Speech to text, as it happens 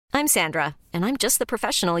I'm Sandra, and I'm just the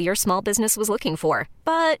professional your small business was looking for.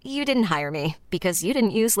 But you didn't hire me because you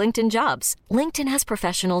didn't use LinkedIn Jobs. LinkedIn has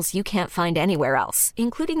professionals you can't find anywhere else,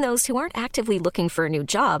 including those who aren't actively looking for a new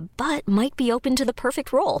job, but might be open to the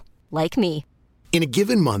perfect role, like me. In a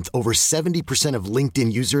given month, over 70% of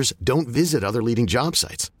LinkedIn users don't visit other leading job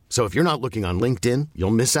sites. So if you're not looking on LinkedIn,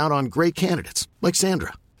 you'll miss out on great candidates like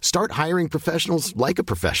Sandra. Start hiring professionals like a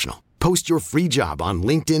professional. Post your free job on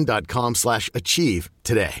linkedin.com/achieve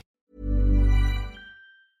today.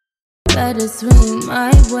 Better swing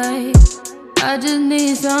my way. I just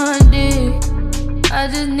need some dick. I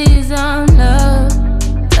just need some love.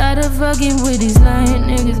 Tired of fucking with these lying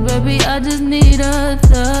niggas, baby. I just need a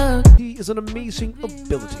thug. He is an amazing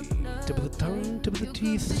ability. Tip of the tongue, tip of the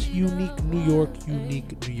teeth. Unique New York,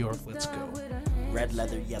 unique New York. Let's go. Red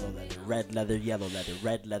leather, yellow leather. Red leather, yellow leather.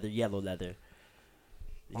 Red leather, yellow leather.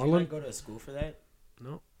 Did you Marlon? go to a school for that?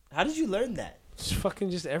 No. How did you learn that? It's fucking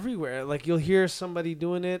just everywhere. Like, you'll hear somebody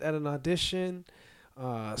doing it at an audition.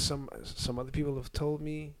 Some other people have told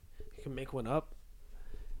me you can make one up.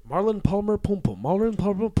 Marlon Palmer Pum Pum. Marlon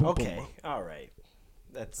Palmer Pum Pum. Okay, all right.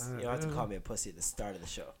 That's you don't have to call me a pussy at the start of the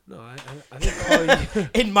show. No, I didn't call you.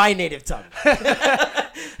 In my native tongue. I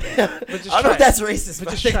don't know if that's racist,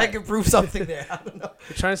 but I think I can prove something there. I don't know.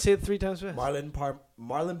 You're trying to say it 3 times fast. Marlon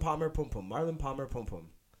Palmer Pum Pum. Marlon Palmer Pum Pum.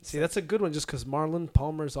 See, that's a good one just because Marlon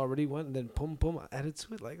Palmer's already went and then Pum Pum added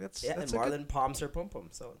to it. Like, that's and that's Marlon palms her Pum Pum.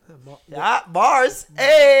 So Mars. Mars.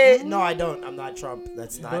 Hey, no, I don't. I'm not Trump.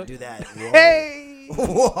 Let's not do that. Whoa. Hey,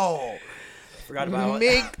 whoa. Forgot about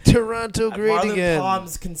make Toronto great Marlon again.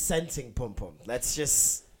 Palms consenting Pum Pum.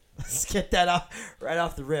 Let's get that off right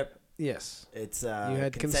off the rip. Yes, It's you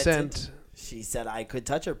had consented. consent. She said I could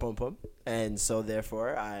touch her Pum Pum, and so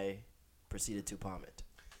therefore I proceeded to palm it.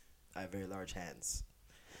 I have very large hands.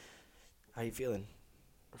 How you feeling?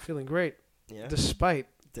 I'm feeling great, Yeah. despite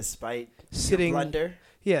Sitting your blunder.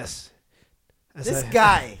 Yes. This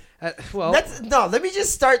guy. Well, let me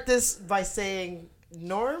just start this by saying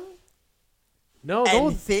Norm no,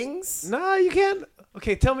 and things no, you can't.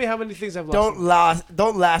 Okay, tell me how many things I've lost.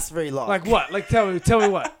 don't last very long. Like what? Like tell me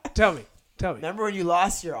what? Tell me. Remember when you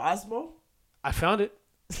lost your Osmo? I found it.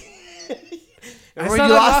 I Remember thought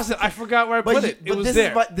you I lost lost it. I forgot where I put it. It was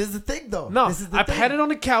there. This is the thing, though. No, this is the I thing. had it on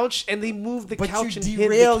the couch, and they moved the couch and But you hid the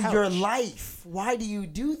derail couch. your life. Why do you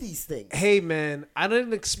do these things? Hey, man, I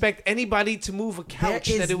didn't expect anybody to move a couch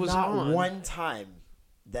that it was not on. one time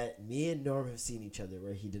that me and Norm have seen each other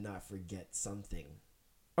where he did not forget something.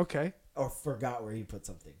 Okay. Or forgot where he put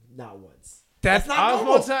something. Not once. That's not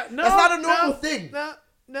normal. No, that's not a normal thing.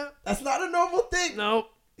 No. That's not a normal thing. No.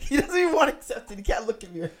 He doesn't even want to accept it. He can't look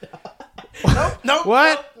at me right now. No.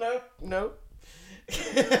 What? No.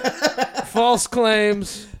 False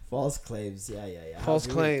claims. False claims. Yeah. False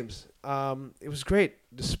claims. It was great,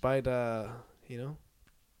 despite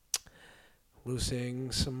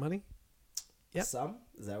losing some money. Yep. Some?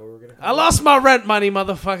 Is that what we're gonna? I lost my rent money,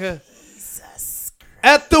 motherfucker. Jesus Christ.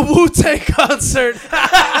 At the Wu-Tang concert.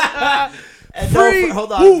 And Free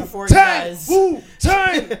hold on, before you guys.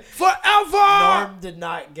 Wu-Tang forever. Norm did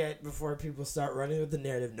not get, before people start running with the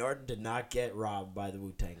narrative, Norm did not get robbed by the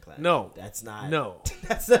Wu-Tang Clan. No. That's not. No.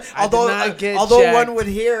 That's not, I did not get although jacked. one would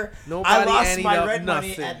hear, Nobody I lost anteed my up rent money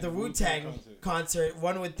nothing. at the Wu-Tang concert,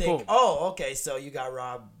 one would think, Boom. oh, okay, so you got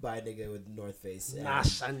robbed by a nigga with North Face. Nah,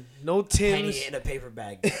 son. No Penny Tims. in a paper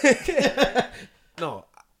bag. No.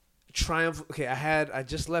 Triumph. Okay, I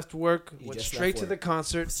just left work. Went straight to the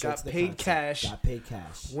concert. Got paid cash.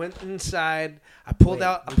 Went inside. I pulled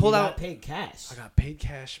out. Paid cash. I got paid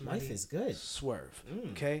cash money. Life is good. Swerve.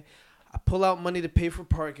 Okay. I pull out money to pay for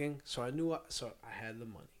parking, so I knew. So I had the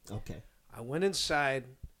money. Okay. I went inside.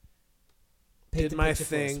 Paint did the my picture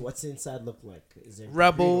for us. thing. What's the inside look like? Is there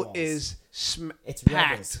Rebel green walls? is It's packed.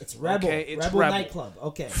 Rebels. It's Rebel. Okay, it's Rebel Rebel. nightclub.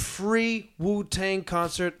 Okay. Free Wu-Tang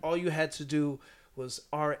concert. All you had to do was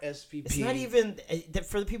RSVP. It's not even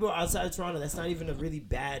for the people outside of Toronto. That's not even a really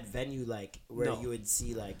bad venue, like where you would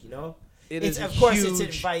see, like It's of course it's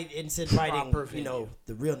inviting proper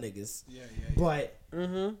the real niggas. Yeah. But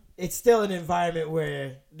it's still an environment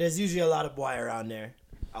where there's usually a lot of boy around there,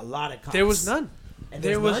 a lot of cops. There was none. And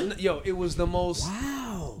there was none? it was the most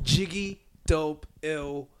jiggy, dope,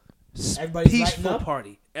 ill, Everybody's peaceful lighting up?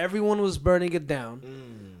 party. Everyone was burning it down.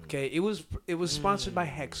 Okay, it was sponsored by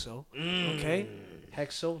Hexo. Okay,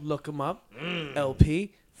 Hexo, look them up.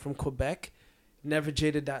 LP from Quebec.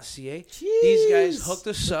 Neverjaded.ca. These guys hooked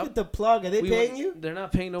us up. Look at the plug. Are they paying you? They're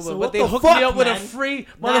not paying nobody, So but what they the hooked fuck, me up with a man? free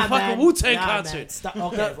Nah, motherfucking man. Wu-Tang Nah, man. concert. Stop.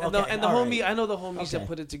 Okay, And the all homie, right. I know the homies Okay. that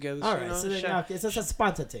put it together. All So, right, so then, it's a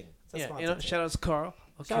sponsor thing. It's a sponsor thing. shout out to Carl.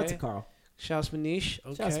 Okay. Shout out to Carl. Shout out to Manish.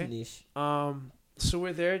 Okay. Shout out to Manish. So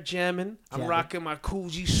we're there jamming. I'm Jamming. rocking my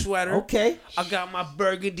Coogee sweater. Okay. I got my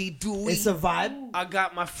burgundy Dewey. It's a vibe. I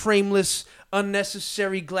got my frameless,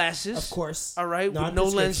 unnecessary glasses. Of course. All right, with no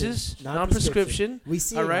lenses, non-prescription. We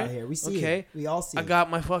see all it right? out here. We see okay. it. We all see I it. got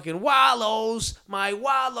my fucking my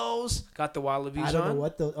Wallows. Got the Wallabies I don't on. know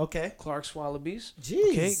what the. Okay. Clark's Wallabies. Jeez.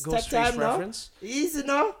 Okay, Tech Ghostface time, no? reference. Easy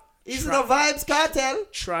no. Easy no vibes cartel.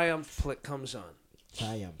 Triumph comes on.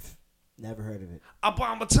 Triumph. Never heard of it. I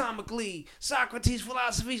bomb atomically. Socrates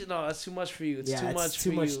philosophy. No, that's too much for you. It's yeah, too it's much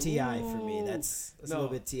too for much you. Ti for me. That's a No. little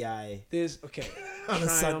bit Ti. There's okay. On a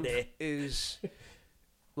Triumph Sunday. is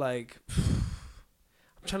like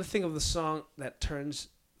I'm trying to think of the song that turns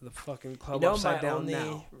the fucking club upside down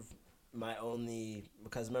now. My only,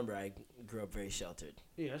 because remember I grew up very sheltered.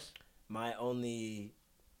 Yes. My only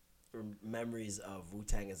memories of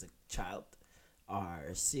Wu-Tang as a child are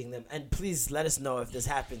seeing them, and please let us know if this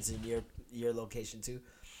happens in your location too.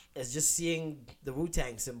 Is just seeing the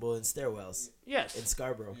Wu-Tang symbol in stairwells Yes. in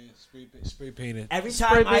Scarborough. Yeah, spray painted. Every Spray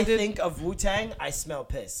time I painted. think of Wu-Tang, I smell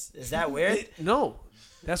piss. Is that weird? No.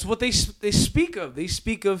 That's what they speak of. They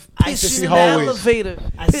speak of I piss in the hallways. elevator,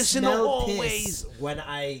 I piss in the smell hallways. piss when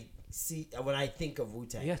I think of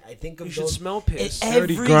Wu-Tang. Yeah. I think of You should those smell piss. in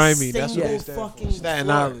Dirty, every grimy, that's single what it stands for. fucking Staten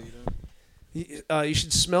floor. Island. You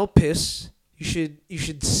should smell piss. You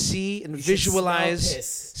should see and You should visualize smell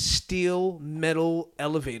piss. steel metal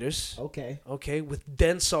elevators. Okay. Okay, with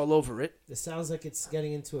dents all over it. This sounds like it's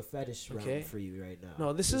getting into a fetish realm Okay. for you right now.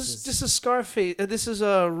 No, this is just a Scarface. This is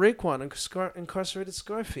a Raekwon, incarcerated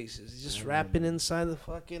Scarfaces. He's just rapping inside the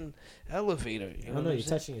fucking elevator. You I know don't know. what You're I'm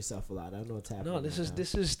saying? touching yourself a lot. I don't know what's happening. No, this right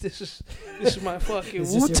is now. this is my fucking Is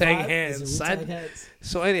this your Wu-Tang vibe? Is hands. it Wu-Tang son. hands?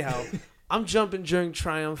 So anyhow, I'm jumping during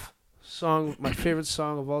Triumph song, my favorite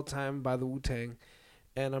song of all time by the Wu-Tang,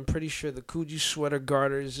 and I'm pretty sure the Coogee sweater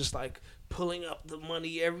garter is just like pulling up the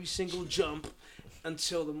money every single jump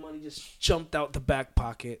until the money just jumped out the back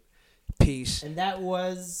pocket. Peace. And that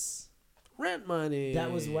was Rent money.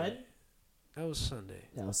 when? That was Sunday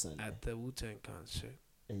That was Sunday. at the Wu-Tang concert.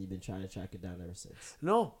 And you've been trying to track it down ever since.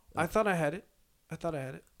 No, I thought I had it.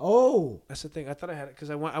 Oh, That's the thing. I thought I had it because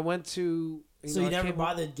I went to. so know, you I never came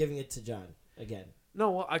bothered giving it to John again? Home.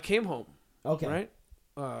 No, well, I came home. Okay. Right.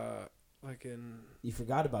 Like in. You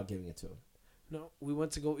forgot about giving it to him. No, we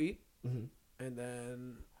went to go eat, Mm-hmm. and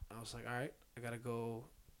then I was like, all right, I gotta go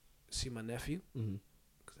see my nephew Mm-hmm.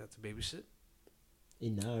 because I have to babysit.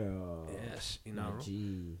 Inaro. Yes, My Inaro.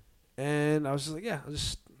 G. And I was just like, yeah, I'll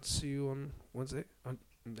just see you on Wednesday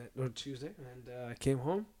or Tuesday. And I came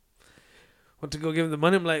home, went to go give him the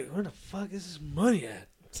money. I'm like, where the fuck is this money at?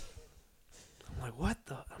 I'm like, what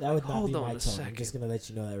the? That would not Hold be on my a tone. second. I'm just gonna let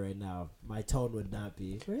you know that right now. My tone would not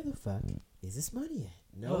be. Where the fuck is this money at?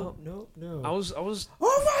 No, no. I was.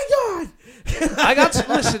 Oh my god! I got to,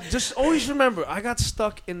 listen. Just always remember, I got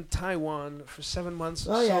stuck in Taiwan for 7 months.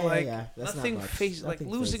 Oh, yeah, so yeah, like yeah. That's nothing not much. like Nothing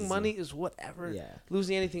losing phases money you. is whatever. Yeah.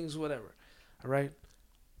 Losing anything is whatever. All right.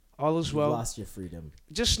 All is You've well. lost your freedom.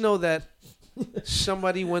 Just know that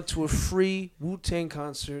somebody went to a free Wu-Tang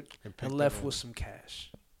concert And picked and it left up. with some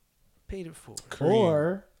cash. Paid it forward.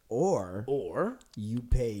 Cream. Or you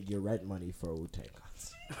paid your rent money for a Wu-Tang concert.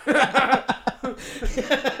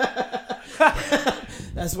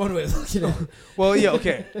 That's one way of looking at it. Well, yeah,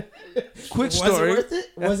 okay. Quick story. Was it worth it?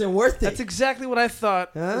 Was it worth it? That's exactly what I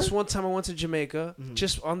thought. Huh? This one time I went to Jamaica, Mhm.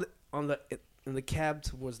 just in the cab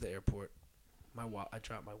towards the airport. I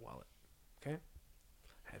dropped my wallet. Okay,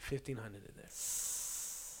 I had $1,500 in there.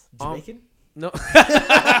 Jamaican? No,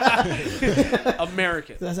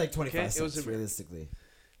 American. That's like 25 Okay, it cents, was a- realistically.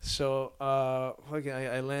 So, fucking,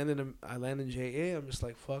 I landed in JA. I'm just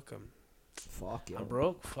like, fuck 'em. Fuck you. I'm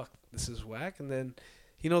broke. Fuck, this is whack. And then,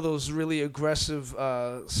 you know those really aggressive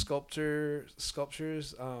sculptures.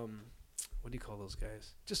 What do you call those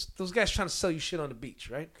guys? Just those guys trying to sell you shit on the beach,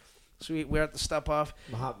 right? So we're at the stop off,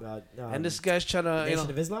 and this guy's trying to, Nation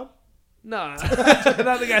of Islam? nah,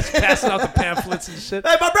 now the guy's passing out the pamphlets and shit.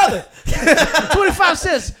 Hey, my brother! 25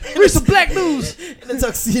 cents. Read some black news In a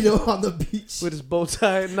tuxedo on the beach. with his bow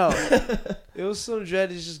tie. No, it was some dread.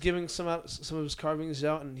 He's just giving some of his carvings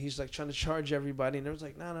out, and he's like trying to charge everybody. And there was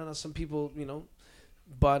like, no. Some people,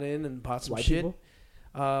 bought in and bought some White shit.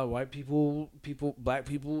 people? White people, black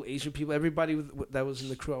people, Asian people, everybody that was in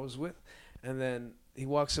the crew I was with. And then he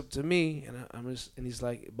walks up to me, and and he's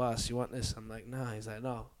like, "Boss, you want this?" I'm like, "Nah." He's like,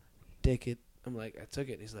 "No, take it." I'm like, "I took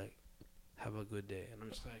it." He's like, "Have a good day." And I'm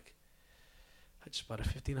just like, I just bought a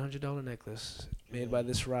 $1,500 necklace made by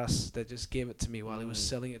this Ross that just gave it to me while he was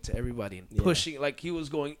selling it to everybody and Yeah. pushing it, like he was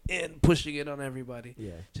going in, pushing it on everybody.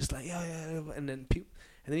 Yeah. Just like, yeah. And then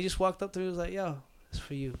he just walked up to me and was like, "Yo, it's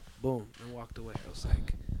for you." Boom. And walked away. I was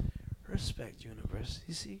like, Respect, universe.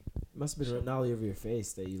 You see? It must have been written all over your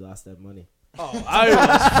face that you lost that money. Oh, I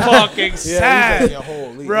was fucking sad.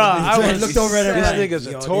 Bro, I looked over at This everybody. nigga's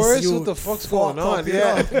a Yo, tourist? this What the you fuck's going fuck on? up,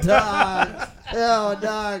 Yeah. yo, dog. Yo,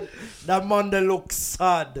 dog. That man, they look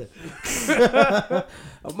sad. That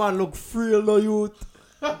man look frail, no youth.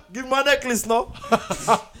 Give me a necklace now.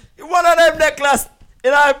 You one of them necklace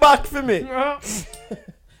in our back for me.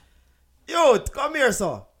 Youth, come here,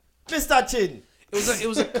 sir. Mr. Chin. It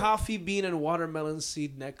was a coffee bean and watermelon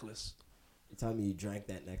seed necklace. You telling me you drank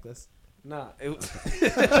that necklace? Nah, it was,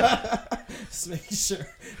 Just making sure.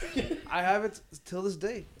 I have it till this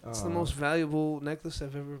day. It's the most valuable necklace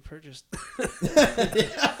I've ever purchased.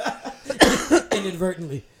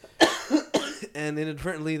 Inadvertently. And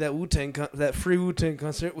inadvertently, that free Wu-Tang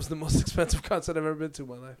concert was the most expensive concert I've ever been to in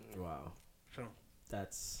my life. Wow. So.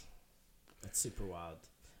 That's super wild.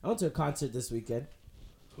 I went to a concert this weekend.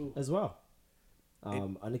 Who? As well.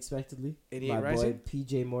 Unexpectedly. 88 My Rising? boy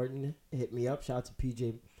PJ Morton hit me up. Shout out to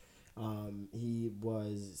PJ.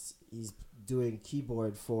 He's doing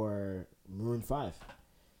keyboard for Maroon 5.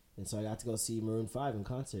 And so I got to go see Maroon 5 in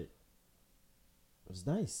concert. It was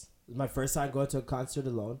nice. It was my first time going to a concert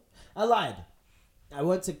alone. I lied. I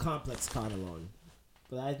went to Complex Con alone.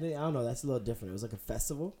 But I don't know, that's a little different. It was like a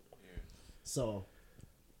festival. Yeah. So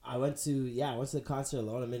I went to the concert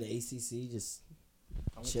alone. I'm in the ACC, just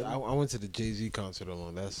chilling. I went to the Jay-Z concert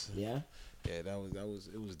alone. Yeah. Yeah, it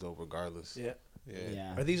was dope regardless. Yeah.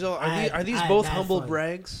 Yeah. Are these all? I Are these had both mad humble fun.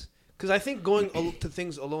 brags? Because I think going to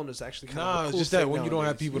things alone is actually kind of a It's cool just that thing when you don't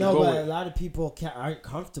have nowadays. people No, to go but a with. lot of people aren't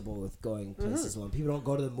comfortable with going places alone. People don't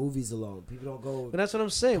go to the movies alone. People don't go. But that's what I'm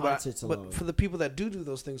saying. Concerts alone. But for the people that do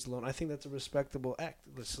those things alone, I think that's a respectable act.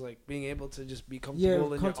 It's like being able to just be comfortable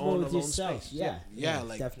You're in comfortable your own with alone yourself. space. Yeah,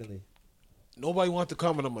 like- definitely. Nobody wanted to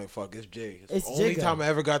come, and I'm like, fuck, it's Jay. It's the only Jigga. time I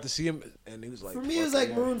ever got to see him, and he was like, For me, it fuck was like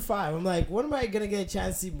yeah. Maroon 5. I'm like, when am I gonna get a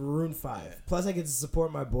chance to see Maroon 5? Plus, I get to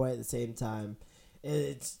support my boy at the same time.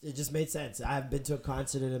 It just made sense. I haven't been to a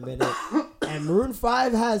concert in a minute, and Maroon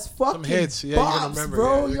 5 has fucking hits. Yeah, you're gonna bops, remember.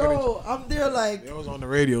 bro. Yeah, you're Yo, I'm there like. It was on the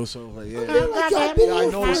radio, so like, yeah. Like, I've been I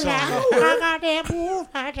here know for the song. an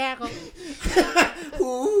hour.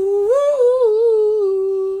 Ooh,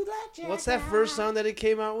 What's that first song that he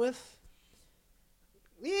came out with?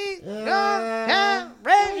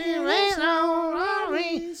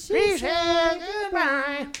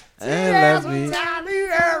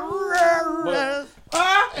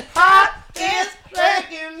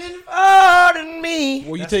 And let me.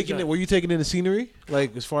 Were you taking it? Were you taking in the scenery?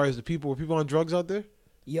 Like as far as the people, were people on drugs out there?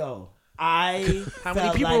 Yo, I How many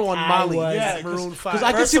felt people like were on I Molly? was- Yeah, Maroon 5. Because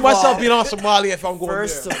I can First see of myself all- being on Somali if I'm going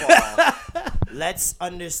First there. of all, let's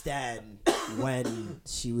understand when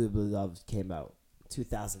She Will Be Loved came out,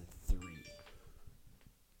 2003.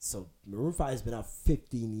 So Maroon 5 has been out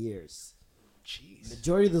 15 years. Jeez.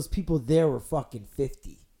 Majority of those people there were fucking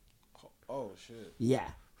 50. Oh shit. Yeah.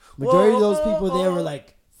 Majority of those people there were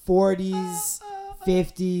like 40s,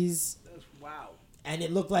 50s. Wow. And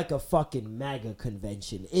it looked like a fucking MAGA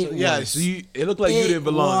convention. So it looked like you didn't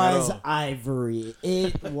belong It was at all. Ivory.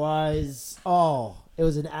 It was, it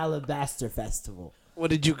was an alabaster festival. What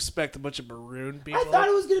did you expect? A bunch of maroon people? I thought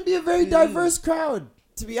it was going to be a very diverse crowd.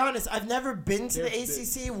 To be honest, I've never been to the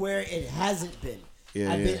ACC where it hasn't been.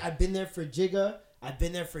 Yeah, I've been there for Jigga. I've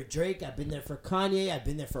been there for Drake. I've been there for Kanye. I've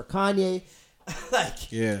been there for Kanye.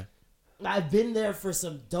 Like, Yeah. I've been there for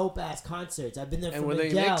some dope ass concerts. I've been there And for were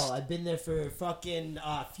they mixed? Miguel. I've been there for fucking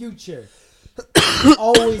Future.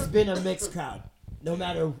 Always been a mixed crowd, no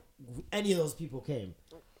matter any of those people came.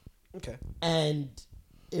 Okay. And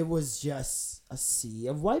it was just a sea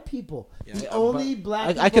of white people. Yeah, The but only black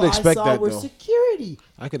people I could expect saw that, were though. security.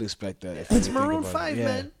 I could expect that. It's Maroon 5,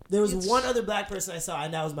 man. There was one other black person I saw,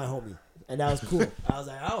 and that was my homie. And that was cool. I was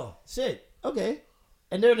like, oh, shit, okay.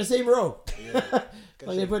 And they're in the same row.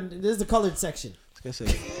 Like this is the colored section. I say,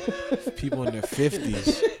 people in their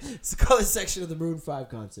 50s. It's the colored section of the Maroon 5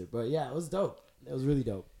 concert. But yeah, it was dope. It was really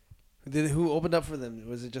dope. Who opened up for them?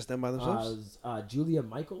 Was it just them by themselves? Julia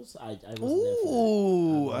Michaels. I wasn't there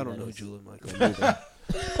Ooh, for that. I don't know that is. Julian Michaels.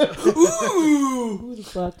 Ooh, who the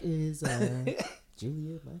fuck is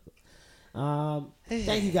Julia Michaels?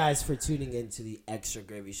 Thank you guys for tuning in to the Extra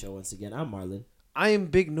Gravy Show once again. I'm Marlon. I am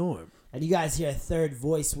Big Norm. And you guys hear a third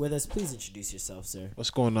voice with us. Please introduce yourself, sir. What's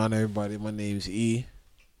going on, everybody? My name's E.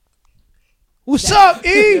 What's up,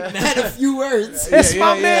 E? Man, a few words. It's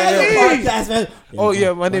my man, E. Podcast, man. Oh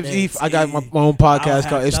yeah, my name's E. I got my own podcast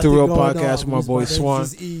called It's the Real Podcast with my boy Swan.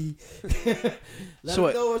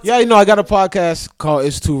 So Yeah, you know, I got a podcast called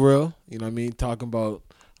It's Too Real. You know what I mean? Talking about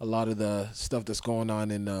a lot of the stuff that's going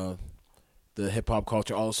on in the hip hop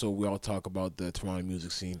culture. Also, we all talk about the Toronto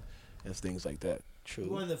music scene. and things like that. True.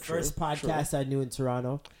 One of the first podcasts I knew in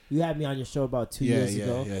Toronto. You had me on your show about 2 years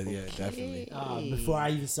ago. Yeah, definitely. Before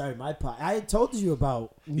I even started my pod, I had told you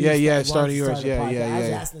about. Starting yours. I was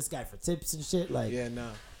asking this guy for tips and shit. Like, nah.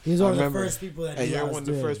 He was one of the first people that. Hey, you're one of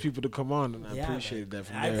the first people to come on, and I appreciate that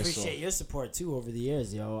from there. I appreciate your support too over the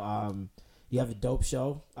years, yo. You have a dope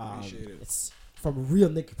show. Appreciate it. It's from a real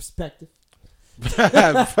nigga perspective.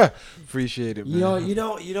 Appreciate it, man. You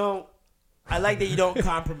don't. I like that you don't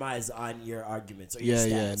compromise on your arguments or your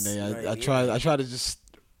stats. I try to just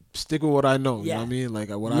stick with what I know. You know what I mean? Like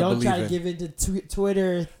what I believe in. You don't try to give into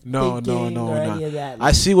Twitter. No. Any of that.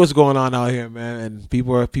 I see what's going on out here, man, and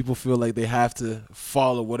people feel like they have to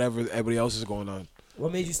follow whatever everybody else is going on.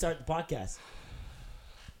 What made you start the podcast?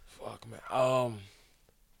 Fuck, man.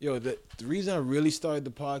 The reason I really started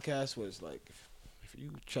the podcast was like, if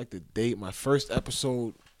you check the date, my first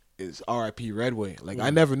episode is R.I.P. Redway. Like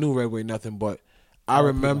I never knew Redway nothing, but I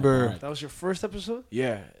remember that was your first episode.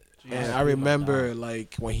 Yeah, and I remember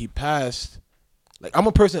like when he passed. Like I'm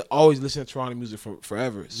a person that always listened to Toronto music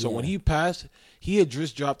forever. So when he passed, he had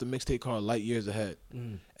just dropped a mixtape called Light Years Ahead,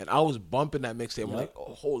 and I was bumping that mixtape. I'm like,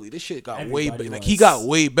 oh, holy, this shit got way better. Like he got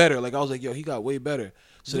way better. Like I was like, yo, he got way better.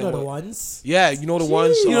 So you know the ones? Yeah, you know the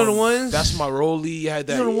ones. You know the ones? That's my Rollie. He had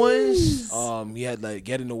that. You know the ones? He had like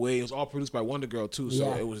Get in the Way. It was all produced by Wonder Girl too,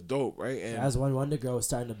 so it was dope, right? And that was when Wonder Girl was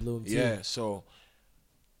starting to bloom too. Yeah, so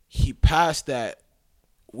he passed that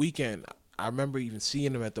weekend. I remember even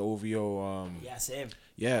seeing him at the OVO. Yeah, same.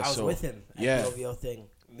 Yeah, I was with him at the OVO thing.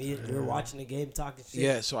 We were watching the game, talking shit.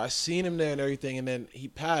 Yeah, so I seen him there and everything, and then he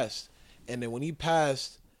passed. And then when he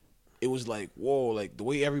passed, it was like, whoa, like the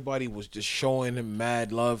way everybody was just showing him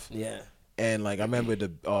mad love. Yeah. And like I remember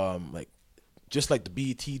the just like the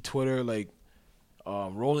BET Twitter, like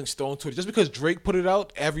Rolling Stone Twitter. Just because Drake put it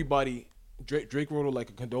out, everybody Drake wrote like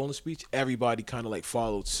a condolence speech, everybody kind of like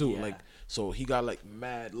followed suit. Like so he got like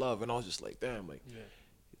mad love, and I was just like, damn, like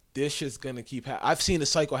this shit's gonna keep happening. I've seen the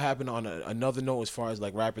cycle happen on another note as far as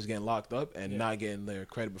like rappers getting locked up and not getting their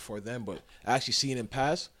credit before them, but actually seeing him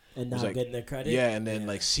pass. And now like, getting their credit. Yeah, and then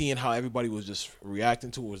like seeing how everybody was just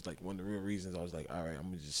reacting to it was like one of the real reasons I was like, all right, I'm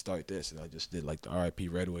gonna just start this, and I just did like the R.I.P.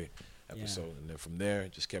 Redway episode, and then from there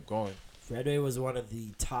it just kept going. Redway was one of the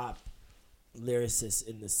top lyricists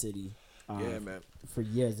in the city. Man. For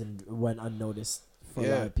years and went unnoticed for a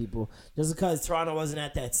lot of people, just because Toronto wasn't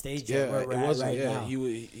at that stage yet where we're at right now.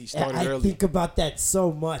 He started I early. think about that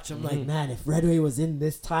so much. I'm like, man, if Redway was in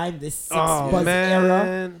this time, this Six Buzz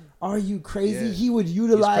era. Are you crazy? Yeah. He would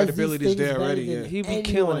utilize His these things there already. better than He'd be anyone.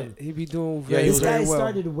 killing it. He'd be doing very, This very guy well.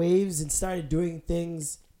 started waves and started doing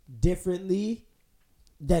things differently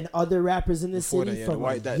than other rappers in the Before city that, from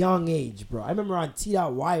a young age, bro. I remember on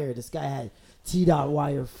T.Wire, this guy had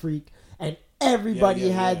T.Wire Freak, and everybody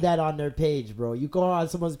had that on their page, bro. You go on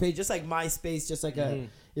someone's page, just like MySpace, just like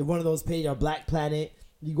one of those pages, or Black Planet.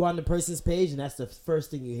 You go on the person's page, and that's the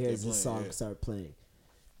first thing you hear is this song start playing.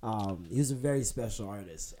 He was a very special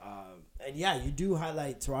artist. And yeah, you do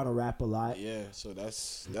highlight Toronto rap a lot. Yeah, so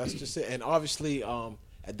that's just it. And obviously,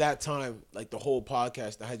 at that time, like the whole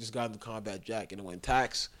podcast, I had just gotten to Combat Jack, and when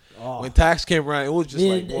Tax came around, it was just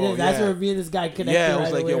that's where me and this guy connected. Yeah, it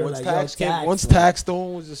was right like, away. once Like, Tax came, once man. Tax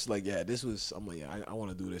Stone was just like, this was. I'm like, I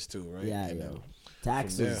want to do this too, right? Yeah, and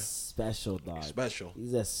Tax was special, dog. Special.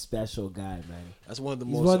 He's a special guy, man. That's one of the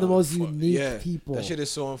He's most. one of the most unique people. That shit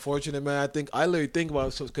is so unfortunate, man. I literally think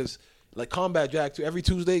about it because like Combat Jack too. Every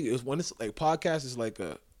Tuesday is when it's like podcast is like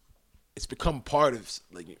it's become part of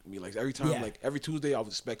like me. Like every time, like every Tuesday, I would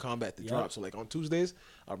expect Combat to drop. So like on Tuesdays,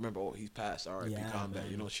 I remember, he's passed. R.I.P.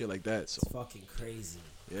 Combat, man. shit like that. So it's fucking crazy.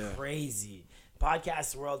 Yeah, crazy.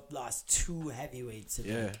 Podcast world lost 2 heavyweights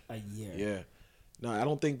in like a year. Yeah, no, I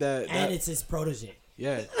don't think that. And it's his protege.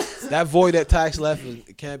 Yeah, that void that Tax left,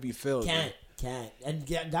 it can't be filled. Can't. And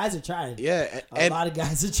guys are trying. Yeah, a lot of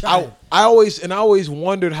guys are trying. I always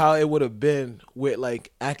wondered how it would have been with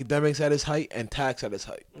like academics at his height and Tax at his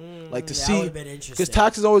height. Like to see, because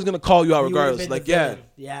Tax is always gonna call you out regardless. Like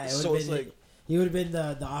so it's like he would have been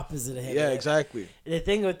the opposite of him. Yeah, exactly. The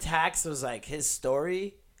thing with Tax was like his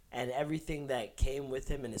story and everything that came with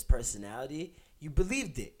him and his personality. You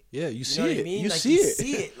believed it. Yeah, you see know it. What I mean? You like, see you it.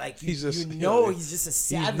 see it. Like he's just he's just a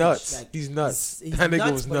savage. He's nuts. Like, he's nuts. He's that nigga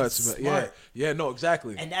nuts, was nuts, man. Yeah, no,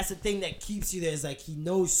 exactly. And that's the thing that keeps you there is like he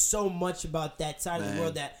knows so much about that side of the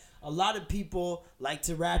world that a lot of people like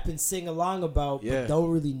to rap and sing along about, but don't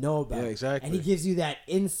really know about. Yeah, exactly. And he gives you that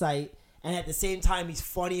insight and at the same time he's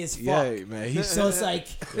funny as fuck. Yeah, man. He's So it's like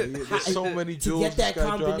there's so many to jewels get that this guy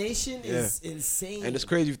dropped. combination is insane. And it's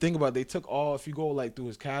crazy if you think about it. They took all, if you go like through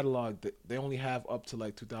his catalog, they only have up to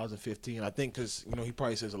like 2015. I think because he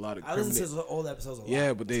probably says a lot of. I listen to his old episodes a lot.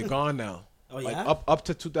 Yeah, but they're gone now. Oh, like yeah? up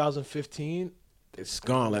to 2015, it's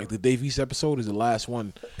gone. Like the Dave East episode is the last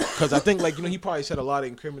one because I think like he probably said a lot of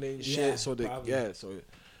incriminating shit. So they so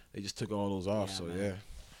they just took all those off. Yeah, so man. yeah.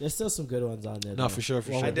 There's still some good ones on there. No, though. for sure,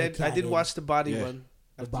 for Well, sure. I did watch the body Yeah. one.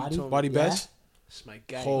 The After you body? told me. Body Yeah? Best. It's my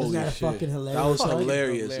guy. Holy Isn't that shit. fucking hilarious? That was Fucking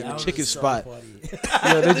hilarious. In the hilarious. chicken So spot. funny.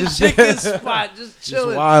 Yeah, they The just chicken spot, just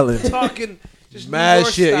chilling, wildin'. talking, just Mad New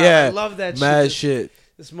York shit. style. Yeah, I love that mad shit. shit.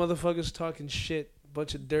 This motherfucker's talking shit.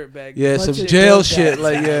 Bunch of dirtbags. Yeah, Bunch some of jail dirtbags. shit.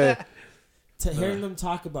 Like yeah. To hearing them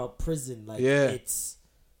talk about prison, like Yeah. it's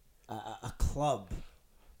a club.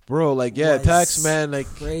 Bro, like yeah, was Tax Man, like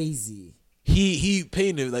crazy. he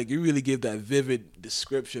painted like you really give that vivid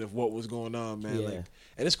description of what was going on, man. Yeah. Like,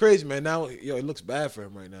 and it's crazy, man. Now it looks bad for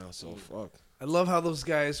him right now. So fuck. I love how those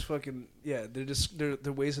guys fucking they're just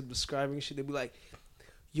their ways of describing shit. They be like,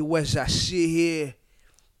 "Yo, as I sit here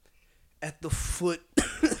at the foot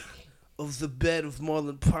of the bed of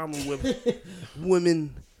Marlon Palmer, where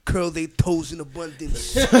women curl their toes in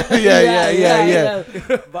abundance." yeah.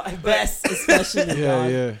 Best, especially. Yeah,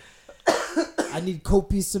 dog. yeah. I need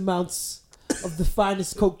copious amounts of the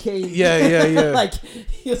finest cocaine. Yeah. Like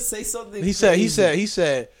he'll say something. He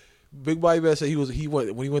said, Big Body Best said he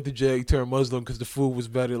went when he went to jail. He turned Muslim because the food was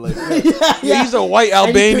better. Like, yeah, he's a white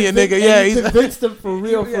Albanian nigga. Yeah, he he's convinced him for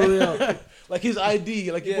real, for real. like his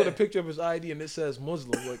ID. Like he put a Yeah. picture of his ID and it says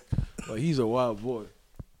Muslim. Like he's a wild boy.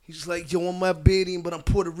 He's like, "Yo, I'm Albanian, but I'm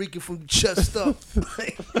Puerto Rican from the chest up."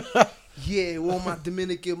 Yeah, all my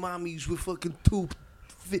Dominican mommies with fucking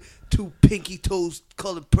two pinky toes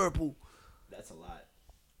colored purple. That's a lot.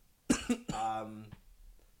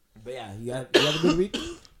 But yeah, you have a good week.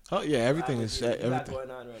 Oh yeah, everything is What you got everything.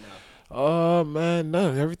 going on right now? Oh man,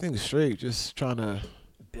 no, everything's straight. Just trying to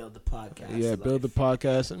Build the podcast. build the life.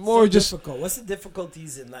 podcast and So more just difficult. What's the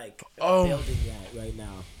difficulties in like Um, building that right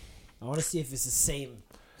now? I want to see if it's the same.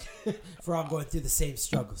 If we're all going through the same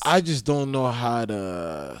struggles. I just don't know how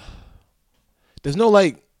to. There's no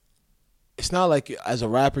like. It's not like as a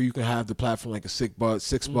rapper you can have the platform like a Six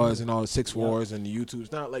Buzz and all the Six Wars and the YouTube.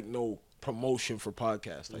 It's not like no promotion for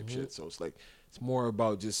podcast type shit. So it's like it's more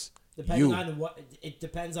about just Depending you. on what it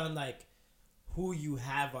depends on like who you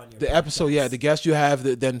have on your The episode, podcast. yeah, the guest you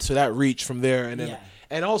have, then so that reach from there, and then Yeah.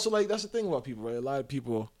 and also like that's the thing about people, right? A lot of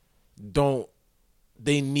people don't.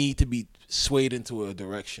 They need to be swayed into a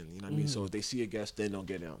direction, you know what I mean? So if they see a guest, then they'll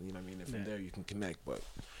get out, you know what I mean? And from there you can connect, but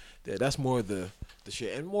yeah, that's more the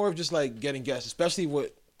shit, and more of just like getting guests, especially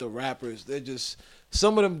with the rappers. They're just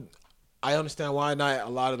some of them. I understand why not a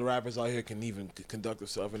lot of the rappers out here can even conduct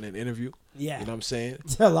themselves in an interview. Yeah. You know what I'm saying?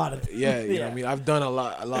 A lot of Yeah, you know what I mean? I've done a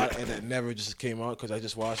lot, and it never just came out because I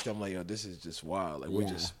just watched it. I'm like, yo, this is just wild. Like, we're Yeah.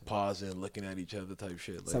 just pausing, looking at each other type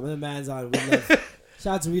shit. Like, Some of the man's on. We love.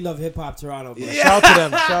 Shout out to We Love Hip Hop Toronto. Bro. yeah, shout out to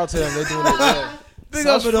them. Shout out to them. They're doing it. Yeah, Big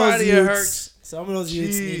Some ups of those Friday it youths- hurts. Some of those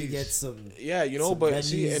youths need to Jeez. get some. yeah, you know, Some but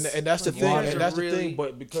see, venues, and that's the some thing. water. And that's the Really thing.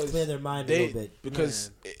 But because clear their mind a they, little bit.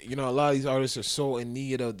 because you know, a lot of these artists are so in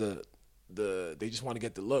need of the they just want to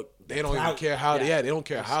get the look. They don't even Clout. care how they. Yeah. Yeah, they don't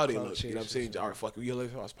care It's how they clout look. You know what I'm chasers, saying? All right, fuck, we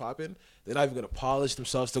live house popping. They're not even gonna polish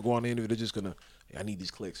themselves to go on the interview. They're just gonna. I need these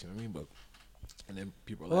clicks. You know what I mean? But and then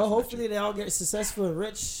people are Well, laughing at hopefully you. they all get successful and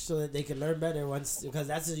rich so that they can learn better once, because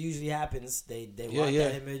that's what usually happens. They Yeah, want yeah.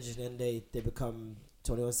 that image and then they become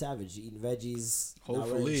 21 Savage, eating veggies, not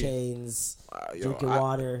wearing Hopefully. chains, Yo, drinking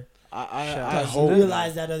water. I Because hope. you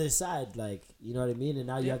realize that other side, like, you know what I mean? And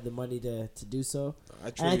now you have the money to do so. I And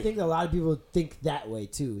I truly- think a lot of people think that way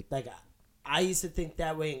too. Like, I used to think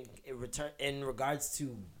that way in regards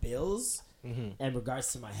to bills and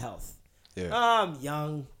regards to my health. Yeah. I'm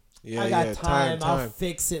young. Yeah, I got yeah, time. I'll time.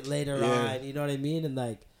 fix it later Yeah. on. You know what I mean? And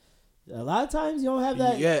like, a lot of times you don't have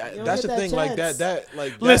that. Yeah, you don't that's get the that thing. Like chance. that.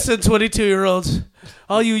 Listen, 22-year-olds,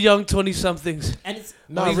 all you young 20-somethings. And it's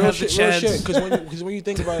No, you real have the shit, real chance. shit. Because when you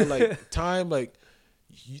think about it, like time, like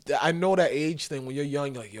I know that age thing. When you're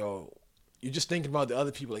young, like yo, you're just thinking about the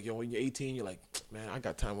other people. Like yo, when you're 18, you're like, man, I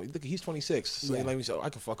got time. Look, he's 26, so Yeah. like me, so I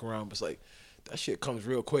can fuck around. But it's like that shit comes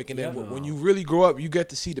real quick. And then Yeah. when you really grow up, you get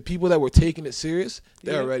to see the people that were taking it serious.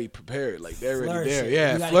 They're already prepared. Like they're already there. Flourishing.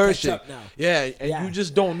 Yeah, You gotta flourishing. catch up now. Yeah, and Yeah. you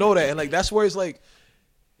just don't know that. And like that's where it's like.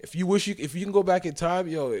 If you can go back in time,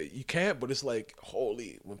 yo, you can't. But it's like,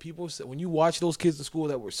 holy, when you watch those kids in school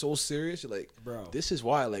that were so serious, you're like, Bro. this is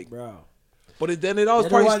why, like, bro. But then it always They're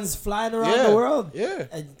the probably ones flying around Yeah, the world. yeah.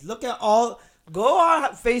 And look at all Go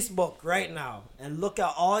on Facebook right now and look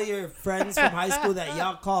at all your friends from high school that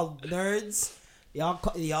y'all called nerds. Y'all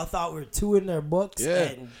thought were two in their books,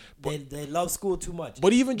 and they love school too much.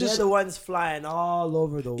 But even just they're the ones flying all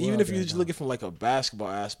over the world. Even if you're just looking from like a basketball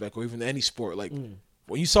aspect or even any sport, like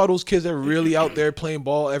when you saw those kids that were really out there playing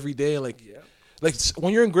ball every day, like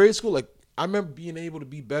when you're in grade school, like I remember being able to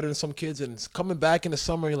be better than some kids, and coming back in the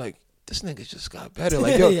summer, you're like, this nigga just got better.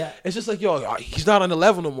 Like, yo, it's just like, yo, he's not on the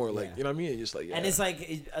level no more. Like, you know what I mean? Just like, and it's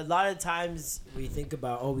like a lot of times we think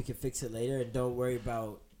about, oh, we can fix it later, and don't worry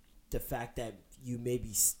about the fact that you may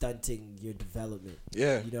be stunting your development.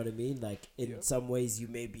 Yeah. You know what I mean? Like, in some ways, you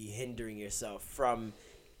may be hindering yourself from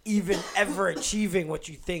even ever achieving what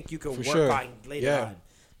you think you can work on later on.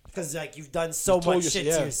 Because, like, you've done so much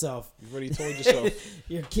shit to yourself. You've already told yourself.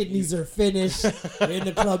 Your kidneys are finished. You're in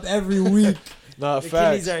the club every week. Your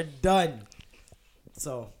kidneys are done.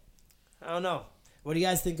 So, I don't know. What do you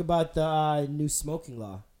guys think about the new smoking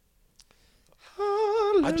law?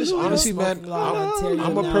 I just honestly, man,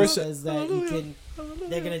 I'm a person. Says that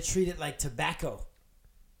they're gonna treat it like tobacco.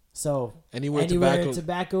 So anywhere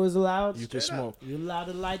tobacco is allowed, you can smoke. You're allowed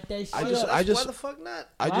to light that shit. Why the fuck not?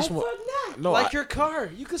 No, like your car.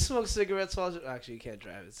 You can smoke cigarettes while actually you can't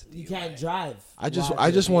drive. You can't drive. I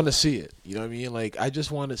just want to see it. You know what I mean? Like I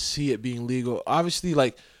just want to see it being legal. Obviously,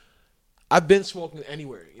 like I've been smoking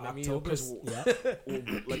anywhere. You know what I mean? Because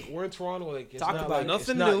like we're in Toronto. Like it's talk not about like,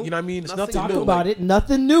 nothing new. new. You know what I mean? It's nothing talk new. Talk about like, it.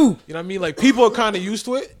 Nothing new. You know what I mean? Like people are kind of used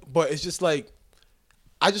to it, but it's just like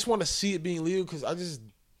I just want to see it being legal because I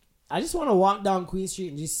just want to walk down Queen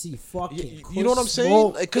Street and just see fucking. You know what I'm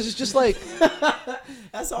saying? Because it's just like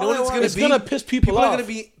that's all. It's gonna piss people off.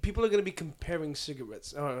 People are gonna be comparing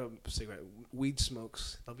weed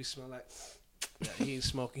smokes. They'll be smelling like. Yeah, he ain't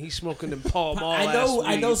smoking. He's smoking them Pall Mall.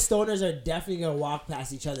 I know. Stoners are definitely gonna walk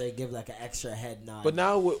past each other and give like an extra head nod. But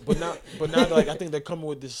now, like I think they're coming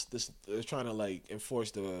with this. They're trying to like enforce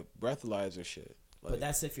the breathalyzer shit. Like, but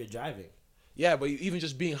that's if you're driving. Yeah, but even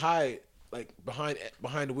just being high, like behind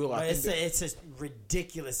the wheel, it's a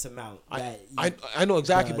ridiculous amount. I know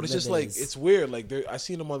exactly, but it's just like it's weird. Like I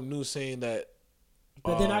seen them on the news saying that.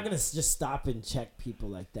 But they're not gonna just stop and check people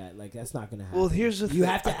like that. Like that's not gonna happen. Well, here's the thing. You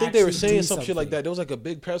have to. I think they were saying some shit like that. There was like a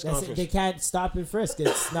big press conference. They can't stop and frisk.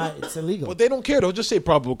 It's illegal. But they don't care. They'll just say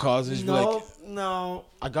probable cause. No.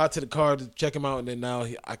 I got to the car to check him out, and then now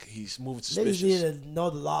he's moving suspicious. They just need to know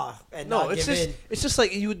the law and not give in. It's just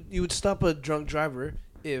like you would stop a drunk driver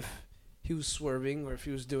if he was swerving or if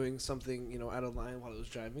he was doing something, out of line while he was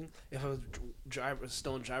driving. If a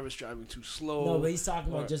stone driver's driving too slow. No, but he's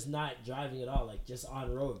talking about just not driving at all, like just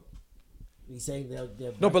on road. He's saying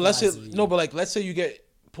they're no, but let's say you get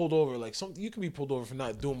pulled over, like you can be pulled over for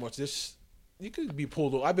not doing much. You could be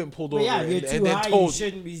pulled over. I've been pulled over. Yeah, if you're too high,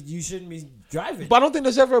 you shouldn't be driving. But I don't think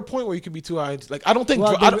there's ever a point where you can be too high. Like I don't think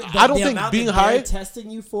I don't think being high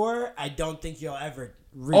testing you for. I don't think you'll ever.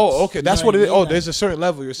 Reach, oh, okay, that's what it is. Oh, there's a certain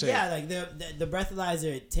level you're saying. Yeah, like the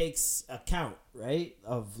breathalyzer takes account, right,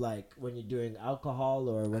 of like when you're doing alcohol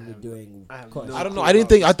or when you're doing. I don't know.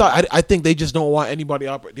 I think they just don't want anybody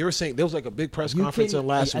operate. They were saying there was like a big press conference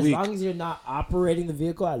last week. As long as you're not operating the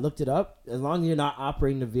vehicle, I looked it up. As long as you're not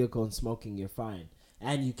operating the vehicle and smoking, you're fine.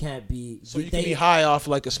 And you can't be. So you can be high off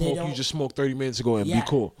like a smoke you just smoked 30 minutes ago and be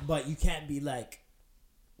cool. But you can't be like.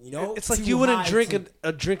 It's like you wouldn't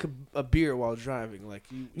drink a beer while driving. Like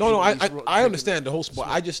I understand the whole sport.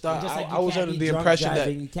 I just thought I was under the impression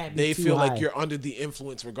that they feel like you're under the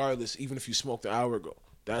influence regardless, even if you smoked an hour ago.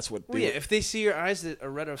 That's what. Well, if they see your eyes that are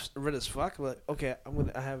red as fuck, like okay,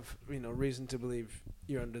 I have reason to believe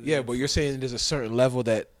you're under. Yeah, but you're saying there's a certain level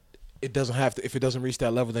that it doesn't have to. If it doesn't reach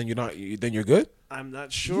that level, then you're good. I'm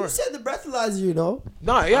not sure. You said the breathalyzer,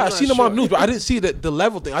 Nah, yeah, I seen them on news, but I didn't see the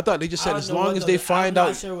level thing. I thought they just said as long as they find out. I'm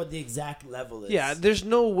not sure what the exact level is. Yeah, there's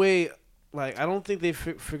no way. Like, I don't think they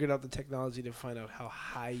figured out the technology to find out how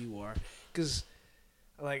high you are, because,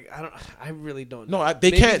 like, I really don't know. No,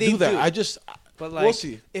 they can't do that. But like, we'll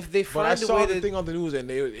see. If they find I saw the to, thing on the news and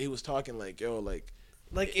he was talking like, yo, like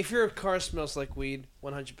if your car smells like weed,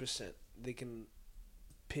 100%, they can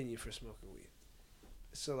pin you for smoking weed.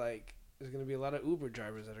 So like. There's going to be a lot of Uber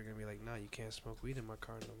drivers that are going to be like, nah, you can't smoke weed in my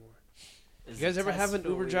car no more. You guys ever have an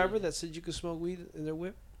Uber driver that said you could smoke weed in their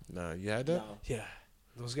whip? Nah, you had that? No. Yeah.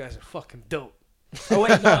 Those guys are fucking dope. Oh,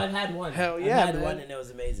 wait, no, I've had one. Hell yeah, I had one and it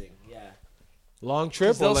was amazing. Yeah. Long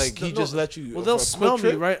trip or like he just let you? Well, they'll smell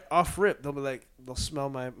me right off rip. They'll be like, they'll smell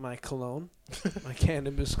my cologne, my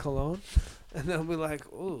cannabis cologne. And they'll be like,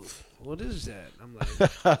 ooh, what is that? I'm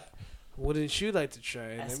like... Wouldn't you like to try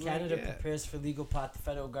it? As Canada prepares for legal pot, the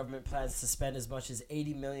federal government plans to spend as much as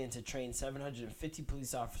 $80 million to train 750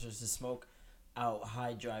 police officers to smoke out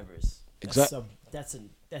high drivers. Exactly.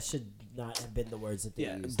 That should not have been the words that they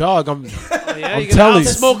used. Dog, Oh, yeah, I'm you can telling you.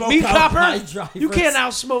 outsmoke me, Smoke out my Copper. drivers. You can't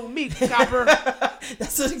outsmoke me, Copper.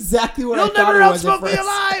 That's exactly what I You'll thought never it was at outsmoke me first.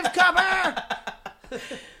 alive, Copper.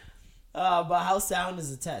 But how sound is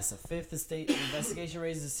the test? A fifth estate investigation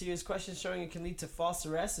raises serious questions showing it can lead to false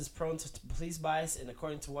arrests, is prone to police bias, and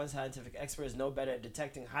according to one scientific expert, is no better at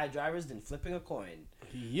detecting high drivers than flipping a coin.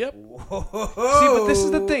 Yep. Whoa. See, but this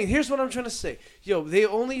is the thing. Here's what I'm trying to say. Yo, they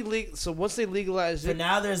only so once they legalize For it,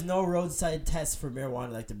 now, there's no roadside test for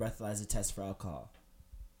marijuana like the breathalyzer test for alcohol.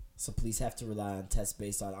 So police have to rely on tests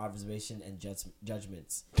based on observation and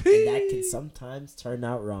judgments. And that can sometimes turn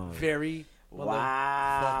out wrong. very Wow,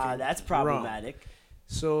 motherfucking that's wrong. problematic.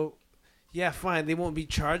 So, yeah, fine. They won't be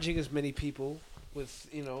charging as many people with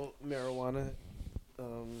marijuana,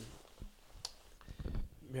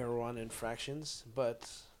 marijuana infractions. But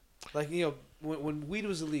like when weed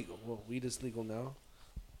was illegal, well, weed is legal now.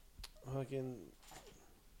 Fucking.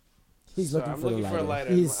 He's Sorry, looking I'm for looking the for a lighter.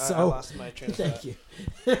 lighter. He's I so. lost my train of Thank thought.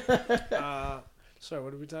 you. Sorry,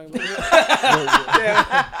 what are we talking about?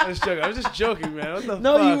 Yeah, I was joking. I was just joking, man. What the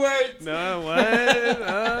No, fuck? you weren't. No,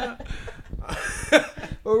 what?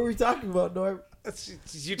 What were we talking about, Norm?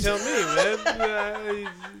 You tell me, man.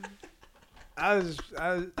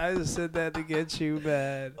 I just said that to get you,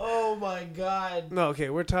 man. Oh my God. No, okay,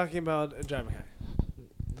 we're talking about driving high.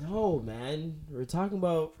 No, man. We're talking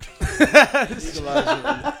about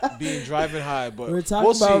legalizing being driving high, but we're talking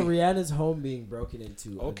we'll about see. Rihanna's home being broken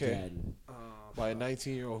into Okay. again. By a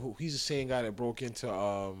 19-year-old who he's the same guy that broke into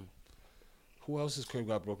who else's crib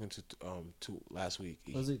got broken into last week.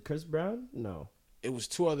 Was it Chris Brown? No. It was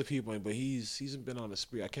two other people, but he's been on a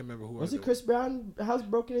spree. I can't remember who. Was it Chris Brown house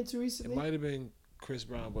broken into recently? It might have been Chris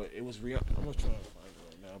Brown, but it was Rihanna. I'm not trying to find it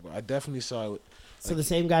right now, but I definitely saw it. So the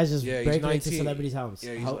same guy's just Yeah, he's breaking 19. into celebrities' homes.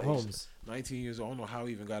 Yeah, he's Homes. 19 years old. I don't know how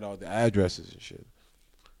he even got all the addresses and shit.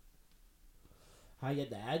 How you get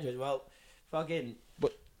the address? Well, fucking.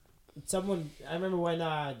 But- someone. I remember when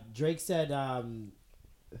Drake said,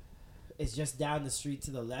 "It's just down the street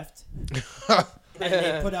to the left." And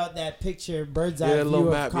they put out that picture, bird's eye Yeah, view little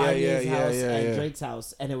of map. Yeah, Kanye's yeah, house yeah, and yeah. Drake's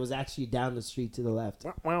house, and it was actually down the street to the left.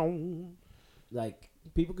 Like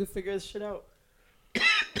people could figure this shit out.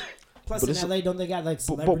 Plus, But in it's- LA, don't they got like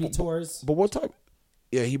celebrity tours? But what type?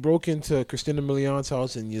 Yeah, he broke into Christina Milian's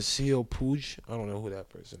house in Yasiel Puig. I don't know who that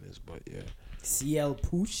person is, but yeah. CL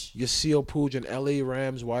Pooch, Yasiel Puig and LA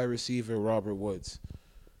Rams wide receiver Robert Woods.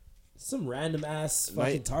 some random ass fucking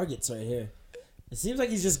Right. targets right here. It seems like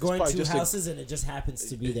he's just going probably to just houses, and it just happens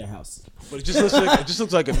to be their house. But it just looks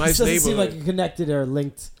like a nice It doesn't seem neighborhood. like a connected or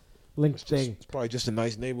linked thing. It's probably just a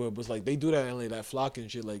nice neighborhood, but it's like they do that in LA, that flock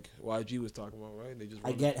and shit, like YG was talking about, right? They just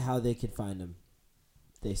I get how they could find him.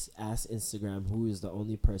 They asked Instagram who is the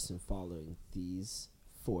only person following these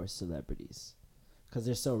 4 celebrities, because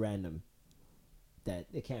they're so random that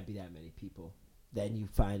it can't be that many people. Then you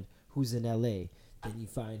find who's in LA. Then you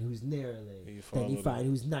find who's near LA. Then you find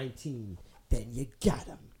who's 19. Then you got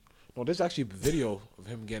him. No, there's actually a video of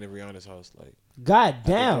him getting Rihanna's house. Like, God I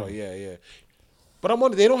damn. think, yeah. But I'm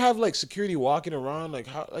wondering, they don't have like security walking around. Like,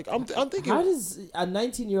 how? Like, I'm thinking. How does a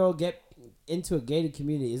 19-year-old get into a gated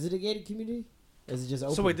community? Is it a gated community? Or is it just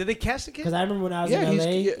open? So wait, did they catch the kid? Because I remember when I was Yeah, in he's-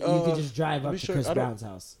 LA, yeah, you could just drive let up me to show you. Chris I don't- Brown's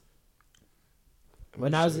house.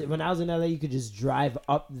 When I was in LA, you could just drive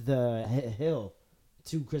up the hill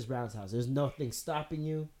to Chris Brown's house. There's nothing stopping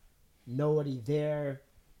you. Nobody there.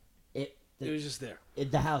 It was just there.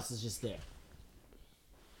 The house is just there.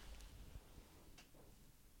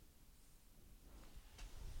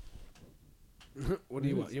 What do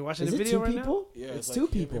you want? You watching Is the it video 2 right people? Yeah, it's like 2 him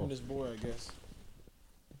people. and his boy, I guess.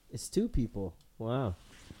 It's 2 people. Wow.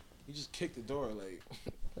 He just kicked the door, like.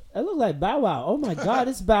 It looked like Bow Wow. Oh my God,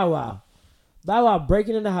 it's Bow Wow. Bow Wow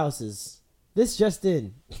breaking into houses. This just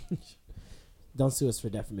in. Don't sue us for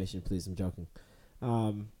defamation, please. I'm joking.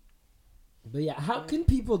 But yeah, how can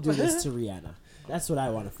people do this to Rihanna? That's what I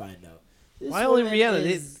want to find out. This Why only woman Rihanna?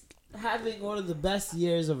 is having one of the best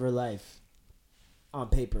years of her life on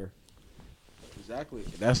paper. Exactly.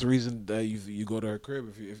 That's the reason that you go to her crib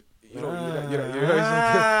if you know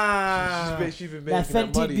she's been That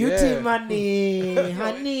making Fenty money. Beauty Yeah. money,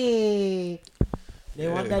 honey. They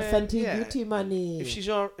want that Man, Fenty yeah. Beauty money. If she's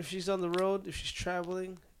on the road, if she's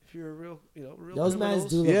traveling, if you're a real Those criminals, guys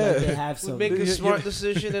do look Yeah. like they have would some. make a smart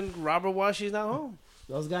decision and rob her while she's not home.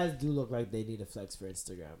 Those guys do look like they need a flex for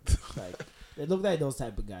Instagram. Like they look like those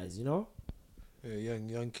type of guys, you know? Yeah,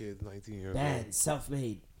 young kid, 19 years old. Man,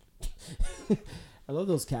 self-made. I love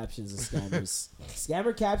those captions of scammers.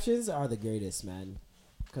 Scammer captions are the greatest, man.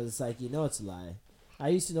 Because it's like, you know it's a lie. I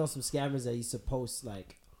used to know some scammers that used to post,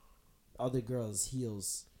 like, other girls'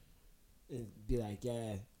 heels and be like,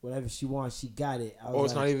 yeah, whatever she wants, she got it. I was Oh,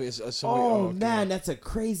 it's like, not even. It's somebody, okay. man, that's a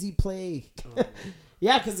crazy play.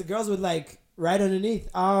 Yeah, because the girls would like right underneath.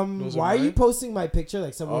 Why are you posting my picture?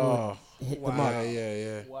 Like someone would hit them up.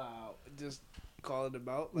 Yeah. Wow, just calling them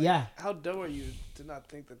out. Like, Yeah. How dumb are you to not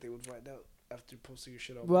think that they would find out after posting your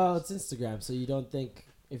shit on? Well, it's Instagram, so you don't think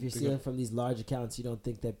if you're stealing from these large accounts, you don't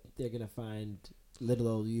think that they're gonna find little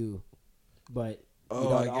old you, but. You I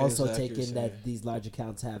don't get also exactly take what in you're that these large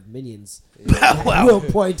accounts have minions. Wow. Will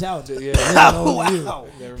point out. Yeah. little old you. Wow.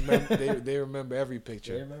 They remember every They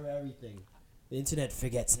picture. remember everything. The internet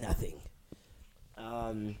forgets nothing.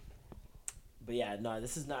 But yeah, no,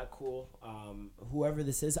 this is not cool. Whoever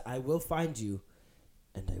this is, I will find you,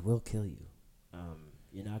 and I will kill you.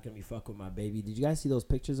 You're not gonna be fucking with my baby. Did you guys see those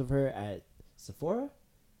pictures of her at Sephora?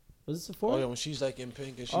 Was it Sephora? Oh yeah, when she's like in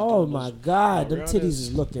pink and she's Oh doing my those- God, them Rihanna's- titties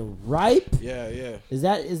is looking ripe. Yeah. Is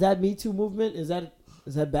that Me Too movement? Is that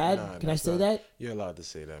bad? Nah, Can I that's say not- that? You're allowed to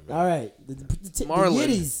say that, man. All right, the Marlon.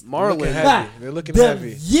 yitties. They're looking Marlon. heavy. They're looking the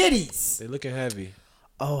heavy. yitties. They're looking heavy.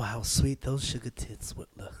 Oh, how sweet those sugar tits would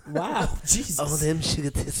look. Wow, Jesus. Oh, them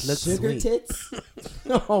sugar tits look Sugar sweet. tits.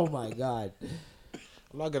 Oh my God.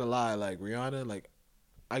 I'm not gonna lie, like Rihanna, like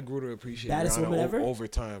I grew to appreciate Baddest Rihanna woman ever? over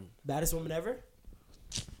time. Baddest woman ever?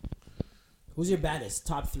 Who's your baddest?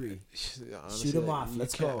 Top 3. Honestly, Shoot 'em like, off. you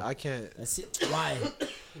Let's can't- go. I can't. That's it. Why?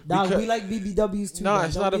 Nah, Because- we like BBWs too. No, man.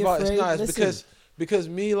 it's Don't not be about. afraid. It's not. It's Listen, because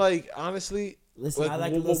me, like honestly, Listen, like, I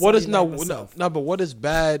like a little what is somebody no, like myself. no, but what is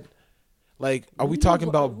bad? Like, are we talking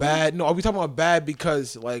about bad? No, are we talking about bad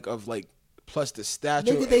because like of like plus the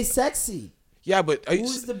stature? Nigga, they sexy. Yeah, but are you,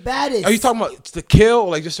 Who's the baddest? are you talking about the kill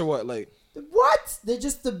or like just or what? Like, What? They're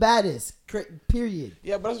just the baddest. Period.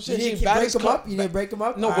 yeah, but that's what You I'm saying. didn't break them up? You didn't break them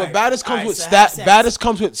up? No, All but right. baddest comes All right, with so have sex. baddest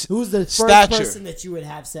comes with Who's the first stature. person that you would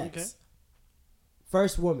have sex? Okay.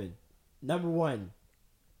 First woman. Number 1.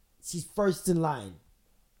 She's first in line.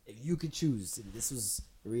 If you could choose, and this was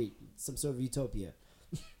some sort of utopia.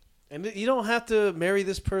 And you don't have to marry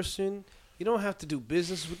this person. You don't have to do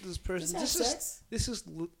business with this person. Just have sex. This is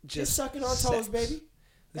Just sucking on sex. toes, baby.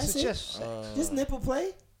 This That's is it. just sex. Just nipple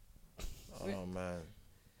play. Oh man,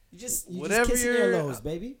 You just Whatever kissing your- their nose,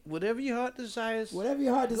 baby. Whatever your heart desires. Whatever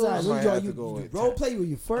your heart desires. I might You, have to you, go you with role play with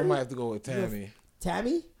your I furry. might have to go with Tammy.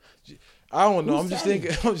 Tammy? I don't know. Who's I'm just Tammy?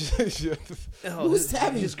 thinking. I'm just Oh, Who's his,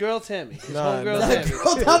 Tammy? His girl Tammy. His Nah, homegirl nah. That Tammy.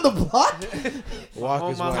 girl down the block?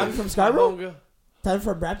 Walker's My Tammy wife. from Scarborough? homegirl. Tammy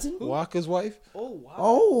from Brampton? Walker's wife. Oh wow.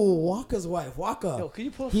 Oh, Walker's wife. Walker. Yo, can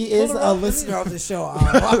you pull? He pull is her a up? listener of the show.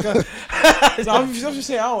 Walker. No, I'm just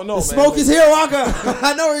saying. I don't know. The man. smoke is here, Walker.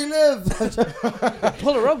 I know where you live.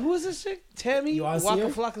 Pull her up. Who is this chick? Tammy. You wanna see Waka her?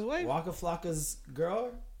 Flocka's wife. Waka Flocka's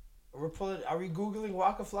girl? Are we Googling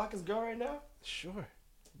Waka Flocka's girl right now? Sure.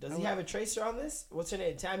 Does he have a tracer on this? What's her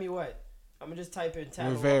name? Tammy what? I'm going to just type in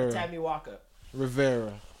Tammy Rivera. Tammy Walker.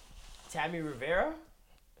 Rivera. Tammy Rivera?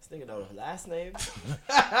 This nigga know her last name.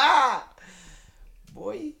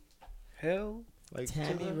 Boy. Hell. Like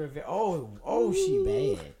Tammy Rivera. Oh, she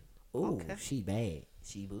bad. Oh, Okay. she bad.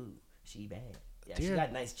 She boo. She bad. Yeah, she Dear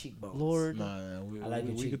got nice cheekbones. Lord. Nah, I like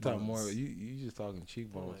the we could talk more. cheekbones. You just talking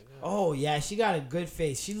cheekbones. Oh yeah, she got a good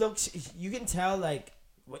face. She looks. You can tell like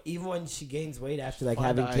even when she gains weight after like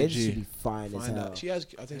Find having the kids, IG. she be fine as Find hell. out. She has.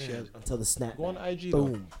 I think she has. Until the snap. Go on IG.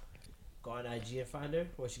 Boom. Go on IG and find her.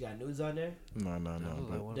 What, she got nudes on there? No.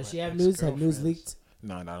 One Does of she my have nudes? Have nudes ex-girlfriends. leaked?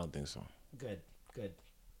 No, I don't think so. Good.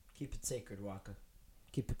 Keep it sacred, Walker.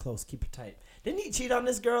 Keep it close. Keep it tight. Didn't he cheat on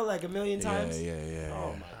this girl like a million times? Yeah.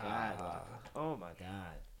 Oh my god. Walker. Oh my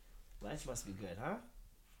god. Life must be good, huh?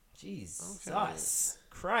 Jesus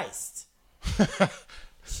Christ.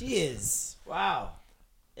 She is. Wow.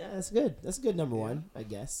 Yeah, that's good. That's a good number 1, I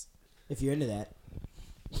guess. If you're into that.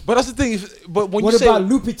 But that's the thing. But when What you say about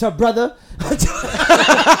Lupita, brother?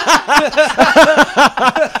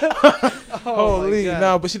 holy, God.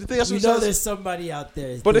 no. But see, the thing that's We what know I'm saying. there's somebody out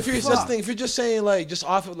there. But if you're Fuck. just if you're just saying like just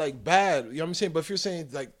off of like bad, you know what I'm saying. But if you're saying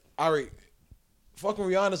like, all right, fucking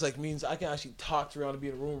Rihanna's like means I can actually talk to Rihanna, be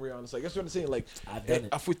in a room with Rihanna. It's like that's what I'm saying. Like, I've done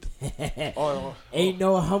it. if we, oh, Ain't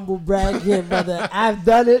no humble brag here, brother. I've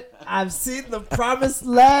done it. I've seen the promised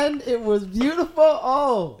land. It was beautiful.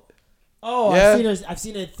 Oh, Yeah. I've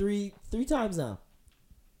seen her three times now.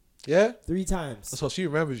 yeah. 3 times. So she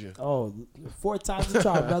remembers you. Oh, 4 times a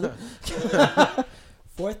charm, brother.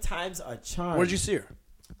 4 times a charm. Where'd you see her?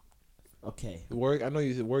 Okay, The work. I know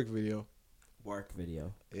you said work video. work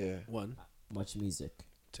video, Yeah. 1, much music,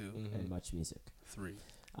 2, and much music. 3.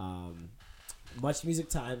 Much music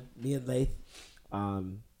time. Me and Lath,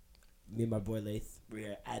 me and my boy Lath, we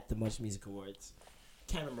were at the Much Music Awards.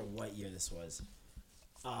 Can't remember what year this was.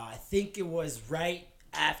 I think it was right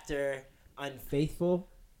after Unfaithful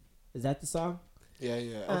Is that the song? Yeah,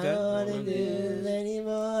 yeah. I don't wanna do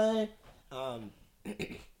anymore.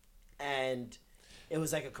 And it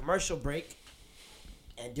was like a commercial break.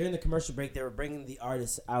 And during the commercial break, they were bringing the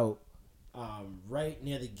artists out right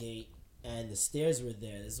near the gate. And the stairs were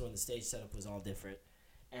there. This is when the stage setup was all different.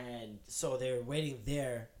 And so they were waiting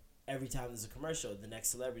there every time there's a commercial. The next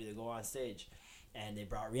celebrity to go on stage. And they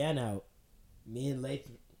brought Rihanna out. Me and Lath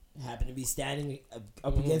happened to be standing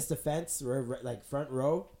up against the fence, like front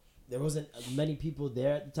row. There wasn't many people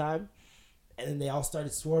there at the time. And then they all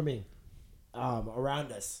started swarming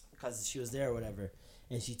around us because she was there or whatever.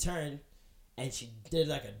 And she turned and she did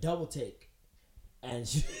like a double take. And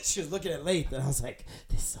she was looking at Lath, and I was like,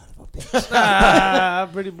 this son of a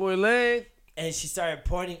bitch. Pretty boy Lath. And she started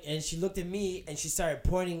pointing, and she looked at me, and she started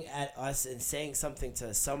pointing at us and saying something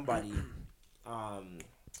to somebody. I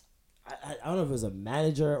don't know if it was a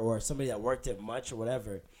manager or somebody that worked at Much or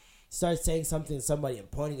whatever. Started saying something to somebody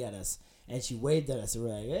and pointing at us. And she waved at us, and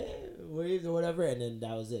we're like, hey, waved or whatever. And then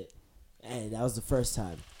that was it. And that was the first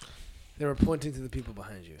time. They were pointing to the people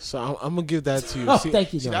behind you. So I'm gonna give that to you. Oh,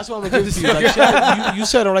 thank you, See, John. that's what I'm gonna give to you. Like, you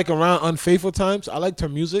said like around Unfaithful Times. I liked her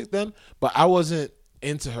music then, but I wasn't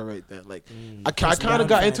into her right then. Like I kind of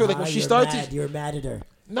got into it like when she started. You're mad at her.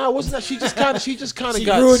 No, it wasn't that. She just kind of She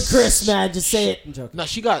got ruined Chris, man. Just say it. I'm joking. No,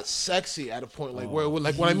 she got sexy at a point like where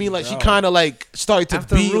like what I mean like she kind of like started to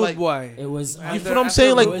After be Rude like Boy. It was. you feel what I'm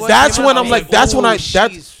saying? Like that's when I'm like that's when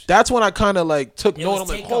I kind of like took It note. was I'm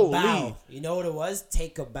like, Take a holy. Bow. You know what it was?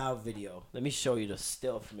 Take a Bow video. Let me show you the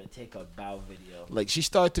still from the Take a Bow video. Like she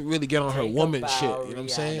started to really get on her Take a woman Bow, shit. You know what I'm Rihanna.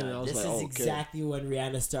 saying? And I was this like, is oh, okay. exactly when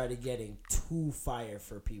Rihanna started getting too fire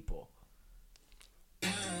for people.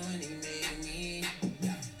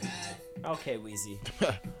 Okay, Weezy.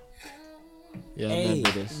 Yeah, I Hey,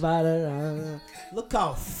 remember this. look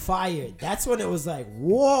how fired. That's when it was like,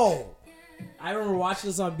 whoa. I remember watching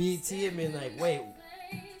this on BET and being like, wait,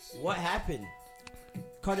 what happened?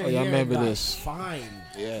 Cut her Oh, yeah, I hair remember got this. fine.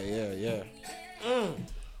 Yeah.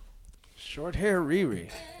 Short hair Riri.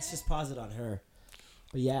 Let's just pause it on her.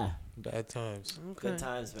 But yeah, Bad times. good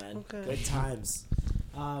times, man. Okay. Good times.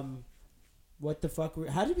 What the fuck?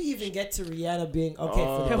 How did we even get to Rihanna being for the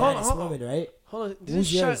Hey, hold baddest on. woman, right? Hold on.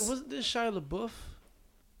 Who's yours? Wasn't this Shia LaBeouf?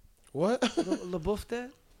 What? LaBeouf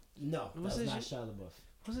that? No, that was Was it not you? Shia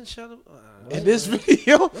LaBeouf. Wasn't Shia LaBeouf? In this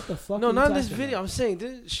video? What the fuck? No, are you not in this talking video. about? I'm saying,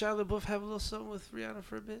 didn't Shia LaBeouf have a little something with Rihanna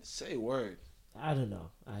for a bit? Say word. I don't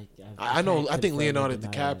know. I know. can't I think confirm or Leonardo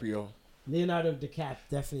deny that. DiCaprio. Leonardo DiCaprio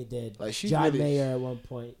definitely did. Like, she John really- Mayer at one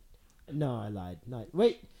point. No, I lied.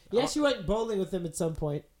 Wait. Yeah, she went bowling with him at some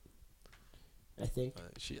point. I think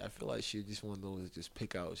I feel like she just one of those that just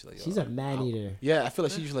pick out. She's like, she's a man eater. Yeah, I feel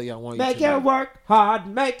like she's like, I want you Make to. her work hard.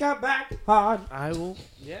 Make her back hard. I will.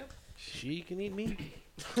 Yeah. She can eat me.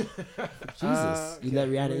 Jesus, you let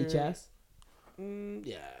Rihanna eat your ass?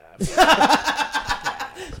 Yeah.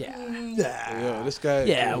 Yo, this guy.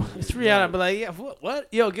 Yeah, it's Rihanna. But like, yeah, what?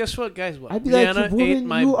 Yo, guess what, guys? What? I'd be Rihanna like, ate woman,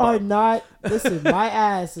 my you are butt. not. Listen, my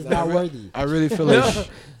ass is not worthy. I really feel like she's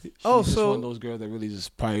Oh, just so- one of those girls that really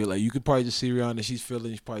just probably like you could probably just see Rihanna. She's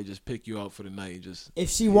feeling. She probably just pick you out for the night and just. If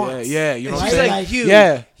she wants. Yeah, you know what I'm She's saying. like, you.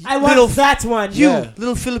 Yeah, I want that one. You, Yeah.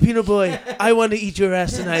 little Filipino boy, I want to eat your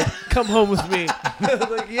ass tonight. Come home with me.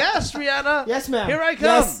 Like, yes, Rihanna. Yes, ma'am. Here I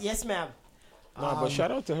come. Yes, ma'am. nah, but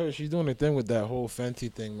shout out to her. She's doing her thing with that whole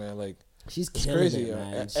Fenty thing, man. Like, She's it's killing crazy, it, yeah.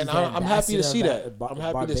 man. And She's I'm happy to ambassador see of that. I'm happy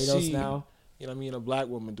to Barbados see. now. You know what I mean? A black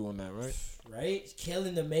woman doing that, right? Right?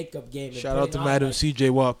 Killing the makeup game. and Shout out putting to on, Madam like, C.J.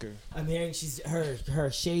 Walker. I'm hearing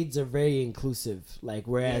her shades are very inclusive. Like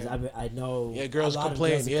whereas Yeah. I know Yeah, girls a lot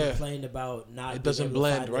complain, of girls have yeah. complained about not It being doesn't able to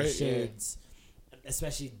blend, find their right? Yeah. shades,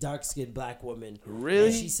 especially dark skinned black women. Really?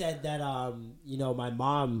 And she said that my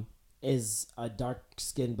mom is a dark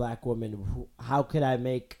skinned black woman. How could I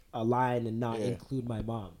make a line and not Yeah. include my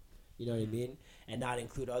mom? You know what I mean? And not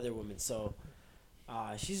include other women. So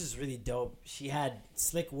she's just really dope. She had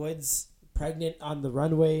Slick Woods pregnant on the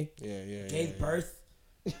runway. Yeah. Gave birth.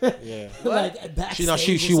 Yeah. Like backstage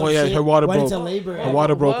She or some went. Yeah, shit. her water went broke. into labor. Her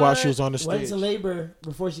water broke while What? she was on the Went stage. into labor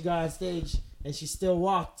before she got on stage, and she still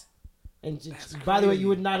walked. And by the way, you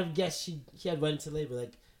would not have guessed she had went into labor.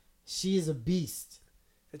 Like she is a beast.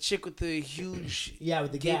 The chick with the huge, Yeah,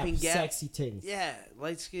 with the Gaping gap, gap. sexy thing. yeah,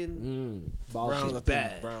 light skin. Ball Browns, I shit. think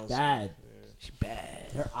bad. Browns. Bad. She's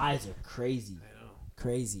bad. Her eyes are crazy. I know.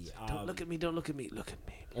 Crazy. Don't look at me. Don't look at me. Look at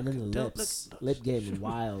me. And then the Don't lips. look- Lip game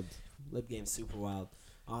wild. Lip game super wild.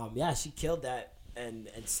 Yeah, she killed that and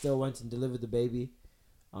still went and delivered the baby.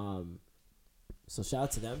 So shout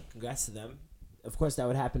out to them. Congrats to them. Of course, that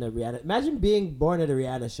would happen at Rihanna. Imagine being born at a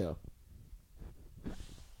Rihanna show.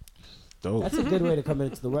 Dope. That's a good way to come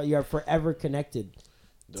into the world. You are forever connected.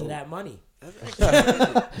 to that money.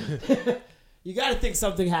 You got to think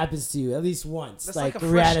something happens to you at least once. That's Like like a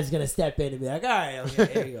fresh- Rihanna's going to step in and be like, all right,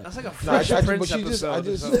 okay, here you go. That's like a Nah, Fresh actually, Prince but she just, I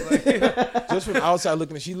episode. just, just from outside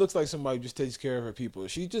looking, she looks like somebody who just takes care of her people.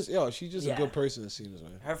 She's just Yeah. a good person. It seems,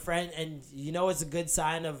 man. Her friend, and you know it's a good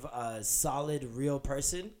sign of a solid, real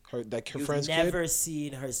person? Her You've friend's never kid.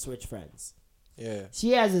 seen her switch friends. Yeah.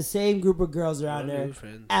 She has the same group of girls around No her new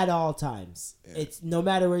friends. at all times. Yeah. It's no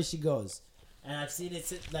matter where she goes. And I've seen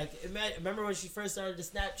it like remember when she first started the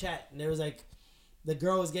Snapchat and there was like the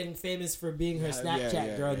girl was getting famous for being her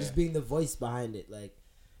Snapchat girl, just being the voice behind it. Like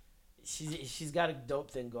she's got a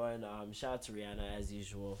dope thing going. Shout out to Rihanna as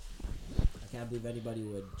usual. I can't believe anybody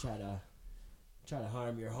would try to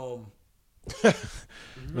harm your home.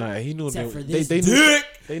 Nah, he knew Except they, for they, this they knew dick.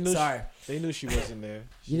 they knew Sorry. they knew she wasn't there.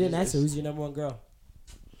 You didn't She answer. just- Who's your number one girl?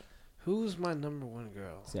 Who's my number one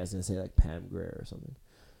girl? See, I was gonna say like Pam Grier or something.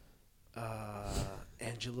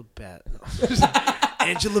 Angela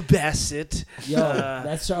Angela Bassett. Yo,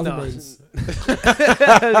 that's Charlamagne's.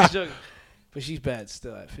 No. Joking. But she's bad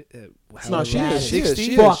still. No, she Bad is. as She is. 60?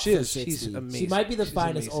 She Fuck is. She for is. 60. She's amazing. She might be the She's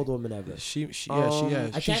finest amazing. old woman ever. She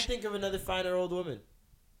has. I can't think of another finer old woman.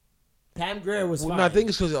 Pam Grier was Well, fine. no, I think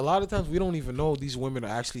it's because a lot of times we don't even know these women are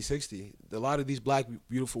actually 60. A lot of these black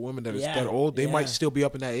beautiful women that are that old, they might still be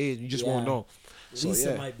up in that age. You just won't know. So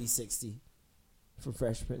Lisa might be 60 from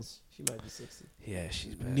Fresh Prince. She might be 60. Yeah,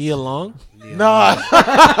 she's bad. Nia Long? Nia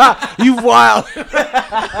Nah, you wild.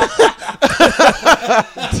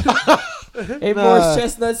 Hey, Morris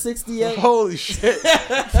Chestnut 68. Holy shit.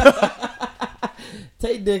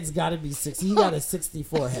 Tay Diggs got to be 60. He got a 60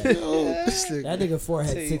 forehead. That nigga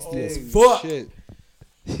forehead Tay 60 as Diggs. fuck. Shit.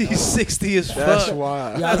 He's 60 as fuck. That's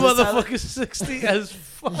wild. Yeah, That I was just- motherfucker's 60 as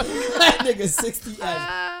fuck. That nigga 60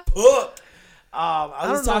 as fuck. I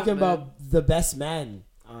was don't know, talking man. about The Best Man.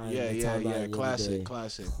 On Yeah, the yeah, timeline the yeah. other day.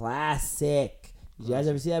 Classic. Did you guys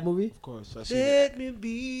ever see that movie? Of course. I see that. Let me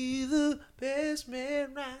be the best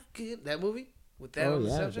man rocking. That movie? With that on the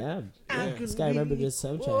soundtrack? damn. I Yeah. can This guy remembered be- this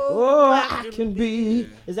soundtrack. Oh, I can be.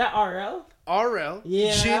 Is that RL? RL.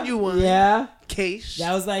 Yeah. Genuine. Yeah. Case.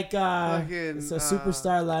 That was like Fucking, it's a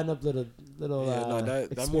superstar lineup little Yeah, no,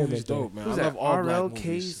 that experiment movie's there. dope, man. Who's I love that? all RL black movies.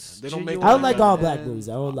 Case, They don't make. I don't like all Man. black movies.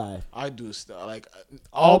 I won't lie. I do stuff like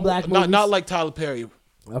All black not movies? like Tyler Perry,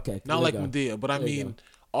 Okay. not there like you go. Madea, but I There you mean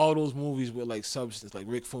all those movies with like substance, like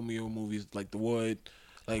Rick Fumio movies, like The Wood.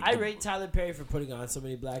 Like I rate Tyler Perry for putting on so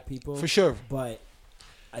many black people. for sure. But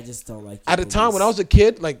I just don't like At the time when I was a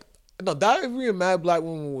kid, like no, Diary of a Mad Black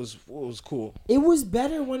Woman was cool. it was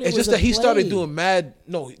better when it It's was just a that he started play. doing Mad.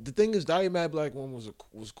 No, the thing is, Diary of a Mad Black Woman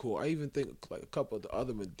was cool. I even think like a couple of the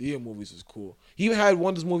other Madea movies was cool. He even had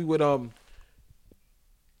one this movie with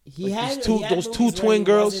He like had these two- he had those movies two where twin he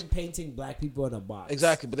girls. wasn't painting black people in a box.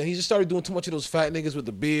 exactly, but then he just started doing too much of those fat niggas with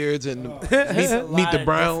the beards and It's a meet lot the of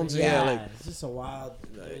Browns. different- Yeah, like it's just a wild.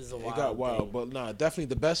 It was a it wild got wild. thing. But nah, definitely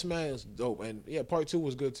the Best Man is dope, and yeah, part 2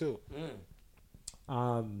 was good too.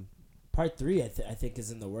 Part 3 I think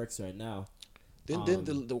is in the works right now. Then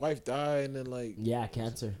the wife died, and then like Yeah,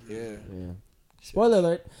 cancer. yeah, Yeah. Spoiler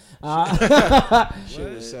alert.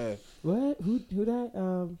 shit was sad. What? Who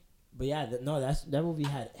that? But yeah, that movie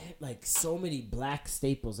had like so many black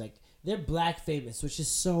staples. Like they're black famous, which is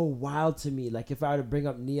so wild to me. Like if I were to bring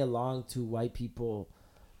up Nia Long to white people,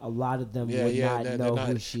 a lot of them would not they're know not-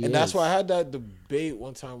 who she is. and that's why I had that debate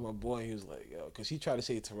one time with my boy. And he was like, yo, because he tried to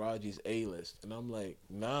say Taraji's A-list, and I'm like,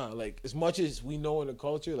 nah. Like as much as we know in the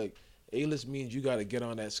culture, like A-list means you got to get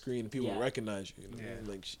on that screen and people Yeah. recognize you. You know what I mean?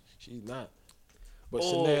 Like she's not. But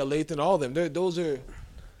Oh. Shania Lathan, all them, those are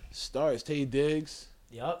stars. Tay Diggs.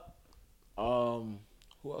 Yup.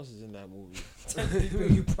 Who else is in that movie? 10 people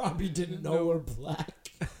you probably didn't know were black.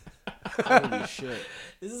 Holy shit!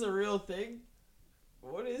 This is a real thing.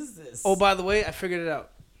 What is this? Oh, by the way, I figured it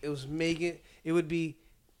out. It was Megan. It would be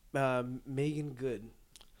Megan Good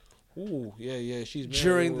Ooh, yeah, she's married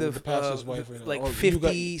during with the pastor's wife. like Oh, you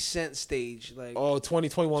 50 Cent stage, like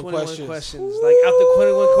 2021 21 questions. Like after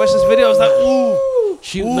 21 questions video, I was like, ooh.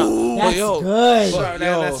 She, that's yo, good. Sorry,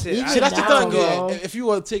 that's it. Even See, that's the now, thing. bro. Yeah, if you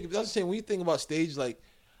want to take, that's the same. When you think about stage, like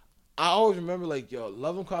I always remember, like yo,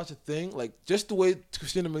 Love and Cost a thing. Like just the way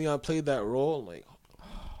Christina Milian played that role, like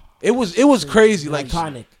it was crazy. Like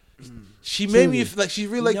iconic. she made me Truly. like she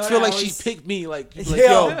really You like know feel what like I she always- picked me. Like Yo,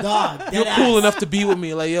 yo, dog, you're dead cool ass. enough to be with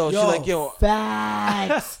me. Like yo, she's like yo,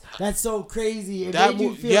 facts. That's so crazy. It That made you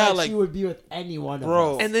mo- feel yeah, like like- she would be with anyone, Bro.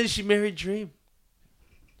 Of us. And then she married Dream.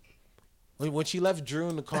 when she left Drew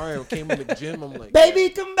in the car and came in the gym, I'm like, Baby,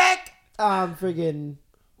 come back. Friggin'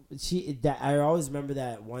 I always remember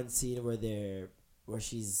that one scene where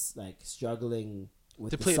she's like struggling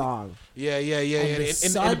with To the play the- song. Yeah. And In the the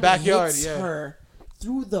sun backyard. hits Yeah. her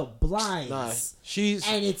through the blinds. Nah, she's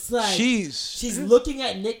and it's like she's she's looking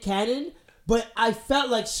at Nick Cannon, but I felt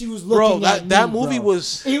like she was bro. looking at That me, movie bro.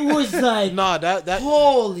 was It was like nah. That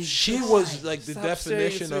holy. she God. was like the Stop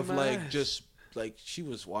definition staring of into my like eyes. just like she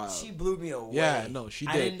was wild. She blew me away. Yeah, no, she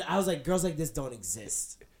did. I was like, girls like this don't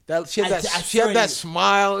exist. That she had I that swear that to you.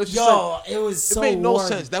 smile. It's just Yo, like, it was so it made no warm.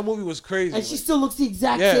 sense. That movie was crazy. And she Like, still looks the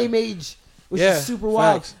exact Yeah. same age, which Yeah, is super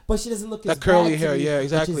wild. facts. But she doesn't look That as curly bad to hair, me, yeah, which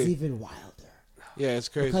exactly. is even wilder. yeah, it's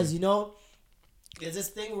crazy. Because there's this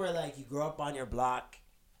thing where like you grow up on your block,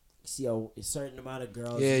 you see a certain amount of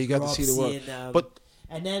girls. Yeah, you got grow to up see the world. seeing them, But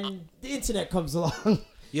and then the internet comes along.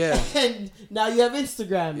 yeah, And now you have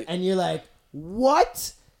Instagram, and you're like,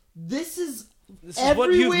 what? This is This is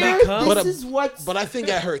what you've everywhere. become. This But, is what. but I think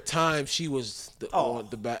at her time she was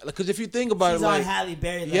the back. Because if you think about She's it, on like Halle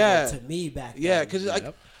Berry level yeah. to me back then. yeah, because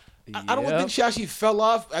like. I don't Yep. think she actually fell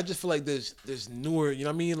off. I just feel like there's newer, you know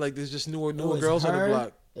what I mean? Like there's just newer It was girls on the her,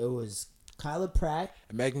 block. It was Kyla Pratt,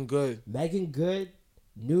 And Megan Good, Megan Good,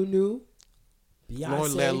 Nunu,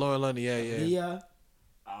 Beyonce, Lauren London, yeah. Leah,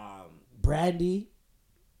 Brandy.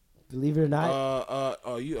 Believe it or not,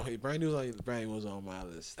 Brandy was on my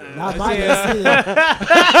list. not my list either.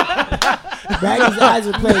 Brandy's eyes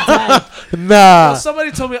were playing tag. Nah,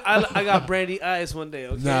 Somebody told me I got brandy eyes one day.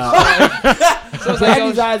 Okay. nah, So it's like,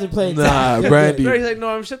 Brandy's eyes are playing nah, tag. They're Brandy. good. He's like, no,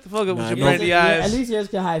 I'm shut the fuck up Nah, with no. your brandy Yeah, eyes. At least yours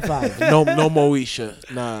can high five. no Moesha.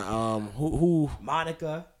 Nah, who?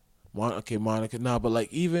 Monica. Okay, Monica. Nah, but like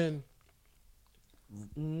even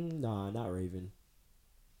Nah, not Raven.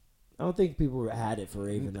 I don't think people had it for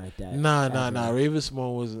Raven like that. nah. Ever. Raven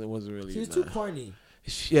Simone wasn't really. She was nah. too corny.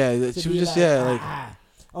 Yeah, To she be was just like,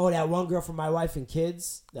 oh, that one girl from My Wife and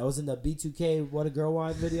Kids that was in the B2K What a Girl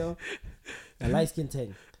Want video. The light skin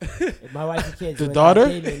thing. My Wife and Kids. The with, daughter?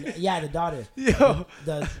 Damon. Yeah, the daughter. Yo,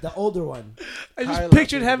 The older one. I just Kyla.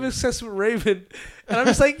 pictured having sex with Raven, and I'm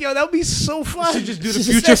just like, yo, that would be so fun. She just do the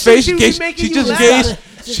She future just- face. she She, was making she you just laugh. gazed.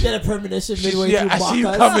 Just get a premonition midway Yeah, through I see you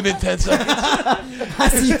Bacchus. coming in 10 seconds. I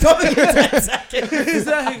see you coming in 10 seconds.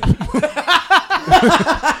 Exactly.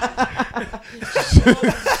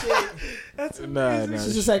 That's Nah.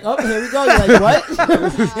 She's just like, oh, here we go. You're like, what?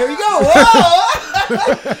 Here we go.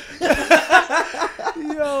 Whoa!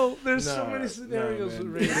 Yo, there's so Nah, many scenarios nah, with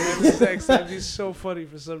man. Raven having sex that'd be so funny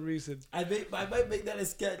for some reason. I might make that a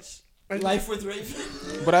sketch. Life with Raven.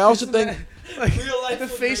 But I also think Like Real life the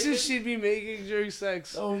with faces Raven? she'd be making during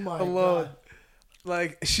sex. Oh my alone. god.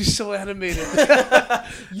 Like she's so animated.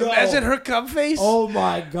 Yo. Imagine her cum face. Oh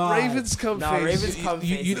my god. Raven's cum No, face. Raven's cum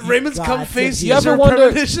face. you- Raven's God, cum face. you You Is ever her wonder-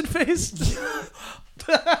 premonition face?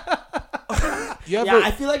 you ever. Yeah,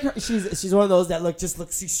 I feel like she's one of those that just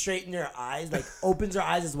looks you straight in your eyes, like opens her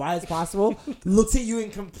eyes as wide as possible, looks at you in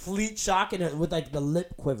complete shock, and with like the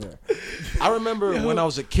lip quiver. I remember when I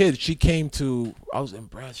was a kid, she came to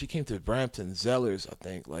Brampton Zellers, I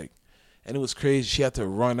think, like, and it was crazy. She had to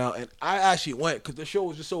run out, and I actually went because the show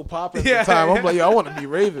was just so popular at the time. I'm like, yo, I want to be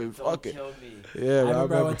Raven. Fuck it. me. Yeah, I man,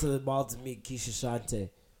 remember I went to the mall to meet Keisha Shante.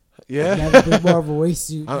 Yeah, Never been more of a waist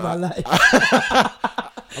suit in my life.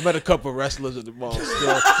 I met a couple of wrestlers at the mall.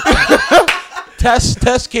 Still,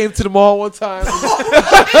 Tess came to the mall one time.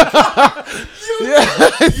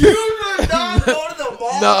 You did not go to the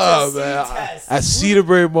mall Nah, to see man, Tess. at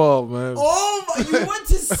Cedarbury Mall, man. Oh my! You went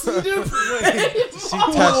to Cedarbury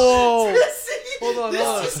Mall. Tess. Whoa. This Hold on.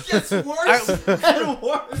 just gets worse and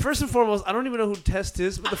worse. First and foremost, I don't even know who Test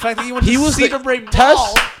is, but the fact that you went He to was the- Cedarbrae Tess-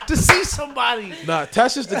 Mall to see somebody. Nah,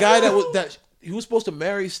 Tess is the guy that he was supposed to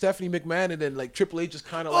marry Stephanie McMahon, and then like Triple H just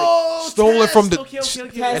kind of like stole it from the. Okay.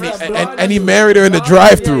 And he, Tess, and he married her in the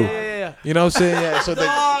drive-through. Yeah. You know what I'm saying? Yeah. So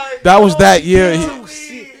that was that year.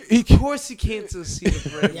 Of course he came to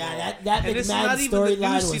Cedarbrae. Yeah, that And it's McMahon not even the new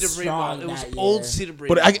storyline was Cedarbrae Mall. strong It was that old year. Cedarbrae.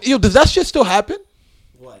 But does that shit still happen?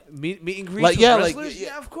 What? meet and greets Like with yeah, like wrestlers?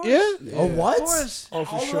 Yeah, of course. Yeah. Oh, what? Of course. Oh,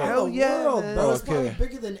 for All sure. around Hell the yeah, world, man. bro. It's probably Okay.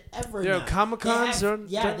 bigger than ever There are now. Comic-Cons, They they're have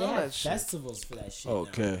doing all they have that shit. festivals for that shit. now.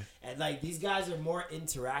 Okay. And like these guys are more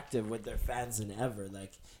interactive with their fans than ever.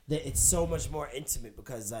 Like it's so much more intimate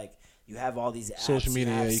because like you have all these apps, Social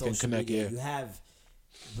media, have yeah, you can social connect, media, yeah. You have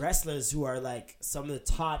wrestlers who are like some of the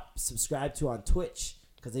top subscribed to on Twitch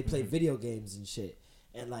because they play video games and shit.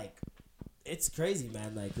 And like it's crazy,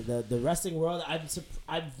 man. Like the wrestling world, I'm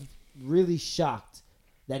really shocked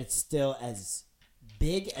that it's still as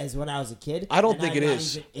big as when I was a kid. I don't And think I'm it not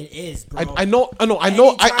is. even- it is, bro. I know.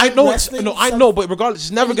 Anytime But regardless,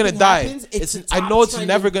 it's never gonna anything die. happens, it's a I top know it's trending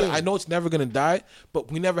never gonna. thing. I know it's never gonna die.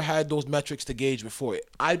 But we never had those metrics to gauge before it.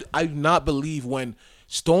 I do not believe when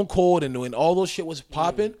Stone Cold and when all those shit was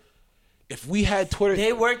popping, if we had Twitter,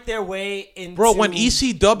 They worked their way into bro. When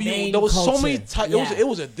ECW, main there was so culture. many times. Yeah. It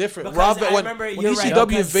was a different. Because Rob, I when remember- when you're right, ECW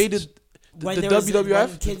because invaded when the there was- WWF,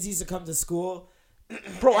 when kids used to come to school.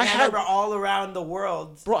 bro, And I I had, remember all around the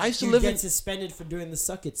world. bro, I used to you live get in, suspended for doing the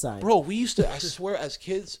suck it sign. bro. We used to, I swear, as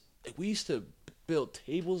kids, we used to build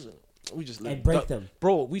tables and we just And break them.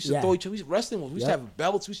 bro. We used to Yeah. throw each other. We used to wrestling. We used to Yep. have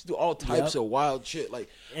belts. We used to do all types Yep. of wild shit. Like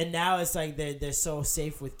And now it's like they're so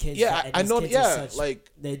safe with kids. Yeah, and I these know. kids are Yeah, such- like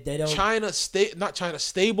they don't not China,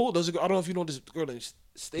 Stable. Those are, I don't know if you know this girl named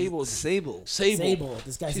Stable. Sable. Sable.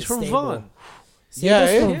 This guy's She's a from Stable. Vaughn. Yeah,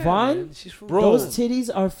 Sable's yeah. from Vaughn. man. She's from Bro. Those titties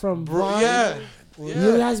are from Bro, Vaughn. yeah.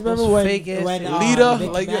 You guys remember Those when fake-ass Lita,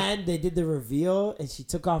 McMahon, like, yeah. they did the reveal and she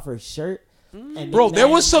took off her shirt? And Bro, there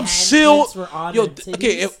was McMahon's some handprints seal. were on Yo, her titties.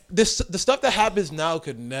 okay, if the stuff that happens now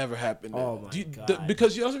could never happen. Oh now. my Do you- God.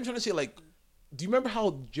 because you know what I'm trying to say. Like, do you remember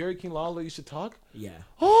how Jerry King Lawler used to talk? Yeah.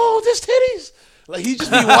 Oh, there's titties. Like he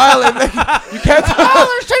just be wild and like, you can't tell.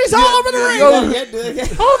 Oh, there's titties all over the ring.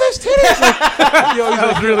 Oh, there's titties. Like, yo, he's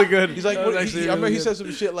like, really good. He's like, That what, was actually I remember really he good. said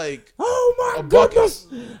some shit like Oh my a bucket. goodness!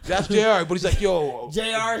 That's JR, but he's like, yo,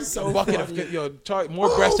 JR is so a bucket funny. of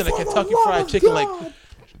more breast than a for the Kentucky love Fried of Chicken. God. Like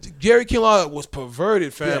Jerry King Lawler was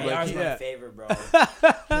perverted, fam. JR's Like, he- my favorite, bro.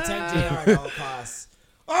 Protect JR at all costs.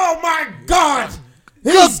 Oh my God!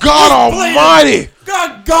 good God Almighty!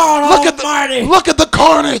 Good God Almighty! Look at the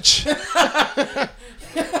carnage.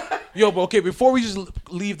 Yo, but okay, before we just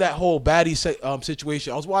leave that whole baddie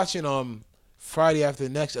situation, I was watching Friday After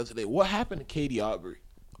Next the other day. What happened to Katie Aubrey?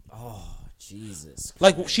 Oh Jesus!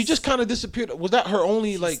 Like Christ. she just kind of disappeared. Was that her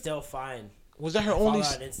only She's like? still fine. Was that her Follow only? her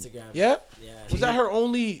on Instagram. Yeah. Yeah. Was that her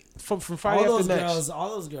only from Friday all After those Next? girls, all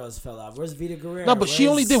those girls fell out. Where's Vita Guerrero? No, but she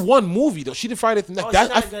only did one movie though. She did Friday After Next. Oh, That-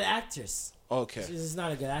 she's not I- a good actress. okay. She's just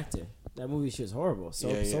not a good actor. That movie, she was horrible. So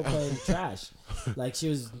Yeah, yeah. playing trash. Like she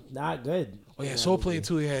was not good. Oh yeah, in Soul that Plane movie.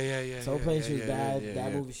 too. Yeah. Soul yeah, Plane, yeah, she was yeah, bad. yeah,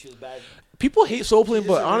 That yeah. movie, she was bad. People hate Soul Plane, She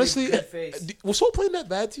but just a really honestly, good face. was Soul Plane that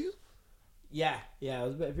bad to you? Yeah,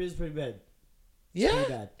 it was pretty bad. Yeah. Pretty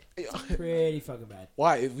bad. Pretty fucking bad.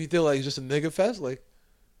 Why? If we feel like it's just a nigga fest, like.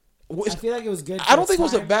 I feel like it was good. I don't for think it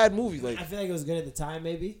was its a time. bad movie. Like, I feel like it was good at the time,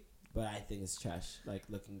 maybe, but I think it's trash. Like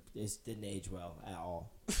it didn't age well at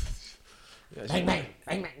all. yeah, Bang bang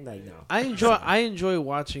bang bang. Like no. I enjoy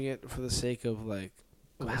watching it for the sake of like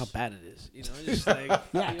how bad it is. You know, just like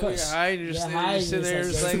Yeah, of course. You're high and you're You're sitting, high you're and sitting you're there,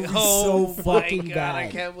 just it's like, like, this movie's oh so my fucking god, I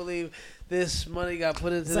bad. can't believe this money got put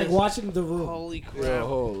into It's this. like watching The Room. Holy crap! Yo,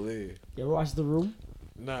 holy. You ever watch The Room?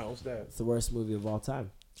 Nah, what's that? It's the worst movie of all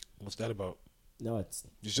time. What's that about? No, it's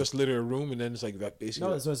It's just literally a room, and then it's like that basically.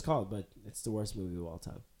 no, that's what it's called, but it's the worst movie of all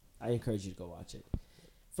time. I encourage you to go watch it.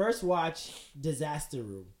 First, watch Disaster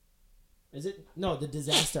Room. Is it no The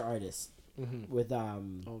Disaster Artist with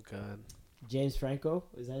Oh god, James Franco?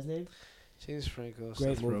 Is that his name? James Franco,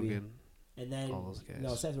 Great Seth movie. Rogen. And then All those guys.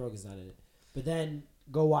 no, Seth Rogen's not in it. But then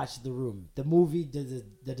go watch The Room. The movie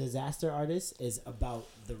The Disaster Artist is about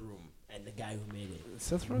The Room and the guy who made it.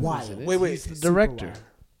 Seth Rogen. Wild. Is in it. Wait, He's the super director. wild.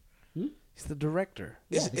 Hmm? He's the director.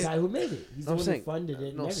 Yeah, Is the it- guy who made it. He's the I'm one saying who funded it.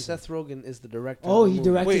 and No, everything. Seth Rogen is the director. Oh, of the he movie.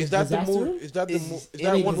 directed Wait, is that the Disaster movie? Room? Is that the Is movie? Is in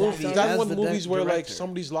that the one movie? Disaster Is that Room? one As the movies where like director.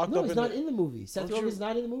 somebody's locked No, up he's in? not in the movie. Seth Don't you- Rogen's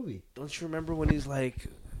not in the movie. Don't you remember when he's like,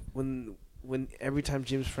 when every time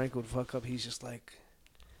James Franco would fuck up, he's just like,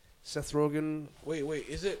 Seth Rogen, Wait,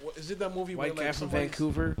 is it that movie where white like guy from somebody's,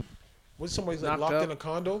 Vancouver. when somebody's like knocked locked up. in a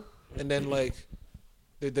condo and then like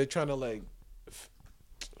they're trying to like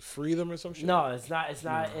free them or some shit? No, it's not. It's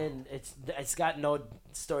not in. It's got no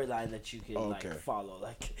storyline that you can Oh, like okay. follow.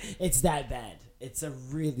 Like it's that bad. It's a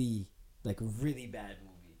really really bad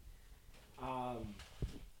movie.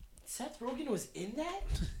 Seth Rogen was in that.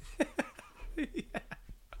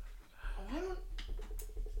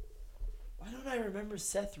 Why don't I remember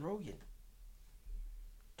Seth Rogen?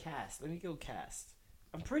 Cast. Let me go cast.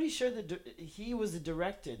 I'm pretty sure he was the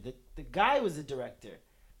director. The guy was the director.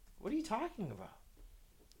 What are you talking about?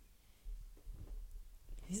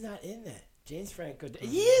 He's not in that. James Franco.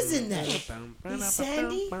 He is in that. He's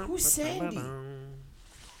Sandy? Who's Sandy?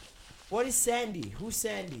 What is Sandy? Who's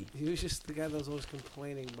Sandy? He was just the guy that was always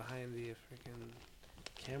complaining behind the freaking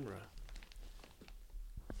camera.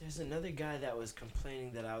 There's another guy that was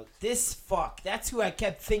complaining that this fuck. That's who I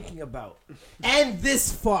kept thinking about. And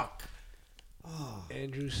this fuck. Oh.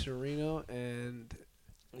 Andrew Serino and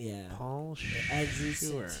Yeah. Paul Andrew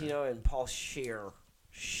Scheer. Santino and Paul Scheer.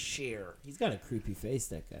 He's got a creepy face,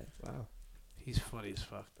 that guy. Wow. He's funny as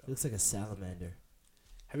fuck, though. He looks like a salamander.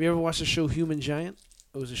 Have you ever watched the show Human Giant?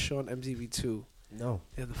 It was a show on MTV2. No.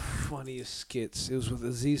 They had the funniest skits. It was with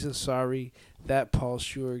Aziz Ansari, that Paul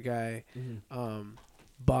Scheer guy, Mm-hmm.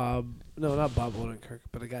 Bob. No, not Bob Odenkirk,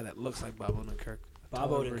 but a guy that looks like Bob Odenkirk. Bob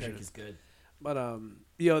taller version. Odenkirk is good. But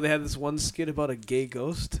they had this one skit about a gay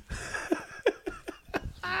ghost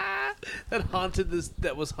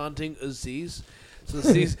that was haunting Aziz. So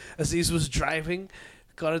Aziz was driving,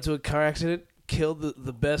 got into a car accident, killed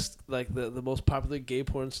the best, like the most popular gay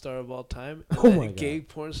porn star of all time. And Oh then my a God. gay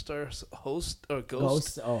porn star host or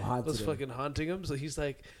ghost Ghost. Oh, haunted was him. fucking haunting him. So he's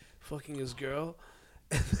like fucking his girl,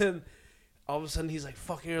 and then all of a sudden he's like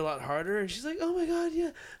fucking her a lot harder, and she's like, "Oh my God,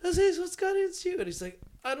 yeah, Aziz, what's got into you?" And he's like,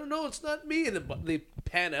 "I don't know, it's not me." And then they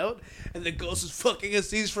pan out, and the ghost is fucking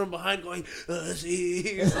Aziz from behind, going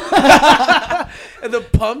Aziz, and the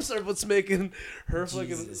pumps are what's making her fucking.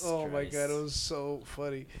 Jesus Oh my Christ. God, it was so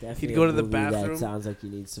funny. Definitely He'd go a to the movie That bathroom. sounds like you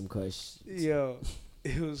need some kush. Yo,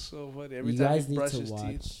 it was so funny. Every You time guys he need brushed to his watch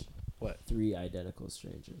teeth. What? 3 Identical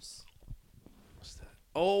Strangers. What's that?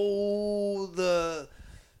 Oh, the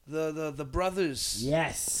brothers.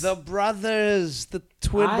 Yes. The brothers, the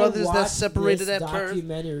twin I brothers that watched separated this at birth.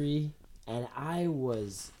 documentary, and I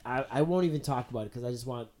won't even talk about it because I just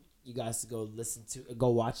want you guys to go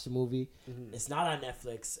watch the movie. Mm-hmm. It's not on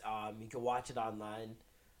Netflix. You can watch it online.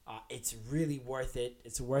 It's really worth it.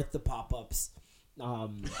 It's worth the pop-ups.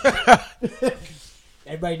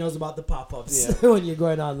 Everybody knows about the pop-ups when you're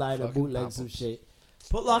going online or Fucking bootleg some pop-ups. shit.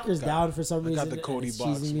 Put-Locker's down for some I reason. got the and Cody it's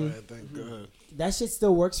box, cheesing me. man. Thank God. That shit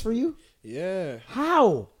still works for you? Yeah.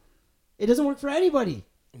 How? It doesn't work for anybody.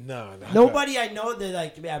 No. Nobody I know, they're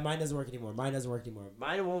like, yeah, mine doesn't work anymore. Mine doesn't work anymore.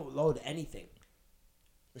 Mine won't load anything.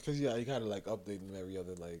 Because you gotta like update them every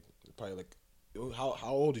other like probably like how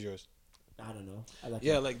old is yours? I don't know.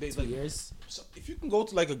 Like they 2 like years. so if you can go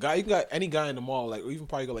to like a guy, you can got any guy in the mall, like or even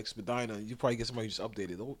probably go like Spadina, you probably get somebody who just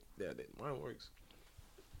updated. Oh, yeah, mine works.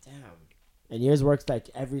 Damn. And yours works like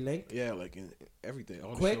every link? Yeah, like in everything.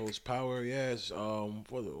 All Quick? the shows, Power, yes.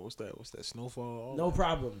 What's that? Snowfall. All No that.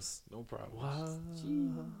 problems. No problem.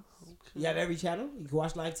 You have every channel? You can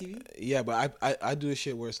watch live TV? Yeah, but I do this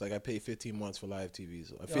shit where it's like I pay 15 months for live TV,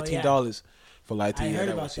 so Oh, yeah. $15 for live TV. I heard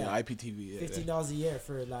that about was, you know, that. IPTV. Yeah, $15 a year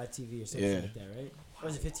for live TV or something Yeah. like that, right? Or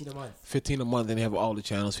is it $15 a month? 15 a month, and they have all the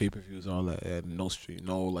channels, pay per views, all that. And no stream,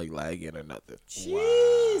 no like lagging or nothing.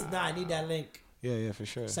 Jeez. Nah, I need that link. Yeah, for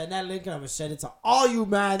sure. Send that link and I'm going to send it to all you,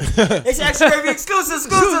 man. It's extra gravy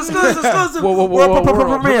exclusive.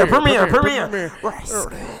 Whoa, Premiere.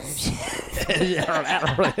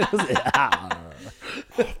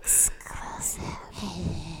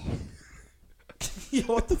 Yo,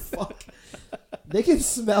 what the fuck? They can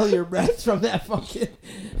smell your breath from that fucking.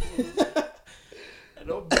 I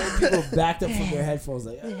know people backed up from their headphones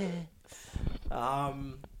like.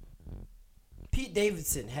 Pete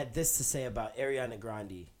Davidson had this to say about Ariana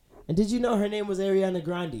Grande. And did you know her name was Ariana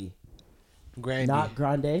Grande? Grandy. Not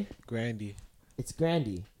Grande. Grandy. It's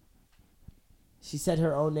Grandy. She said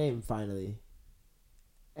her own name finally.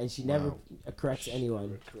 And she never corrects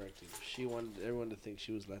anyone. Correctly. She wanted everyone to think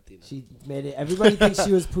she was Latina. She made it. Everybody thinks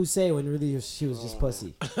she was Pussy when really she was just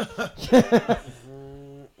pussy.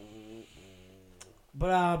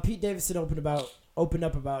 But Pete Davidson opened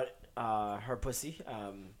up about her pussy,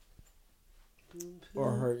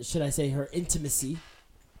 or her, should I say, her intimacy,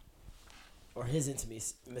 or his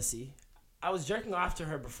intimacy. I was jerking off to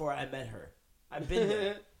her before I met her. I've been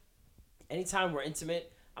there. Anytime we're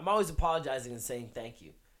intimate, I'm always apologizing and saying thank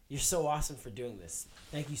you. You're so awesome for doing this.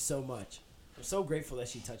 Thank you so much. I'm so grateful that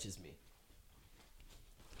she touches me.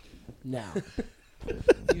 Now,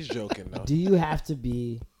 He's joking though. do you have to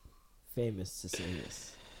be famous to say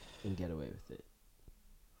this and get away with it?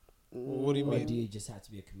 What do you Or mean? do you just have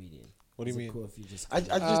to be a comedian? What do you Is it mean? cool if you just I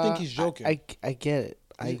just think he's joking. I get it.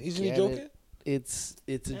 Isn't he joking? It's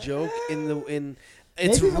a joke Maybe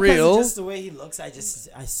it's because real. Just the way he looks, I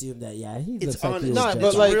assume that, yeah, he It's looks like honest. he was No, just but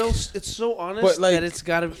It's like- real. It's so honest but like- that it's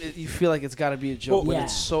gotta. You feel like it's gotta be a joke, Well, but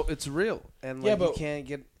yeah. it's real, and Yeah, like but-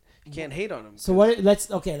 you can't hate on him. So what? Let's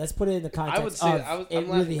put it in the context. I would say of I'm it laughing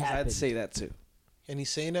really 'cause happened. I'd say that too. And he's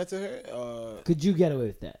saying that to her. Could you get away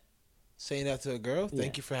with that? Saying that to a girl. Yeah.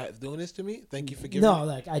 Thank you for doing this to me. Thank you for giving. No, me.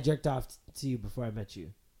 like I jerked off to you before I met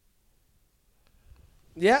you.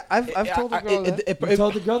 Yeah, I've told the girl that. You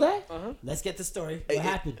told the girl that? Let's get the story. What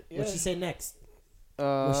happened? What'd she say next?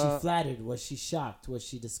 Was she flattered? Was she shocked? Was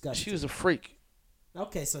she disgusted? She was a freak,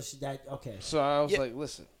 Okay, so okay, so I was Yeah. like,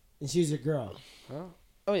 listen. and she was your girl.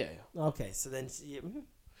 Oh yeah. Okay, so then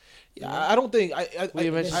Yeah, I don't think. Well,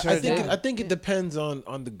 you mentioned I her think. dad. I think it depends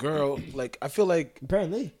on the girl. Like I feel like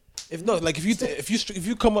Apparently, if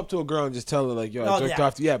you come up to a girl and just tell her like yo, I Oh, jerked yeah.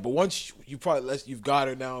 off to you, but once you probably you've got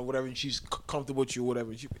her now or whatever, and she's comfortable with you or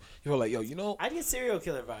whatever, you feel like yo, you know. I get serial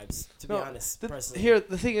killer vibes, to be honest, personally. Here,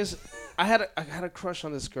 the thing is, I had a crush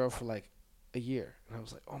on this girl for like a year, and I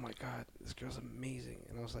was like, oh my god, this girl's amazing,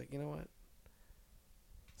 and I was like, you know what?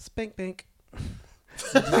 Spank bank.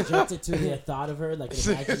 So just jerked it to the thought of her, like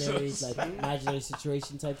an imaginary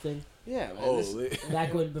situation type thing. Yeah, man. Oh,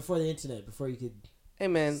 Back when before the internet, before you could hey,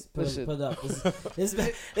 man, put listen. it up. This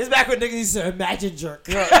is back when niggas used to imagine jerk.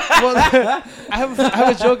 Well, I have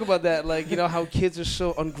a joke about that. Like, you know how kids are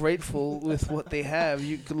so ungrateful with what they have.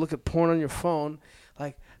 You could look at porn on your phone.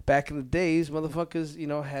 Like back in the days, motherfuckers, you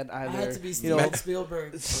know, had I either had to be you know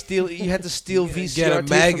Spielberg. you had to steal Get a VCR tapes from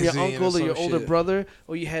magazine your or uncle or some your older shit. brother,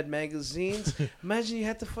 or you had magazines. Imagine you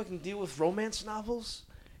had to fucking deal with romance novels.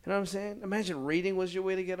 You know what I'm saying? Imagine reading was your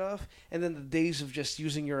way to get off, and then the days of just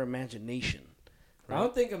using your imagination. I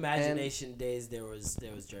don't think imagination days there was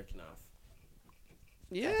jerking off.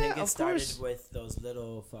 Yeah, I think it of started course. with those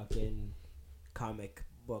little fucking comic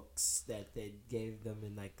books that they gave them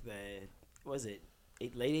in like the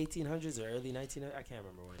late 1800s or early 1900s. I can't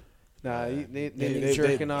remember when. Nah, they've they- been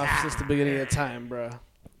jerking they- off since the beginning of time, bro.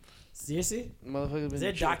 Seriously? Motherfuckers been Is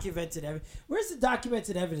there jerking. documented evidence? Where's the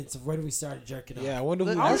documented evidence of when we started jerking off? Yeah, I wonder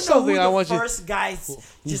who. I That's want to know something who I the want you- first guy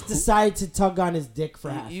just decided to tug on his dick for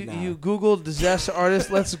half You an hour. you Google disaster artist.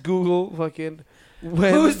 Let's Google fucking.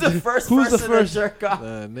 When, Who's the first who's the person first? to jerk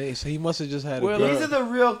off? Nate, so he must have just had a Well, girl. These are the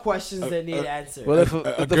real questions that need answered. Well, if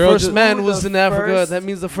A the girl first just- man Who was the in Africa, first that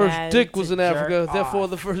means the first man dick was to in Africa. jerk Therefore, off?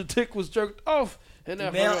 the first dick was jerked off in The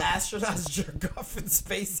Africa. male astronauts jerk off in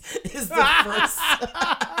space is the first.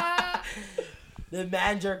 The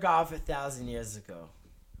man jerked off 1,000 years ago.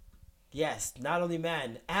 Yes, not only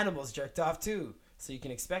man, animals jerked off too. So you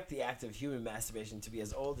can expect the act of human masturbation to be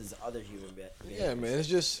as old as other human beings. Yeah, man, it's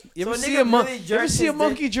just You So ever a see nigga a really you ever jerked see a his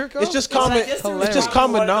monkey jerk off? it's just common. It's just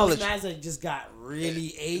common knowledge. Mans that just got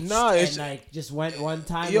really aged Nah, it's- and like just went one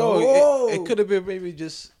time. Yo, Whoa. it could have been maybe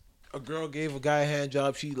just a girl gave a guy a hand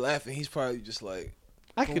job. She laughing. He's probably just like,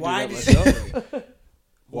 I could do Why that did myself.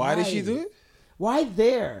 why did she do it? Why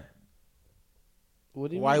there? What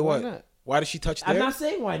do you Why mean? what? Why not? Why did she touch I'm there? not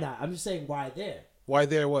saying why not. I'm just saying why there. Why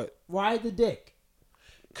there? What? Why the dick?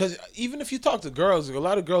 Because even if you talk to girls, a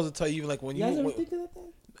lot of girls will tell you even like when You guys ever you. think of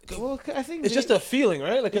that? Well, I think It's just a feeling,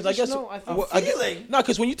 right? Like, 'cause I just guess know, I think- well, feeling? No,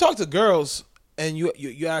 because when you talk to girls and you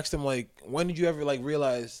ask them like, when did you ever like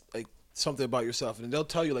realize like something about yourself, and they'll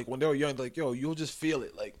tell you like when they were young, like, yo, you'll just feel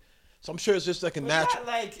it. Like, so I'm sure it's just like a But natural.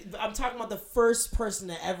 not like I'm talking about the first person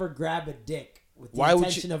to ever grab a dick with the Why would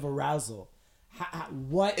intention of arousal.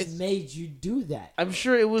 What made you do that? I'm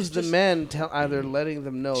sure it was the man either letting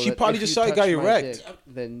them know. She that probably if just you saw it touch got my erect. dick,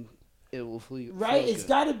 then it will feel Right? feel It's good.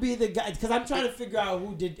 got to be the guy because I'm trying to figure out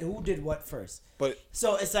who did what first. But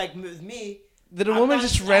So it's like with me. Did a I'm woman not-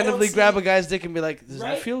 just I don't randomly see- grab a guy's dick and be like, "Does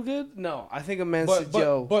Right? that feel good?" No, I think a man But- said, but-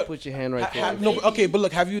 "Yo, but- put your hand right there." no, but, okay, but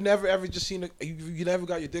look, have you never ever just seen you never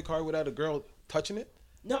got your dick hard without a girl touching it?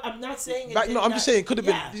 No, I'm not saying. It Back, did no, I'm not- just saying it could have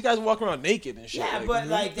yeah. been. These guys walking around naked and shit. Yeah, but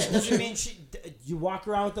like that doesn't mean you walk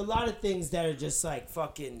around with a lot of things that are just like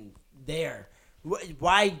fucking there.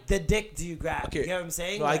 Why the dick do you grab? Okay, You know what I'm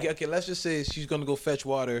saying? No, Like, okay, let's just say she's gonna go fetch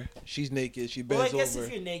water. She's naked. She well, I bends guess over.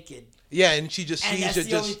 if you're naked Yeah, and she just and sees that's it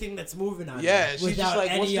the only just. thing that's moving on Yeah, you, she's just without like,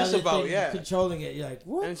 what's any this other about? thing Yeah. controlling it, you're like,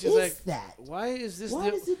 what And is she's like, that? "Why is this? Why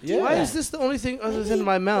the, does it do Yeah. Why that? is this the only thing other Let than me-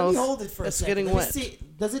 my mouth Let me hold it for that's a second. getting Let me wet?" see.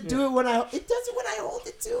 Does it do it when I? It does it when I hold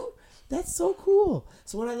it too. That's so cool.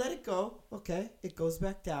 So when I let it go, okay, it goes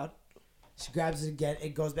back down. She grabs it again.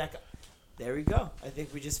 It goes back up. There we go. I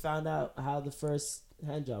think we just found out how the first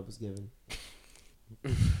hand job was given.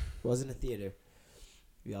 It wasn't a theater.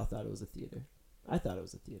 We all thought it was a theater. I thought it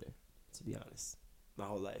was a theater, to be honest. My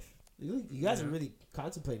whole life. You guys are really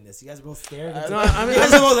contemplating this. You guys are both staring. Into No, I mean, you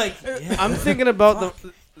guys are both like, yeah. I'm thinking about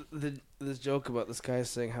this joke about this guy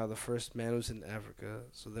saying how the first man was in Africa,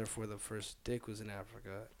 so therefore the first dick was in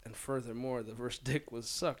Africa, and furthermore the first dick was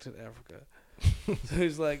sucked in Africa. So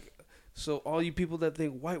he's like, so all you people that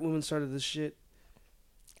think white women started this shit,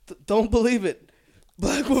 don't believe it.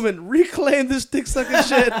 Black women reclaim this dick sucking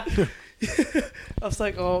shit. I was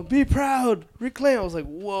like, oh, be proud, reclaim. I was like,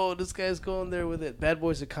 whoa, this guy's going there with it. Bad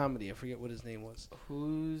Boys of Comedy. I forget what his name was.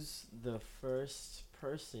 Who's the first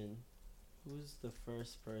person? Who's the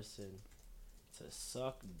first person to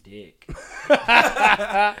suck dick?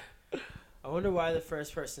 I wonder why the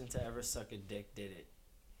first person to ever suck a dick did it.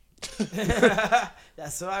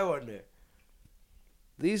 That's what I wonder.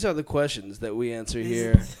 These are the questions that we answer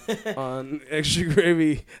here on Extra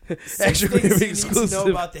Gravy, Extra Things Gravy you need to exclusive.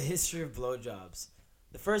 know about the history of blowjobs.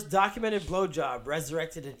 The first documented blowjob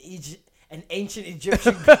resurrected an ancient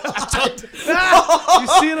Egyptian god. You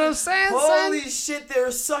see what I'm saying, Holy son? shit, they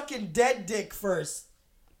were sucking dead dick first.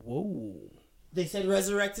 Whoa. They said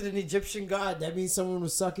resurrected an Egyptian god. That means someone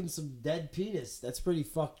was sucking some dead penis. That's pretty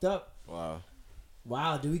fucked up. Wow.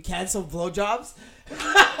 Wow, do we cancel blowjobs?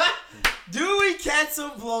 Do we cancel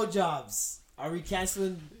blowjobs? Are we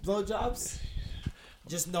canceling blowjobs?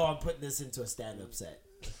 Just know I'm putting this into a stand-up set.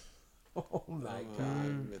 Oh my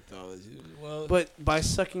god. Well, But by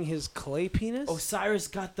sucking his clay penis? Osiris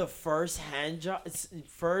got the first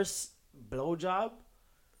first blowjob?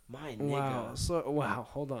 My nigga. Wow. So, wow,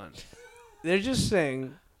 hold on. They're just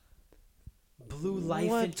saying, Blew life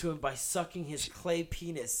What? into him by sucking his clay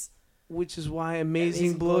penis. which is why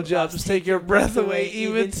amazing Amazing blowjobs blowjobs take your breath away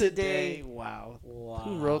even today. today. Wow. Wow.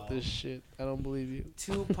 Who wrote this shit? I don't believe you.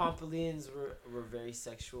 Two Pompeians were very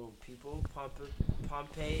sexual people.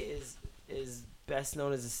 Pompeii is best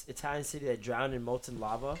known as an Italian city that drowned in molten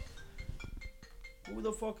lava. Who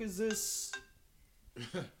the fuck is this?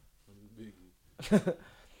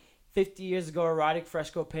 50 years ago, erotic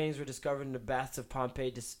fresco paintings were discovered in the baths of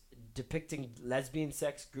Pompeii depicting lesbian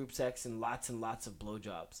sex, group sex, and lots of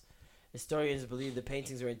blowjobs. Historians believe the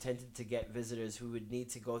paintings were intended to get visitors who would need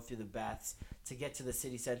to go through the baths to get to the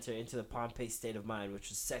city center into the Pompeii state of mind, which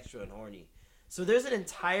was sexual and horny. So there's an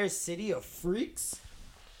entire city of freaks?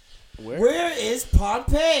 Where is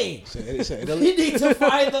Pompeii? We need to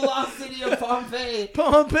find the lost city of Pompeii.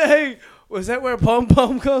 Pompeii! Was that where Pom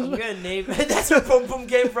Pom comes I'm from? gonna name that's where Pum Pum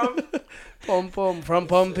came from. Pom Pom. From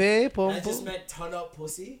Pompeii? Pom I just Pom. meant ton up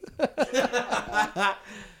pussy.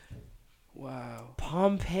 Wow.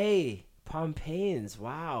 Pompeii. Pompeians.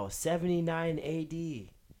 Wow. 79 AD.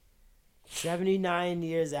 79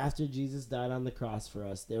 years after Jesus died on the cross for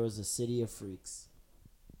us, there was a city of freaks.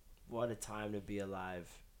 What a time to be alive.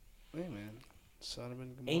 Hey, man. Sodom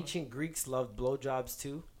and Gomorrah. Ancient Greeks loved blowjobs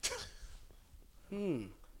too.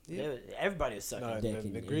 Yeah. Everybody was sucking no, dick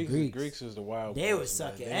the in Greeks, Greeks. Greeks was the wild. They boys, was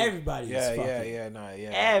man. sucking. They- Everybody was Yeah, fucking. Everybody.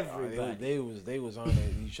 Everybody. They was on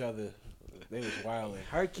each other. They was wilding.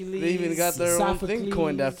 Hercules. They even got their own thing Sophocles.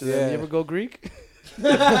 coined after them. Yeah. You ever go Greek?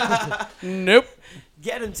 Nope.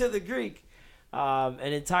 Get him to the Greek. An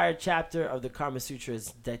entire chapter of the Kama Sutra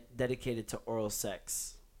is dedicated to oral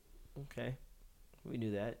sex. Okay. We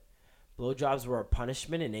knew that. Blowjobs were a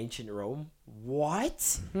punishment in ancient Rome.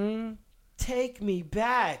 What? Take me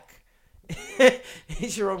back.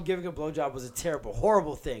 Ancient Rome, giving a blowjob was a terrible,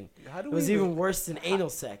 horrible thing. How do It was we even worse than anal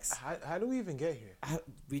sex. How do we even get here?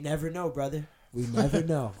 We never know, brother. We never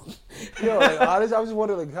know. Yo, like, honestly, I was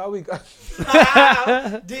wondering like how we got.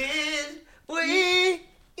 How did we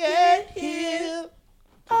get here?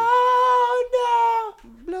 Oh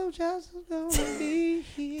no. Blowjobs are gonna be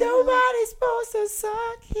here. Nobody's supposed to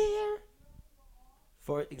suck here.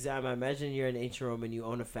 For example, imagine you're in ancient Rome and you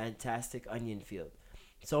own a fantastic onion field.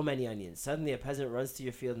 So many onions. Suddenly a peasant runs to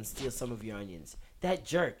your field and steals some of your onions. That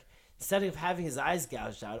jerk, instead of having his eyes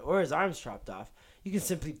gouged out or his arms chopped off, you can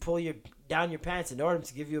simply pull down your pants and order him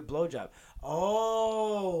to give you a blowjob.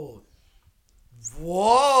 Oh.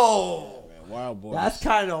 Whoa. Man, wild boys. That's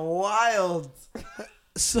kind of wild.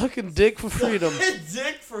 Sucking dick for freedom.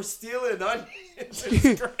 Dick for stealing onions.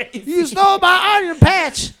 It's crazy. You stole my onion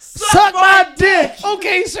patch. Suck my dick.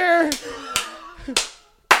 Okay, sir.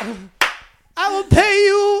 I will pay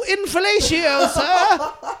you in fellatio,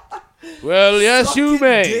 sir. Well, yes, you Sucking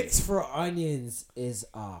may. Dicks for onions is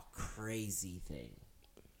a crazy thing.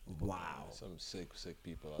 Wow. Some sick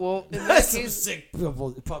people. Well, in that There's some case, sick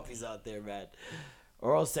puppies out there, man.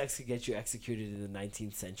 Oral sex could get you executed in the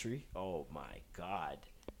 19th century. Oh my god.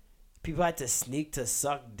 People had to sneak to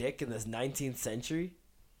suck dick in the 19th century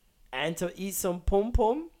and to eat some pum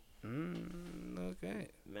pum. okay.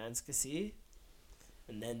 Mans can see.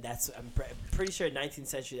 And then I'm pretty sure 19th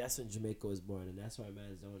century, that's when Jamaica was born. And that's why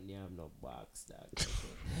mans don't have no box.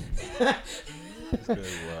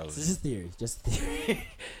 It's just theory. Just theory.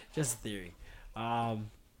 Just theory.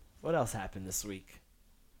 What else happened this week?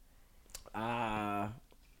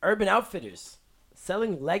 Urban Outfitters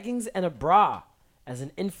selling leggings and a bra as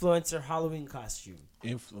an influencer Halloween costume.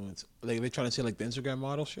 Influence. Like they trying to say like the Instagram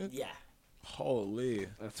model shit. Yeah. Holy.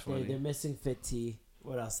 That's They're funny. missing fit tee.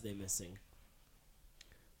 What else are they missing?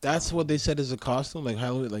 That's what they said is a costume, like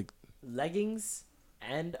Halloween, like Leggings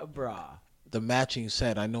and a bra. the matching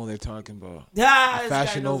set. I know they're talking about. Ah, The this guy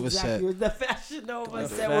Fashion knows Nova exactly set. what the Fashion Nova The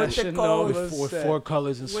set with the Fashion code. Nova With set. four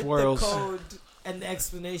colors and With swirls. the code and the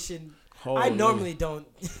explanation. Holy. I normally don't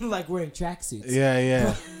like Wearing tracksuits. Yeah,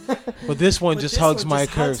 yeah. But this one but just this hugs one my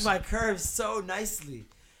just curves. Hugs my curves so nicely.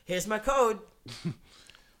 Here's my code.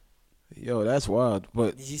 Yo, that's wild.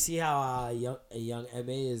 But Did you see how young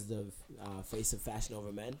MA is the face of Fashion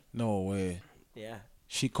Over Men? no way. Yeah.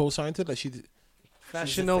 She co-signed it. Like she. Did.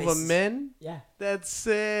 Fashion the Nova face- Men? Yeah. That's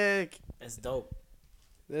sick. That's dope.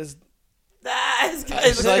 That's This It's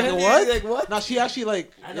guy's like looking at me what? Like what? No, she actually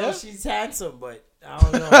like. I know yeah? she's handsome, but I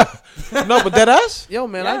don't know. No, but that ass. Yo,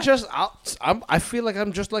 man, I feel like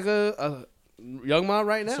I'm just like a young man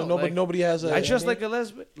right now. So like, nobody has a. I just like a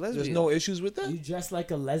lesbian. There's no issues with that. You dress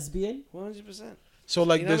like a lesbian? 100%. So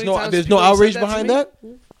like, You know there's how many times there's people no have said outrage that to behind me?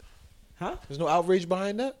 that. Huh? There's no outrage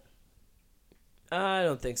behind that. I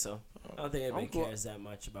don't think so. I don't think anybody cool. cares that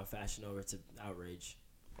much about Fashion Over to outrage.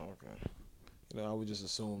 Okay. You know, I would just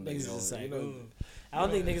assume that. Niggas You is know, just like, you know, "Ooh." I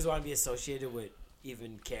don't think niggas want to be associated with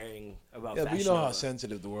even caring about yeah, Fashion but you know how Over.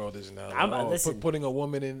 sensitive the world is now. Listen, putting a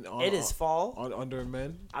woman in. It is fall. Under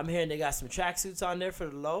men. I'm hearing they got some tracksuits on there for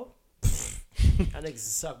the low. That niggas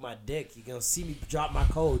suck my dick. You gonna see me drop my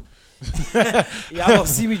code. Y'all gonna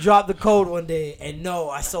see me drop the code one day and no,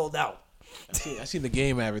 I sold out. I seen the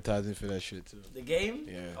game advertising for that shit too. The game?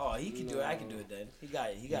 Yeah. Oh, he can do it. I can do it then.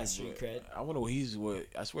 He got street cred. I wonder what he's what.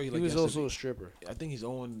 I swear He like was yesterday- also a stripper. I think he's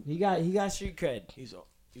owing. He got street cred. He's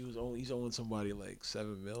owing somebody like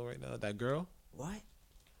 $7 million right now. That girl. What?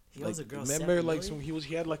 He Like, owes a girl remember $7 like million?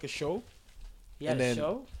 he had like a show. He had and a then-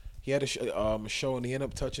 show? He had a show and he ended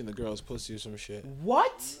up touching the girl's pussy or some shit.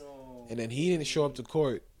 What? And then he didn't show up to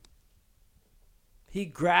court. He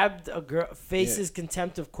grabbed a girl, faces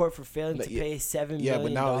contempt of court for failing to pay $7 million. Yeah,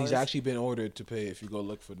 but now he's actually been ordered to pay. If you go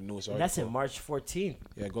look for the newest article, That's in March 14th.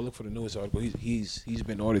 Yeah, go look for the newest article. He's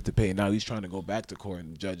been ordered to pay. Now he's trying to go back to court,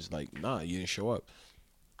 and the judge is like, "Nah, you didn't show up."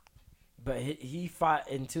 But he fought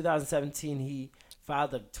in 2017. He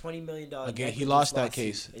filed a $20 million. Again, he negligence lost that lawsuit,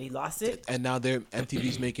 case. and he lost it. And now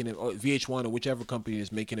MTV's making him, or VH1 or whichever company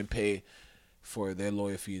is making him pay for their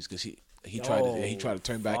lawyer fees because he tried to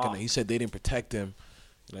turn back and he said they didn't protect him.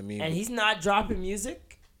 You know what I mean? And he's not dropping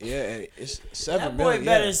music. Yeah, it's $7 That boy million.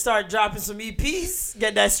 better start dropping some EPs,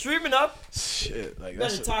 get that streaming up. Shit, like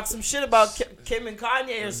Better talk some shit about Kim and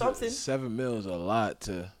Kanye or something. $7 million is a lot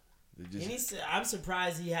to just. He needs to, I'm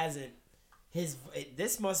surprised he hasn't.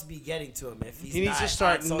 This must be getting to him if he's He needs not to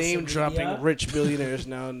start on social name dropping media. rich billionaires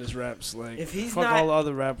now in his raps. Like, If he's fuck not- all the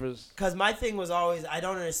other rappers. Because my thing was always, I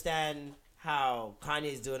don't understand how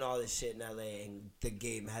Kanye's doing all this shit in LA and the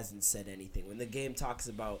Game hasn't said anything. When the Game talks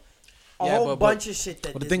about a Yeah, whole but- bunch of shit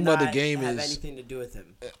that but the does thing about the not Game have is- anything to do with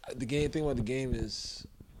him. Thing about the Game is,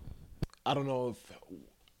 I don't know if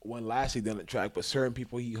when Lashley done a track, but certain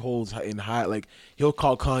people he holds in high, like he'll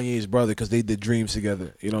call Kanye his brother because they did Dreams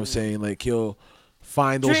together. You know what I'm saying? Like he'll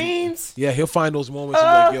find those Dreams. Yeah, he'll find those moments of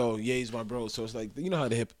like, yo, Ye's my bro. So it's like, you know how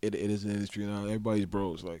the hip it is in the industry now. Everybody's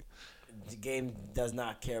bros. Like, The Game does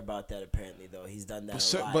not care about that apparently though. He's done that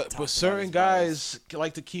but a lot. but talked about certain his guys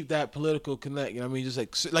like to keep that political connect. You know what I mean?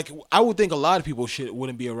 Just like I would think a lot of people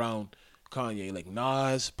wouldn't be around Kanye, like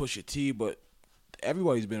Nas, Pusha T, but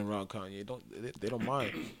everybody's been around Kanye. They don't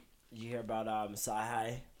mind. You hear about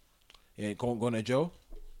Sci-Hi? Yeah, going at Joe.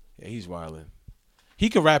 Yeah, he's wilding. He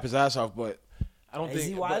can rap his ass off, but I don't Is think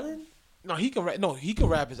he but- wilding? No, he can. He can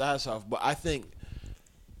rap his ass off, but I think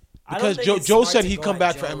I don't because think it's Joe smart said to he'd go come at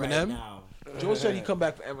back for Joe right Eminem. now. Joe said he'd come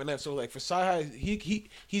back for Eminem. So like for Sci-Hi,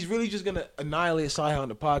 he's really just gonna annihilate Sci-Hi on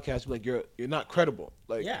the podcast. Be like you're not credible.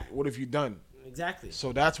 Like Yeah. what have you done? Exactly.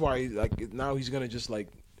 So that's why now he's gonna just like.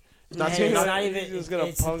 It's not And saying it's that- not he's even. just gonna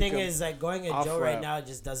It's the punk thing him is like going at off Joe right rap. now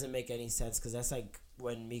just doesn't make any sense because that's like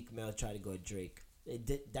when Meek Mill tried to go at Drake.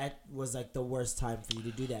 That was like the worst time for you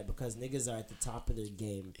to do that because niggas are at the top of their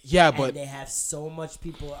game. Yeah, and but they have so much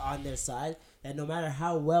people on their side that no matter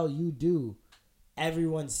how well you do,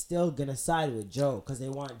 everyone's still gonna side with Joe because they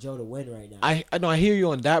want Joe to win right now. I know I hear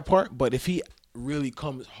you on that part, but if he really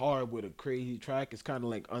comes hard with a crazy track, it's kind of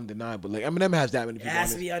like undeniable. Like Eminem has that many It people.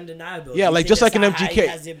 has on to it. be undeniable. Yeah, You like think just like an that's how MGK. He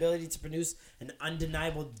has the ability to produce an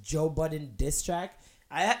undeniable Joe Budden diss track.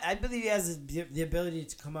 I believe he has the ability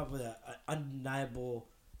to come up with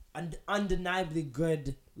an undeniably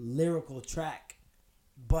good lyrical track,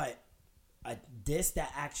 but a diss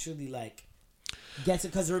that actually like gets it.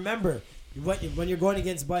 Because remember, when you're going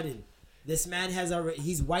against Budden, this man has already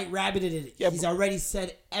he's white rabbited it. Yeah, He's already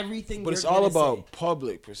said everything. But it's you're all gonna about say.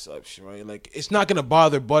 public perception, right? Like it's not gonna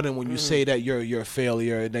bother Budden when you say that you're a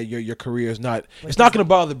failure and that your career is not. It's not gonna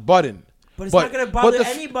bother Budden. But it's not going to bother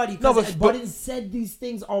anybody No, because but Budden said these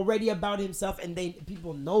things already about himself, and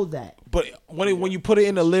people know that. but when you put it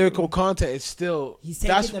in the lyrical content, it's still He's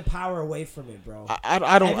that's taking the power away from it, bro. I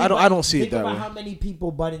don't see it Think that about way. how many people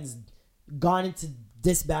Budden's gone into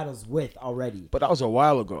diss battles with already. But that was a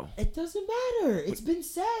while ago. It doesn't matter. It's been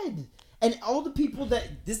said. And all the people this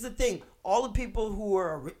is the thing. All the people who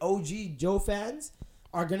are OG Joe fans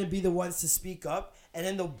are going to be the ones to speak up. And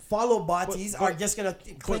then the follow botties are just going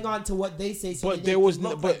to cling on to what they say so But they there make was it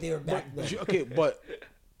look like they were back then. okay, but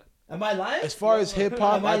Am I lying? As far as hip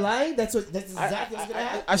hop, Am I lying? That's exactly what's gonna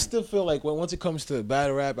happen. I still feel like once it comes to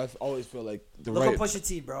battle rap, I always feel like the Look right. at Pusha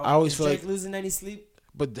T, bro. I always Is feel Drake like- losing any sleep?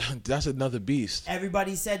 But that's another beast.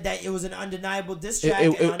 Everybody said that it was an undeniable diss It- track, it-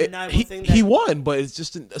 an it- undeniable thing. That he won, but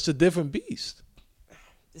it's a different beast.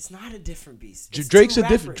 It's not a different beast. It's Drake's two a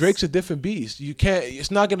different rappers. Drake's a different beast. You can't.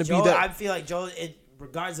 It's not gonna Joe, be that. I feel like Joe, in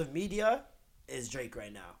regards of media, is Drake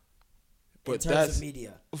right now. In But terms that's of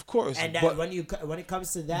media, of course. and that but, when it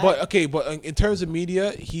comes to that, but okay, but in terms of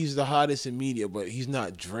media, he's the hottest in media, but he's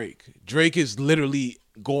not Drake. Drake is literally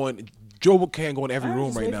going. Joe can't go in every room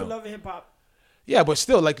just right wait for now. Love and Hip Hop. Yeah, but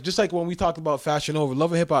still, like just like when we talked about Fashion Over,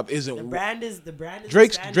 Love and Hip Hop isn't. The brand is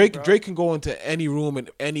Drake expanding, bro. Can go into any room in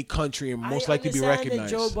any country and most likely be I understand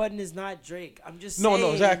recognized. that Joe Budden is not Drake. I'm just No,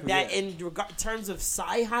 saying exactly, that yeah. in terms of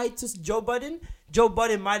sci-hi to Joe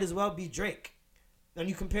Budden might as well be Drake. When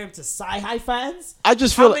you compare him to sci-hi fans, I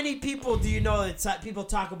just how feel like many people do you know that people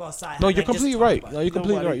talk about sci-hi? no, you're Like, just completely talk right. about No, it? you're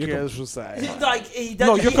completely right. You're cares for side. Like he does,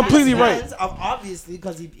 No, you're he completely has right. fans, obviously,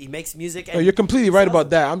 because he makes music. And No, you're completely right stuff. about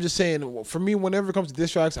that. I'm just saying, for me, whenever it comes to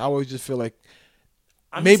diss tracks, I always just feel like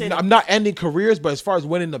I'm maybe saying I'm not ending careers, but as far as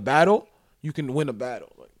winning the battle, you can win a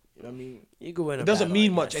battle. Like, you know what I mean? you can win. It doesn't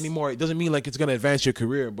mean much anymore. It doesn't mean like it's gonna advance your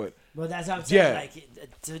career, but But that's what I'm saying. Yeah.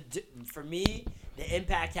 Like, for me, the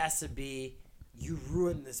impact has to be you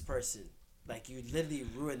ruin this person. Like you literally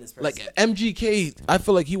ruin this person. like MGK, I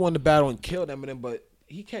feel like he won the battle and killed Eminem, but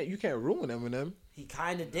you can't ruin Eminem. he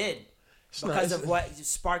kind of did not- because it's- of what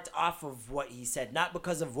sparked off of what he said, not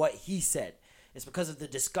because of what he said. It's because of the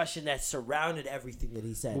discussion that surrounded everything that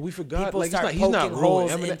he said. But we forgot, People like start he's not poking ruined.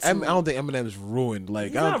 holes Eminem, into- I don't think Eminem's ruined. Like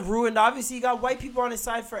He's I not don't, ruined. Obviously, you got white people on his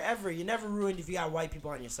side forever. You're never ruined if you got white people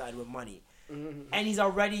on your side with money. And he's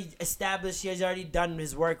already established. He has already done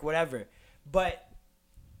his work, whatever. But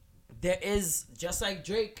there is, just like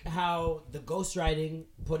Drake, how the ghostwriting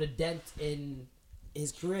put a dent in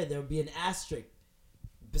his career. There would be an asterisk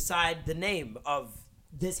beside the name of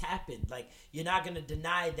this happened. Like, you're not going to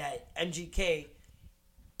deny that MGK,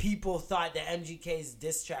 people thought that MGK's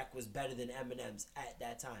diss track was better than Eminem's at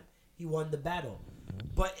that time. He won the battle.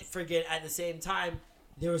 But forget, at the same time,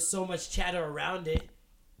 there was so much chatter around it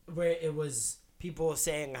where it was people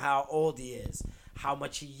saying how old he is, how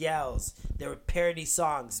much he yells. There were parody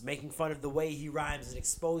songs making fun of the way he rhymes and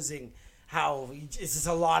exposing how it's just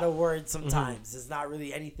a lot of words sometimes. It's not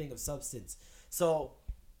really anything of substance. So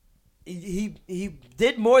he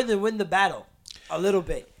did more than win the battle, a little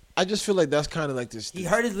bit. I just feel like that's kind of like this. He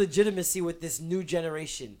hurt his legitimacy with this new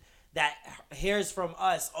generation that hears from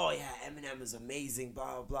us, oh yeah, Eminem is amazing,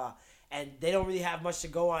 blah, blah, blah. And they don't really have much to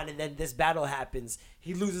go on, and then this battle happens.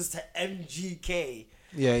 He loses to MGK.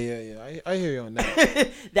 Yeah. I hear you on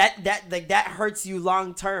that. that hurts you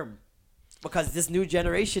long term. Because this new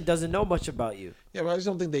generation doesn't know much about you. Yeah, but I just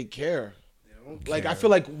don't think they care. Like I feel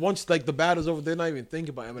like once like the battle's over, they're not even thinking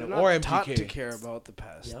about They're Eminem not or taught to MGK. care about the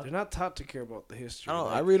past. Yeah. They're not taught to care about the history.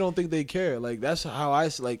 I really don't think they care. Like that's how I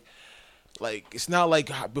like it's not like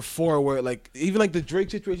before where like even like the Drake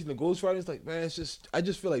situation, the Ghost Riders, like man, it's just I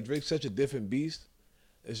just feel like Drake's such a different beast.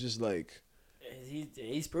 It's just like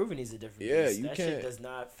He's proven he's a different Yeah, beast. you that can't- shit does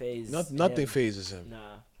not phase nothing him. phases him.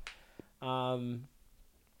 Nah.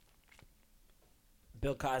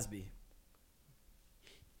 Bill Cosby.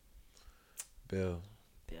 Bill,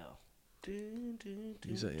 Bill.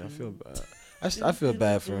 he's I feel bad. I feel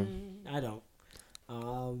bad for him. I don't.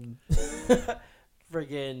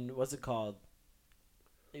 Friggin' what's it called?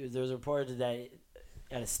 There was a report that he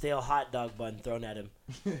had a stale hot dog bun thrown at him,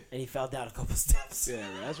 and he fell down a couple steps. Yeah,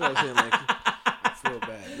 man, that's what I'm saying. Like I feel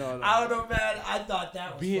bad. No, I don't know, man. I thought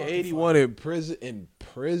that was being fucking 81 in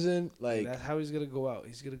prison, like That's how he's gonna go out.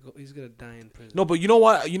 He's gonna die in prison. no. But you know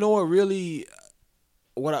what? You know what? Really,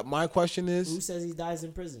 my question funny. Who is, says he dies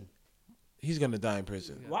in prison? he's gonna die in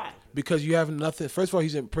prison. Why? Because you have nothing. First of all,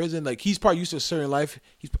 he's in prison. Like he's probably used to a certain life.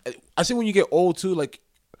 I think when you get old too, like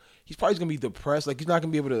he's probably gonna be depressed. Like he's not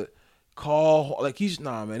gonna be able to call. Like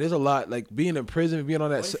man. There's a lot. Like being in prison, being on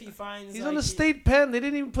that. What if he finds He's like, on the state pen. They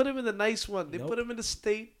didn't even put him in the nice one. They Nope. put him in the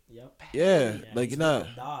state. Yep. Yeah, like he's you're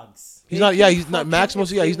not. dogs. He's They not. Yeah, can he's not fuck maximum.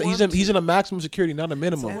 him Yeah, if they want he's to. in a maximum security, not a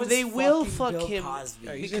minimum. Someone's They will fucking fuck Bill him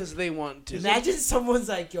Cosby. because they want to. Imagine someone's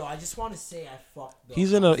like, yo, I just want to say I fucked Bill He's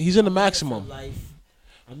Cosby. in a I'm here maximum. for life.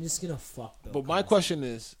 I'm just gonna fuck Bill But my Cosby. question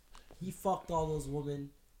is, He fucked all those women,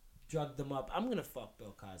 drugged them up. I'm gonna fuck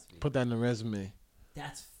Bill Cosby. put that in the resume.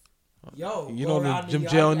 That's yo. You go know around them the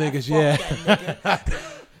jail yard, niggas, I yeah. fucked that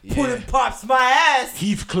nigga. Put him pops my ass.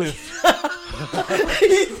 Heathcliff.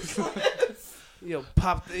 Yo,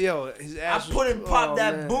 his I ass. put him pop oh,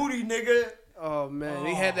 that man. booty, nigga. Oh man,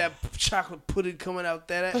 he had that chocolate pudding coming out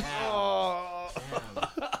that. Oh,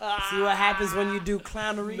 See what happens when you do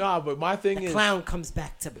clownery? Nah, but my thing The is clown comes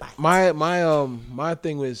back to bite. my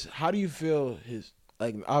thing was, how do you feel his,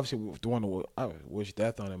 like, obviously the one who I wish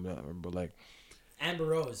death on him, but like Amber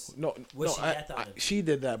Rose. no, Wishing death on him. she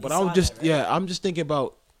did that, but You I'm saw just that, right? I'm just thinking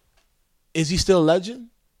about, is he still a legend?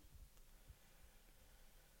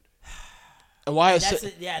 And why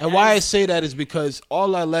I say that is because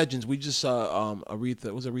all our legends, we just saw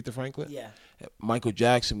Aretha Franklin? Yeah. Michael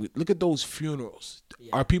Jackson. Look at those funerals.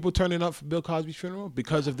 Yeah. Are people turning up for Bill Cosby's funeral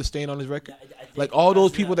because of the stain on his record? I think Like all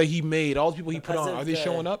those because people the- that he made, all those people he put because on, of are they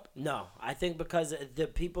showing up? No, I think because the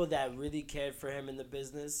people that really cared for him in the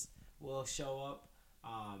business will show up,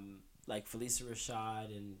 like Felicia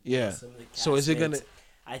Rashad and Yeah. some of the So is it gonna- castmates.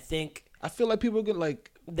 I think I feel like people are gonna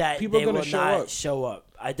that people they are gonna will show not up. show up.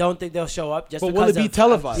 I don't think they'll show up just But because will it be of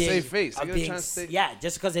televised? being- Save face. of They're being trying to stay- yeah,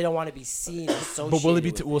 just because they don't want to be seen associated. But will it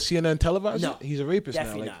be? with Will CNN televise No. it? He's a rapist now.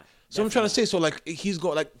 Definitely Like, not. so I'm trying to say. So like he's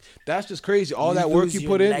going like that's just crazy. All You that work lose you your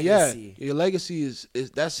put in, legacy. yeah, your legacy is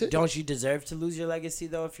that's it. Don't you deserve to lose your legacy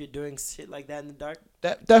though if you're doing shit like that in the dark?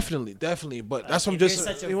 That definitely. But that's what I'm If just.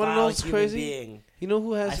 you're such a You wanna know vile what's human crazy? being, You know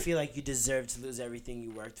who I has? feel like you deserve to lose everything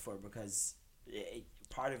you worked for because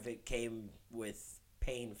part of it came with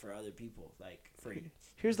pain for other people, like for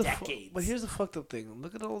Here's the decades. but here's the fucked up thing.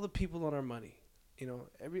 Look at all the people on our money. You know,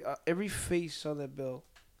 every face on that bill.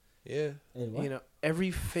 Yeah. You know,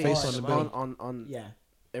 every face, Face on the bill. on yeah.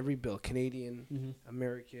 every bill, Canadian, Mhm.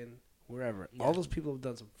 American, wherever. Yeah. All those people have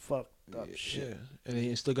done some fucked up Yeah, shit, and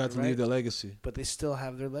he still got to Right? leave their legacy. but they still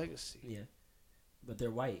have their legacy. Yeah, but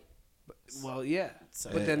they're white. Well, yeah, So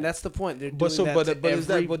but then that's the point. They're doing But so, that but to but is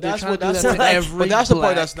every, that? But they're that's trying what to do that's that to like- every but that's the part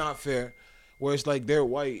black- that's not fair. Where it's like they're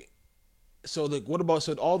white. So like, what about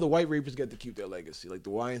all the white rapists get to keep their legacy? Like the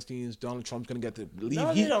Weinsteins, Donald Trump's gonna get to leave.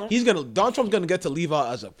 No, they don't. Donald Trump's gonna get to leave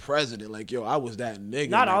out as a president. Like, yo, I was that nigga.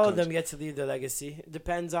 Not in that all of them country. get to leave their legacy. It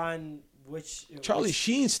depends on Charlie which-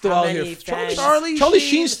 Sheen's still how out here. many fans- Charlie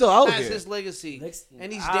Sheen's still out has here. his legacy, Next-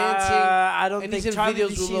 and he's dancing. I don't and think he's in Charlie videos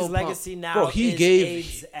with Sheen's Lil Pump. legacy now Bro, he is gave-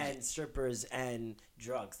 AIDS and strippers and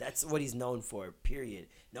drugs. That's what he's known for. Period.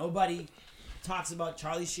 Nobody talks about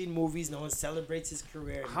Charlie Sheen movies. No one celebrates his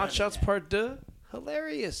career. None Hot of Shots that. Part 2,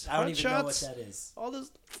 hilarious. I don't Hot even Shots, know what that is. all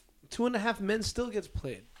those 2.5 Men still gets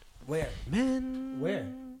played. Where? Men, Where?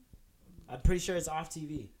 I'm pretty sure it's off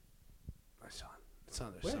TV. It's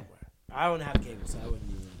on there Where? somewhere. I don't have cable, so I wouldn't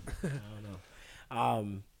even. I don't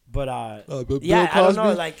know. But But yeah, Bill I don't know.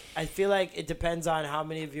 Cosby? Like, I feel like it depends on how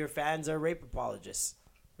many of your fans are rape apologists.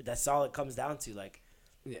 That's all it comes down to. Like,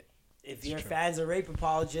 Yeah, if your fans are rape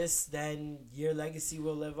apologists, then your legacy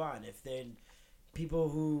will live on. If they're people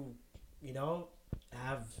who, you know,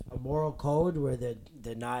 have a moral code where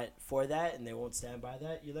they're not for that and they won't stand by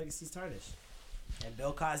that, your legacy's tarnished. And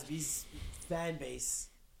Bill Cosby's fan base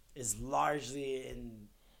is largely in.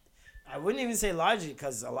 I wouldn't even say largely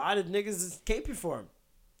because a lot of niggas is caping for him.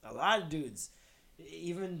 A lot of dudes.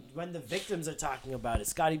 Even when the victims are talking about it.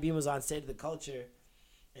 Scotty Beam was on State of the Culture,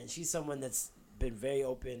 and she's someone that's been very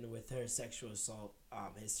open with her sexual assault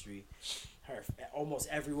history. Almost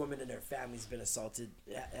every woman in her family's been assaulted,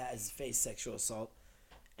 has faced sexual assault.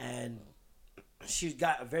 And she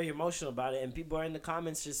got very emotional about it, and people are in the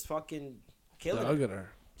comments just fucking killing her. Look at her.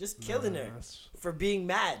 Just killing her that's- for being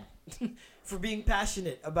mad, for being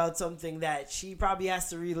passionate about something that she probably has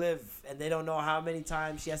to relive, and they don't know how many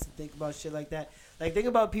times she has to think about shit like that. Like, think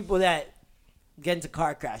about people that get into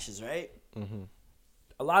car crashes, right? Mm-hmm.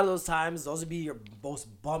 A lot of those times, those would be your most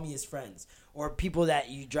bummiest friends, or people that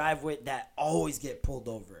you drive with that always get pulled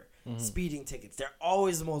over, speeding tickets. They're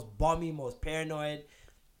always the most bummy, most paranoid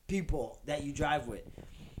people that you drive with.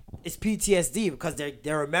 It's PTSD because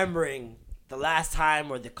they're remembering the last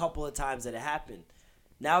time or the couple of times that it happened.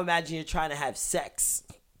 Now imagine you're trying to have sex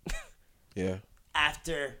Yeah.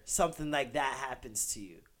 after something like that happens to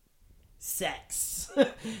you. Sex.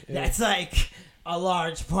 That's like a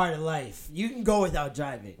large part of life. You can go without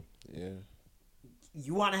driving. Yeah.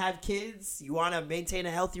 You want to have kids? You want to maintain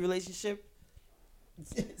a healthy relationship?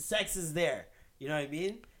 Sex is there. You know what I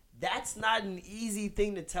mean? That's not an easy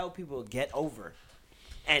thing to tell people get over.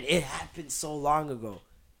 And it happened so long ago.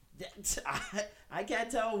 I can't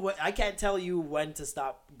tell you when to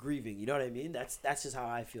stop grieving. You know what I mean? That's just how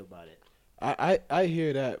I feel about it. I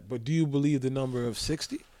hear that, but do you believe the number of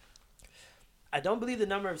 60? I don't believe the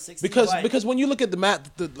number of 60. Because when you look at the math,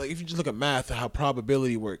 like if you just look at math, how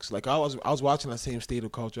probability works. Like I was watching that same State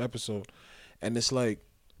of Culture episode, and it's like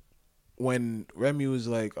when Remy was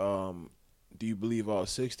like, "Do you believe all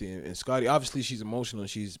 60?" And Scotty, obviously she's emotional,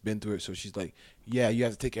 she's been through it, so she's like, "Yeah, you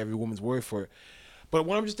have to take every woman's word for it." But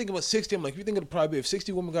when I'm just thinking about 60, I'm like, if you think of the probability, if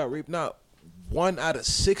 60 women got raped now, 1 out of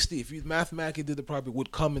 60, if you mathematically did the probably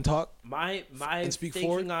would come and talk. My And speak thinking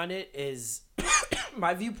forward? on it is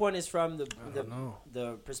my viewpoint is from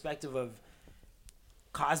the perspective of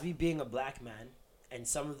Cosby being a black man and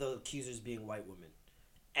some of the accusers being white women,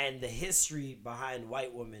 and the history behind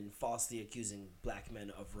white women falsely accusing black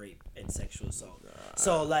men of rape and sexual assault.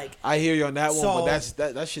 So like, I hear you on that one, So-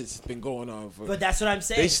 but that shit's been going on for. but that's what I'm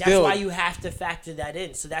saying. They That's still- why you have to factor that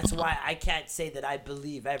in. So that's why I can't say that I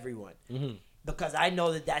believe everyone. Because I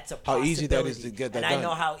know that that's a How possibility. easy that is to get that and I done.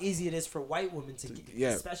 know how easy it is for white women to get, yeah.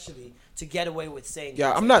 especially to get away with saying.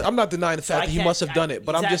 Yeah, things I'm like not denying the So fact I that he can't- must have done it,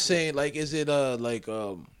 but I'm just exactly. saying, like, is it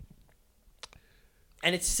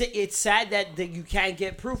And it's sad that you can't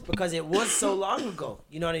get proof because it was so long ago.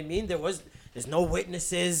 You know what I mean? There's no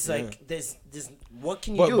witnesses. Like there's what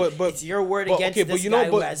can you do? It's your word against this guy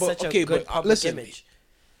who has such a good public listen, image.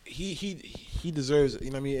 He deserves it. You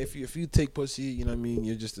know what I mean? If you take pussy, you know what I mean,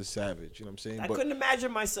 you're just a savage. You know what I'm saying? I But couldn't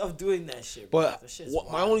imagine myself doing that shit. Bro. But That shit's my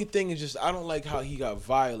wild. only thing is just I don't like how he got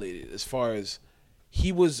violated as far as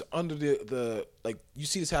he was under the like you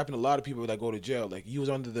see this happen to a lot of people that go to jail. Like he was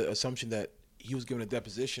under the assumption that he was given a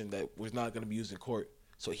deposition that was not going to be used in court.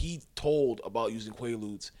 So he told about using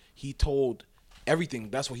Quaaludes. He told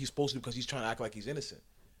everything. That's what he's supposed to do because he's trying to act like he's innocent,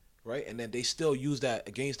 right? And then they still use that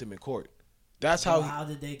against him in court. That's Well, how how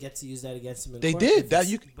did they get to use that against him? In They court? did. If That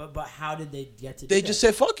it's- you- But how did they get to? they do just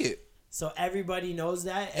that? said fuck it. So everybody knows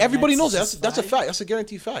that. and Everybody knows that. just That's a fine? fact. That's a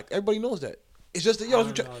guaranteed fact. Everybody knows that. It's just that I yo,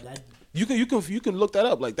 don't know, that- you can look that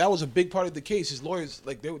up. Like that was a big part of the case. His lawyers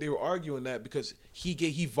they were arguing that because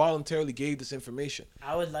he voluntarily gave this information.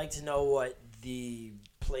 I would like to know what the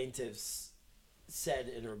plaintiffs said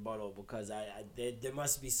in rebuttal because there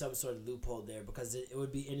must be some sort of loophole there because it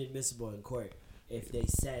would be inadmissible in court if they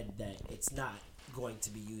said that it's not going to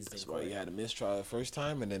be used That's in why court. he had a mistrial the first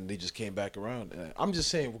time, and then they just came back around. I'm just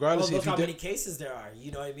saying, Well, regardless look if he how did, many cases there are.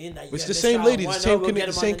 You know what I mean? That you it's get the same mistrial lady, the one, same we'll get him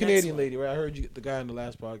on the next Canadian one. lady, right? I heard the guy on the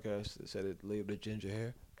last podcast that said it labeled it ginger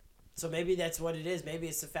hair. So maybe that's what it is. Maybe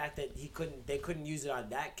it's the fact that they couldn't use it on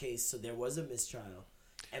that case, so there was a mistrial.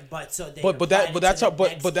 But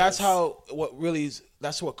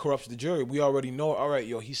that's what corrupts the jury. We already know. All right,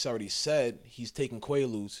 yo, he's already said he's taking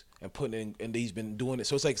Quaaludes and putting in, and he's been doing it.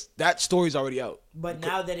 So it's like that story's already out. But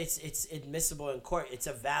now that it's admissible in court, it's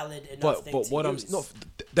a valid enough But thing but to what use.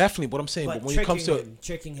 definitely what I'm saying. But when it comes to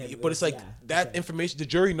tricking him, but it's like yeah, that okay. information. The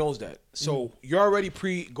jury knows that. So you're already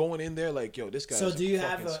going in there like, yo, this guy's So do you a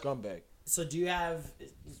have fucking a- scumbag. So do you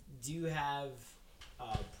have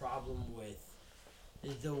a problem with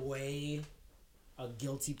the way a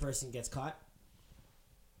guilty person gets caught?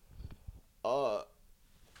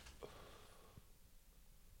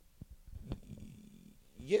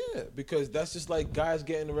 Yeah, because that's just like guys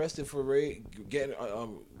getting arrested for raid, getting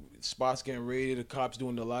spots getting raided, the cops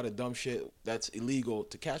doing a lot of dumb shit that's illegal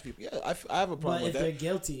to catch people. Yeah, I have a problem But with if they're that.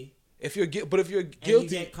 guilty If you're guilty, and you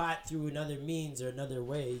get caught through another means or another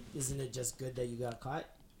way, isn't it just good that you got caught?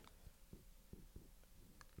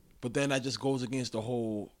 but then that just goes against the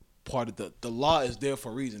whole part of the law is there for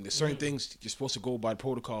a reason. There's certain things you're supposed to go by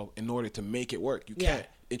protocol in order to make it work. You Yeah. can't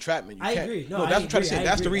entrapment. You I can't. agree. No, that's I what I'm trying to agree. say. I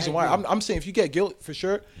That's the agree. reason I why agree. I'm saying if you get guilt for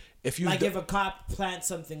sure. If you Like if a cop plants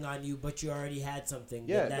something on you, but you already had something.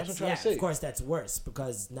 Yeah, then that's what I'm that's trying to say. Of course, that's worse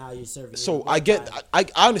because now you're serving. So more I get, time.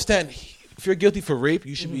 I understand. If you're guilty for rape,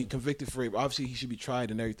 you should be convicted for rape. Obviously, he should be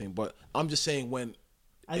tried and everything. But I'm just saying when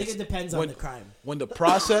I think it depends on when- the crime. when the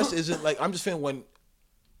process isn't like I'm just saying when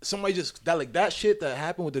somebody just that shit that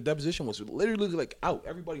happened with the deposition was literally like out.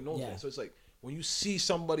 Everybody knows Yeah. that. So it's like when you see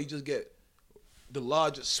somebody just get the law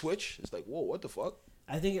just switch, it's like whoa, what the fuck?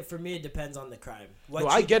 I think for me it depends on the crime. What No,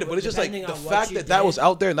 you I get do- it, but it's just like depending the on what fact you that that did. was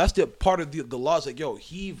out there, and that's the part of the law. Is like, yo,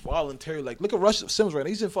 he voluntarily like look at Rush Sims right now.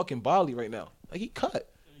 He's in fucking Bali right now. Like he cut.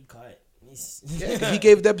 You cut. He's- Yeah, 'cause he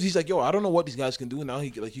gave deposition. He's like, yo, I don't know what these guys can do now. He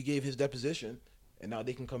gave his deposition, and now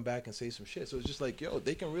they can come back and say some shit. So it's just like, yo,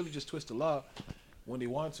 they can really just twist the law when they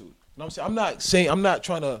want to. You know what I'm saying? I'm not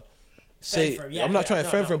trying to say, for him. Yeah, I'm not yeah, trying to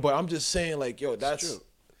no, fend no. for him, but I'm just saying, like, yo, that's true.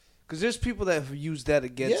 Because there's people that have used that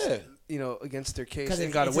against, Yeah. against their case 'Cause and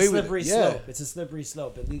it's got a away with slippery it. Yeah. slope. It's a slippery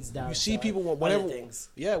slope. It leads down. you see to people other whenever, things.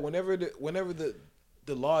 yeah, whenever the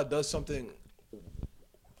law does something.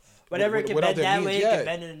 Whatever it can without bend their that means, way, it yeah. can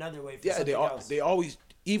bend in another way for Yeah, something else. they always,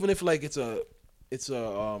 even if like it's a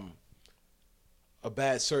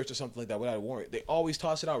bad search or something like that without a warrant, they always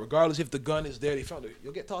toss it out regardless if the gun is there. They found it.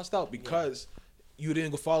 You'll get tossed out because you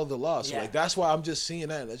didn't go follow the law. So Yeah. like that's why I'm just seeing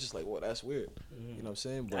that. And it's just like, well, that's weird. You know what I'm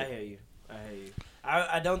saying? But I hear you.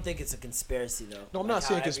 I don't think it's a conspiracy though. No, I'm not how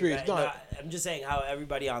saying conspiracy. everybody- No, I'm just saying how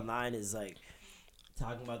everybody online is like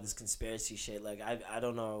talking about this conspiracy shit. Like I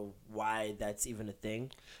don't know why that's even a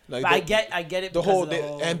thing. Like but I get it. The because whole, of the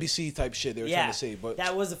whole NBC type shit they were trying to say, but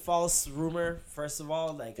that was a false rumor. First of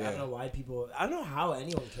all, like I Yeah. don't know why people. I don't know how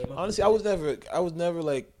anyone came up. honestly, with I was never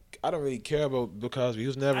like, I don't really care about Bill Cosby. He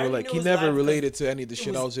was never I like, knew he it was never live related because to any of the it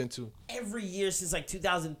shit I was- was into. every year since like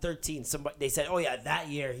 2013, somebody they said, "Oh yeah, that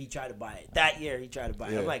year he tried to buy it. That year he tried to buy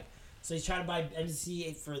it." Yeah. I'm like, so he's trying to buy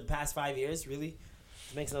NBC for the past 5 years? Really?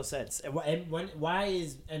 It makes no sense. And when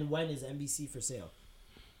is NBC for sale?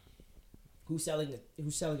 Who's selling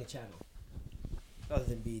a channel other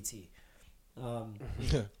than BET?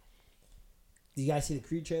 Do you guys see the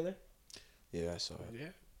Creed trailer? Yeah, I saw it. Yeah.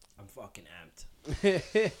 I'm fucking amped.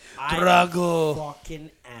 Drago. I'm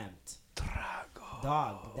fucking amped.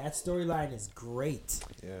 Dog, that storyline is great.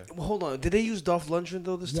 Yeah. Well, hold on. Did they use Dolph Lundgren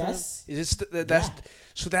though this Yes. time? Is it that's Yeah.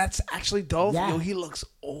 so that's actually Dolph? Yeah. Yo, he looks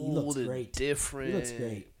old looks and great. different. He looks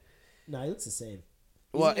great. No, he looks the same.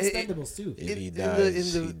 He's Well, in Expendables too. If he in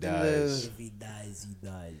dies, the- he in dies. If he dies, he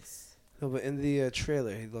dies. No, but in the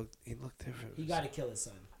trailer, he looked different. He got to kill his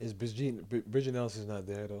son. Is Bridget Nelson's not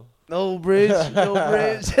there though? No bridge, no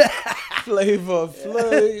bridge. Flavor.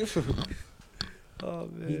 Oh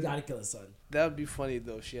man, He got to kill his son. that would be funny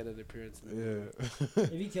though. If she had an appearance. In the movie. Yeah.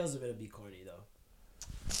 If he kills him, it'll be corny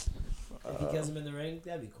though. If he kills him in the ring,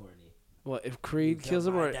 that'd be corny. What if You Creed kills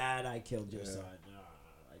him? my Or dad, I killed your son.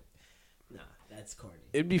 Nah, that's corny.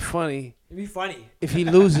 it'd be funny It'd be funny. if he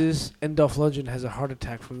loses and Dolph Lundgren has a heart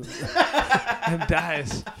attack from and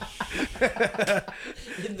dies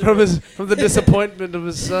In the from the disappointment of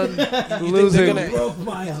his son losing. gonna- Broke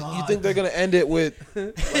my heart. You think they're gonna end it with?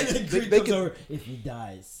 ring. they Comes can- over, if he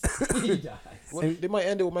dies, he dies. Well, they might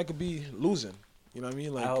end it with Michael B losing. You know what I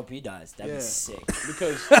mean? Like I hope he dies. That'd Yeah. be sick.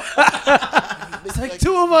 because It's like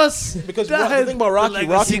two of us. because died. the thing about Rocky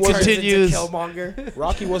Legacy turns into continues. Killmonger.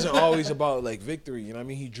 Rocky wasn't always about like victory. You know what I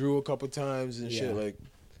mean? He drew a couple times and shit. Yeah. Like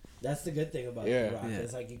That's the good thing about Yeah. The Rock. Yeah.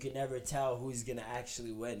 It's like you can never tell who's gonna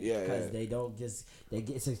actually win Yeah, because yeah. they don't just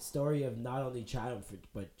it's a story of not only triumph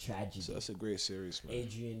but tragedy. so that's a great series, man.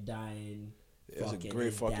 Adrian dying. Yeah, it's a fucking great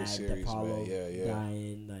his fucking dad, series, Apollo man. Yeah.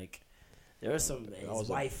 dying. Like there was some his was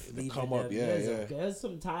a- wife the leaving come up, him. yeah. There's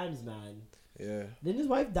some times, man. Yeah. Didn't his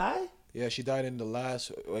wife die? Yeah, she died in the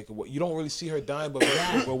last. Like you don't really see her dying, but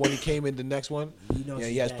when he came in the next one, You know yeah,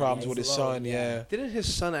 she's he has dead. problems Yeah, with he's his alone, son. Yeah, Didn't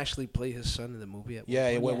his son actually play his son in the movie? At one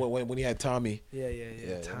yeah. point? When he had Tommy. Yeah.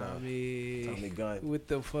 Yeah, Tommy. Tommy Gunn. With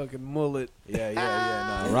the fucking mullet. Yeah.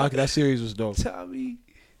 Nah, Rocky. That series was dope. Tommy.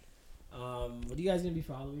 What are you guys gonna be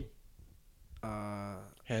for Halloween?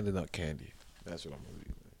 Handing out candy. That's what I'm gonna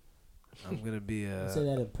be. I'm gonna be Don't say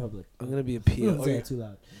that in public. I'm gonna be a Don't PO. say that too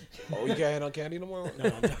loud. Oh, you can't hand out candy no more. No,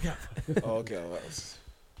 I'm joking. Oh, okay. Well,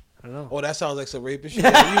 I don't know. oh, that sounds like some rapist shit.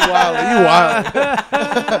 Yeah, you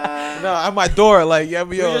wild. No, at my door, like yeah,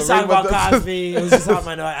 We were just talking about Cosby. It was just on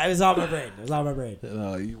my It was on my brain.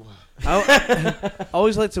 No, you wild. I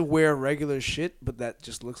always like to wear regular shit, but that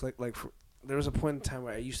just looks like. There was a point in time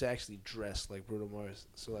where I used to actually dress like Bruno Mars.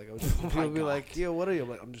 So like, I would people would be like, "Yo, what are you?" I'm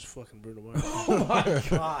like, "I'm just fucking Bruno Mars." Oh my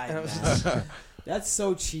god, And I was man. just- That's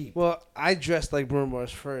so cheap. well, I dressed like Bruno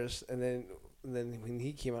Mars first, and then when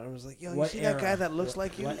he came out, I was like, "Yo, you What see era? that guy that looks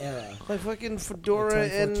like you?" What era? Like fucking fedora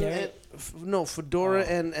Like 24 and karat? no fedora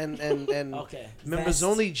Oh. and Okay. members Vest.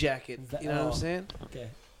 only jacket. You know what Oh. I'm saying? Okay.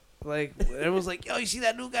 Like everyone's like, "Yo, you see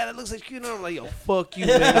that new guy that looks like you?" And I'm like, "Yo, fuck you,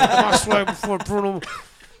 man! I swear before Bruno,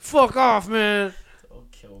 fuck off, man."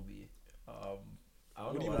 Don't kill me. I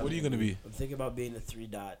don't What know are you gonna be? I'm thinking about being the 3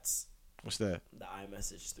 dots. What's that? The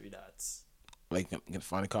iMessage 3 dots. Like, you gonna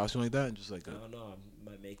find a costume like that and just like, I don't know. I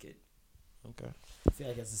might make it. okay. I feel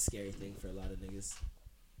like that's a scary thing for a lot of niggas.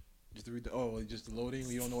 Just to read just the loading.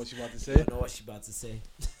 You don't know what you're about to I say. don't know what she about to say.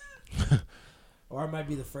 Or it might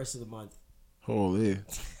be the first of the month. Holy.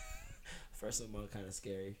 First of the month kind of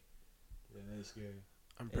scary. Yeah, that's scary.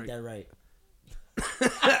 Ain't that right?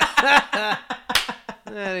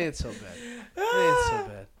 That ain't so bad. That ain't so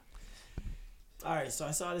bad. All right, so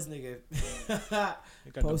I saw this nigga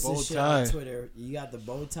You got post the bow this shit tie. on Twitter. You got the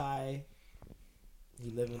bow tie.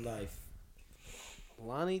 You living life.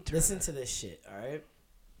 Lonnie Turner. Listen to this shit, all right?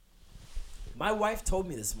 My wife told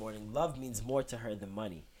me this morning love means more to her than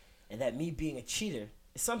money, and that me being a cheater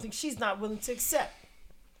is something she's not willing to accept.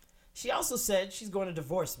 She also said she's going to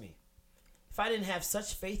divorce me. If I didn't have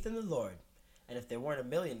such faith in the Lord, and if there weren't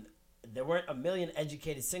a million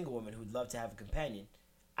educated single women who'd love to have a companion,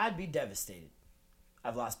 I'd be devastated.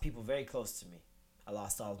 I've lost people very close to me. I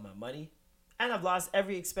lost all of my money, and I've lost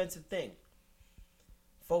every expensive thing.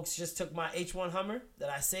 Folks just took my H1 Hummer that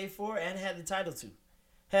I saved for and had the title to.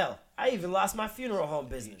 Hell, I even lost my funeral home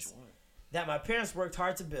business that my parents worked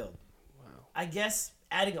hard to build. Wow. I guess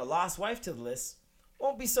adding a lost wife to the list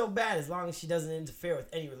won't be so bad as long as she doesn't interfere with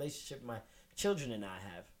any relationship my children and I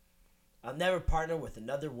have. I'll never partner with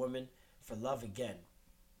another woman for love again.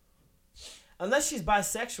 Unless she's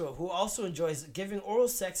bisexual, who also enjoys giving oral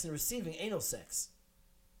sex and receiving anal sex.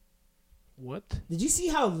 What? Did you see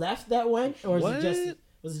how left that went, or What?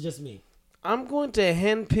 was it just me? I'm going to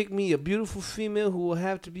handpick me a beautiful female who will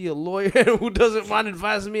have to be a lawyer and who doesn't mind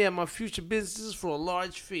advising me at my future businesses for a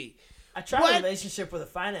large fee. I tried a relationship with a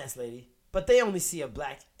finance lady, but they only see a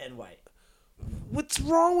black and white. What's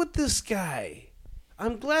wrong with this guy?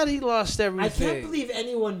 I'm glad he lost everything. I can't believe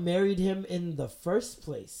anyone married him in the first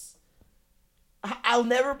place. I'll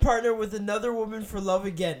never partner with another woman for love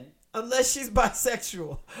again, unless she's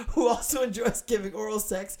bisexual, who also enjoys giving oral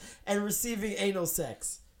sex and receiving anal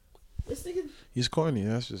sex. This nigga. He's corny.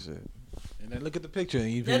 That's just it. And then look at the picture.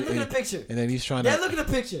 And Then look at the picture. And then he's trying Then to. look at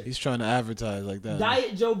the picture. He's trying to advertise like that.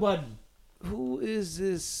 Diet Joe Budden. Who is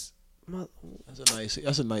this?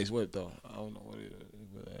 That's a nice whip though. I don't know what it is,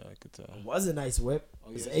 but I could tell. It was a nice whip.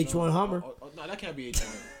 Oh, It's yeah, an H1 Hummer. No, that can't be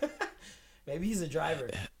H1. Maybe he's a driver.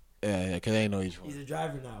 Yeah, cause they ain't no H1. He's a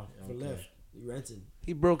driver now for Okay. Lyft. He renting.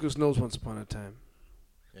 He broke his nose once upon a time.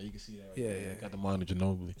 Yeah, you can see that. Right Yeah, there. yeah. Got the monitor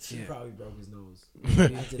Ginobili. She Yeah. probably broke his nose.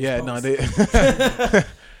 Yeah, no, they.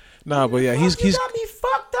 Nah, but yeah, he's You got me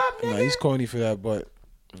fucked up, nigga. nah, he's corny for that, but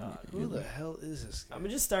Who the hell is this guy? I'm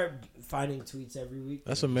gonna just start finding tweets every week.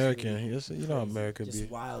 that's and just American. read That's, you know how crazy, America just be.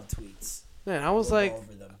 wild tweets. Man, I was We'll like, go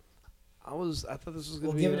over them. I thought this was gonna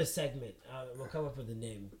We'll be. give it a segment. We'll come up with a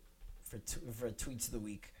name for tweets of the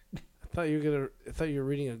week. I thought you were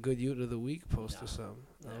reading a good Youth of the Week post or something.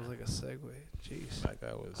 That was like a segue. Jeez. That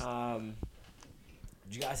guy was.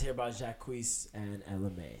 Did you guys hear about Jacquees and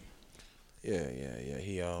LMA? Yeah.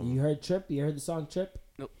 He You heard Trip? You heard the song Trip?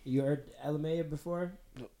 Nope. You heard LMA before?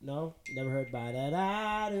 Nope. No? Never heard ba da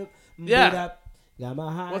da do. Yeah. Got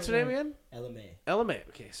my heart. What's her name again? LMA. LMA.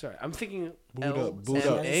 Okay, sorry. I'm thinking Boot up, boot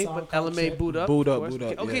up. LMA, but LMA boot up. Boot of up, course. boot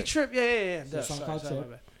up, Okay, yeah. Trip. Yeah. It's a Duh, song sorry, called sorry, Trip.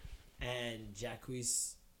 my bad. And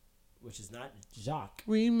Jacquees, which is not Jacques.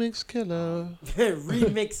 remix killer.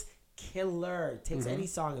 remix killer. Takes Mm-hmm. any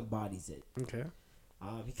song and bodies it. Okay.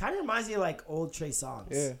 He kind of reminds me of like old Trey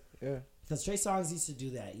Songz. Yeah. Because Trey Songz used to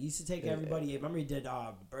do that. He used to take everybody. Remember he did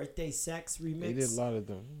Birthday Sex remix. He did a lot of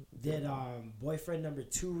them. Did Boyfriend Number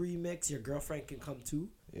 2 remix. Your Girlfriend Can Come Too.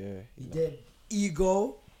 Yeah. He did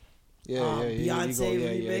Ego. Beyonce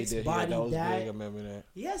remix, he did. Body that was That. big. I remember that.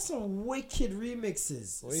 He has some wicked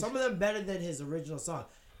remixes. Well, he's- Some of them better than his original song.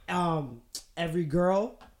 Every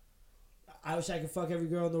Girl. I Wish I Could Fuck Every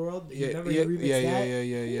Girl in the World. You remember he remixed that?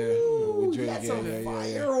 Yeah. Ooh, With he Drake, had some yeah.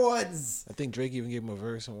 fire ones. I think Drake even gave him a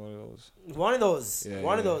verse on one of those. One of those. Yeah,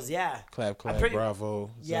 One of yeah. those, yeah. Clap, pretty- bravo.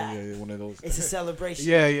 So, Yeah. one of those. It's a celebration.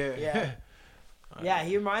 Yeah. Yeah. Yeah,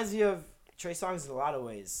 he reminds me of Trey Songz in a lot of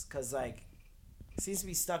ways. Because, like, he seems to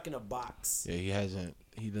be stuck in a box. Yeah,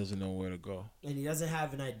 he doesn't know where to go. And he doesn't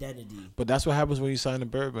have an identity. But that's what happens when you sign a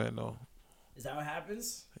Birdman, though. Is that what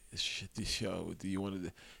happens? This show. Do you want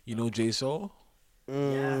to? You know J Soul?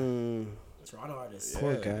 Yeah. Toronto artist.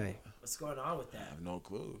 Poor Yeah. guy. What's going on with I that? have no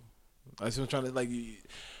clue. That's what I'm trying to like.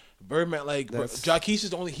 Birdman, like That's- Jacquees is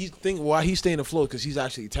the only. He's thinking why he's staying afloat because he's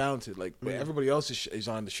actually talented. Like, but everybody else is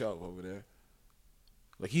on the show over there.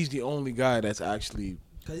 Like, he's the only guy that's actually.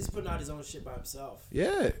 Because he's putting out his own shit by himself.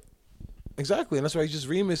 Yeah, exactly, and that's why he's just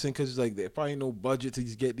remixing because like there probably no budget to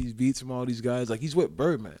just get these beats from all these guys. Like, he's with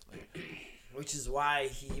Birdman. Like, Which is why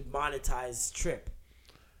he monetized Trip.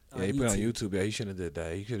 yeah, he put it on YouTube. Yeah, he shouldn't have did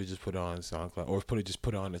that. He could have just put it on SoundCloud or just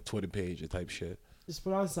put it on the Twitter page or type shit. Just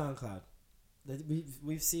put it on SoundCloud.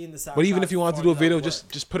 We've seen the SoundCloud. But even if you want to do a video, formula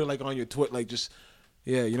work. just put it like on your Twitter, like just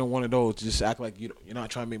you don't want those. Just act like you're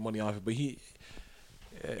not trying to make money off it. But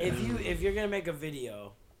If you're gonna make a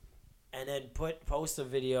video, and then post a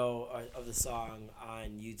video of the song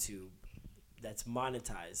on YouTube, that's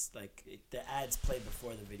monetized. Like the ads play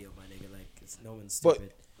before the video, my nigga. Like no one's But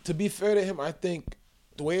stupid. to be fair to him, I think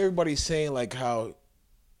the way everybody's saying like how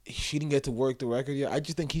she didn't get to work the record yet, I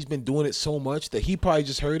just think he's been doing it so much that he probably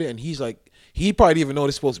just heard it and he's like, he probably didn't even know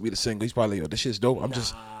it's supposed to be the single. He's probably like, yo, this shit's dope.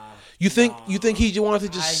 You think he just wanted to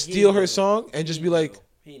just He steal her knew. song and just He be like, knew.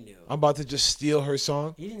 He knew. I'm about to just steal her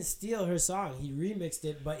song? He didn't steal her song. He remixed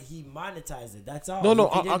it, but he monetized it. That's all. No,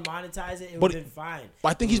 If he didn't monetize it, it but- would have been fine. But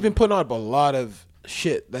I think he's been putting out a lot of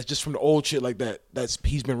shit that's just from the old shit like that.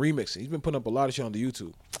 He's been remixing. He's been putting up a lot of shit on the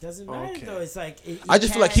YouTube. Doesn't matter Okay. though. It's like I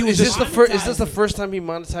just feel like he was Is this just the first? Is monetize this the it. first time he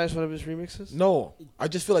monetized one of his remixes? No, I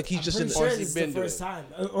just feel like he's just in. Pretty sure Or this is been the doing first it? time,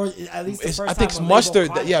 or at least the It's, first I think time it's a label Mustard.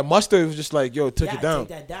 caught it. Yeah, Mustard was just like, yo, took Yeah, it down. Take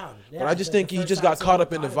that down. But I just think he just got caught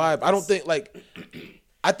up in the vibe. I don't think like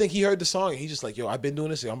I think he heard the song and he's just like, yo, I've been doing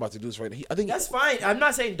this. I'm about to do this right now. I think That's fine. I'm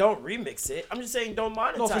not saying don't remix it. I'm just saying don't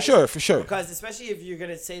monetize. No, for it. sure. Because especially if you're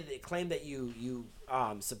gonna claim that you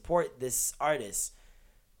support this artist,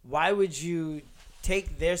 why would you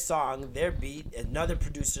take their song, their beat? Another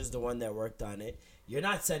producer's the one that worked on it. You're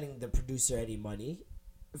not sending the producer any money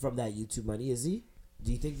from that YouTube money, is he?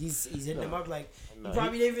 Do you think he's hitting them up like he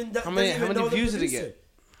probably even how many views did it get?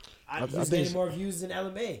 He's getting more views than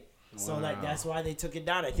LMA. So like that's why they took it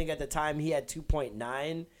down. I think at the time he had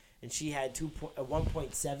 2.9 and she had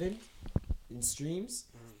 1.7 in streams.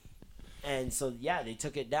 And so yeah, they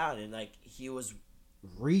took it down and like he was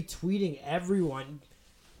retweeting everyone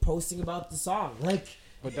posting about the song. Like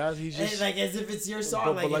but that he's just like as if it's your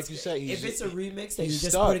song. But like you said, if it's a remix that you're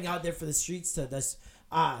just stuck. putting out there for the streets to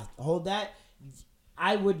hold that,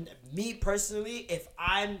 I wouldn't. Me personally, if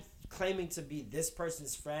I'm claiming to be this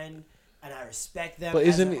person's friend and I respect them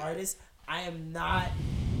as an artist, I am not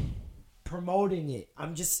promoting it.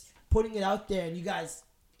 I'm just putting it out there, and you guys,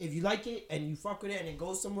 if you like it and you fuck with it and it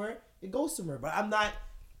goes somewhere, it goes somewhere. But I'm not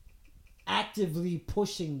actively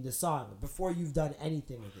pushing the song before you've done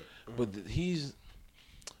anything with it. But he's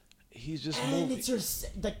just and moving. it's her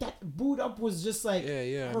like that boot up was just like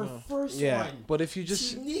her first one. But if you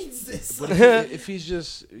just she needs this. But if he's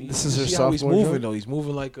just this is her see how he's sophomore moving joke? though. He's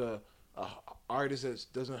moving like a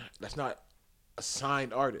artist that's not a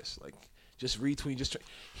signed artist. Like just retweet,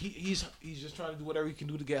 he's just trying to do whatever he can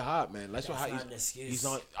do to get hot, man. That's not an excuse. He's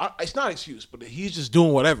on. It's not an excuse, but he's just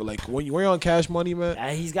doing whatever. Like when you're on Cash Money,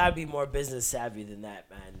 man. He's got to be more business savvy than that,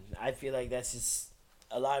 man. I feel like that's just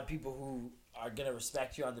a lot of people who are gonna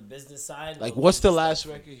respect you on the business side. Like, what's the last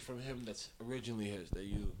record from him that's originally his that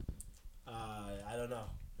you? I don't know.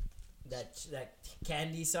 That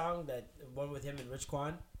Candy song, that one with him and Rich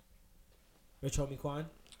Homie Quan.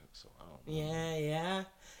 So I don't know. Yeah.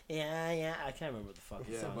 I can't remember what the fuck.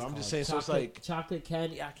 Yeah, but I'm just saying. So it's like chocolate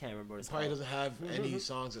candy. I can't remember what it's probably called. doesn't have any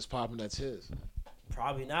songs that's popping that's his.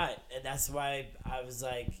 Probably not, and that's why I was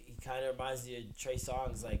like, he kind of reminds me of Trey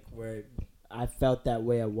Songz, like where I felt that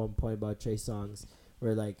way at one point about Trey Songz,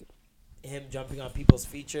 where like him jumping on people's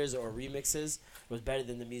features or remixes was better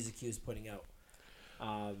than the music he was putting out.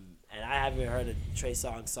 And I haven't heard a Trey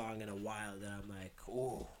Songz song in a while that I'm like,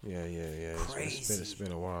 ooh, Yeah. crazy. It's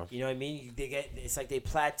been a while. You know what I mean? It's like they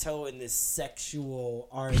plateau in this sexual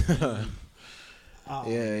R&B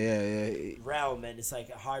realm, and it's like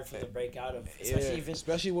hard for them to break out of.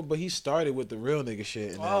 But he started with the real nigga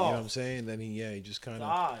shit, and then, you know what I'm saying? Then he just kind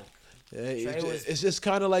of. Yeah, it's just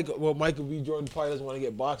kind of like what Michael B. Jordan probably doesn't want to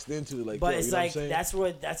get boxed into. Like, but it's you know like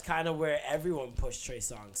what I'm that's kind of where everyone pushed Trey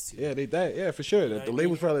Songz to. Yeah, for sure. You know The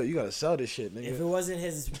label's probably you gotta sell this shit, nigga. If it wasn't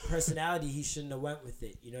his personality, he shouldn't have went with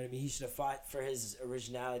it. You know what I mean? He should have fought for his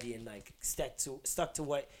originality and like stuck to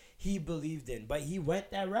what he believed in. But he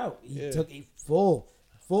went that route. He took a full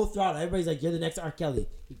throttle. Everybody's like, "You're the next R. Kelly."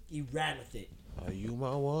 He ran with it. Are you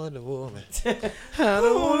my Wonder Woman? I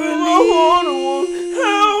don't wanna leave.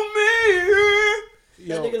 Help me.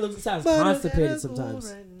 That nigga sounds constipated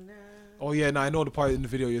sometimes. Oh yeah, I know the part in the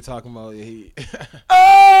video you're talking about.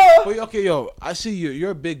 But, okay, I see you.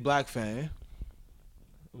 You're a big Black fan.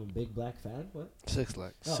 I'm a big Black fan. What? 6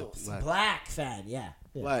 Black. Oh, Black fan. Yeah.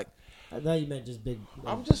 Black. I thought you meant just big.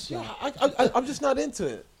 I'm just I'm just not into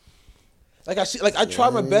it. Like I try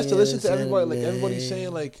my best to listen to everybody. Like everybody's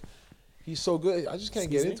saying like. He's so good. I just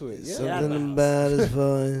can't get into it. Yeah. Something about his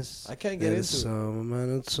voice. I can't get into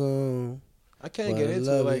it. I can't get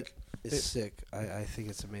into it. Like it's sick. I think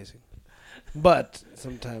it's amazing. But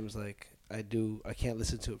sometimes like I can't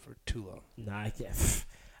listen to it for too long. Nah, I can't.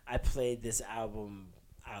 I played this album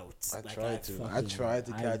out. I tried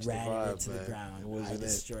to catch the vibe, man. The ground. It wasn't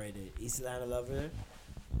destroyed it. East Atlanta Lover.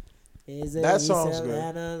 That song's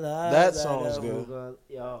good. That song's good.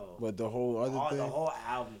 Yo. But the whole other thing. The whole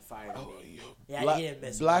album fired me. Yeah, Black, you didn't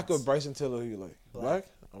miss Black once. or Bryson Tiller, who you like? Black?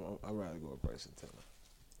 I'd rather go with Bryson Tiller.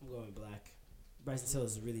 I'm going Black. Bryson Tiller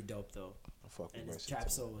is really dope, though. I fuck with and his Bryson Trap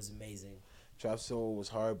Tiller. Soul was amazing. Trap Soul was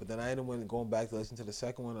hard, but then I ended up going back to listen to the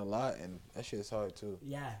second one a lot, and that shit is hard, too.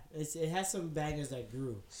 Yeah, it has some bangers that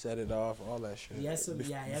grew. Set It Off, all that shit.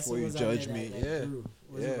 Before you judge me. That grew.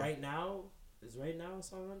 Was it Right Now? Is Right Now a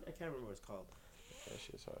song on? I can't remember what it's called. That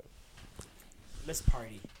shit's hard. Miss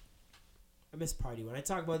Party. I miss Party. When I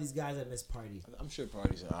talk about these guys, I miss Party. I'm sure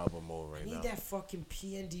Party's in album mode right now. I need that fucking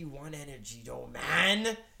PND1 energy, though,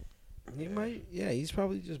 man. He might. Yeah, he's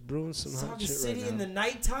probably just brewing some hot shit right now. City in the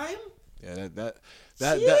nighttime. Yeah, that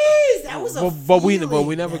was a but we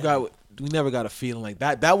never got a feeling like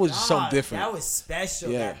that. That was something different. That was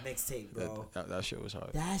special. Yeah. That mixtape, bro. That shit was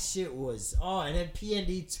hard. That shit was. And then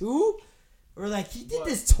PND2. Or like he did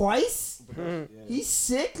this twice. He's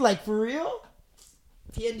sick, like for real.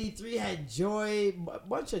 PND3 had Joy, a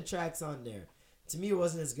bunch of tracks on there. To me, it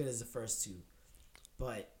wasn't as good as the first two,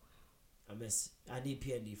 but I need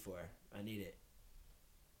PND4. I need it.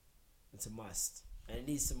 It's a must, and it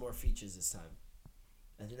needs some more features this time.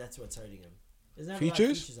 I think that's what's hurting him. There's not a lot of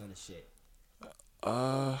features on this shit.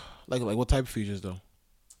 Like what type of features though?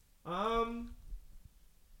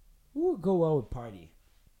 Who would go well with Party?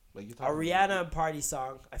 Like you A Rihanna and Party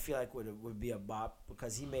song, I feel like would be a bop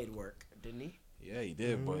because he made work, didn't he? Yeah, he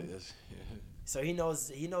did, but it's, So he knows,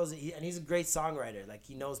 and he's a great songwriter. Like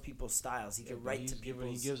he knows people's styles. He can write to people.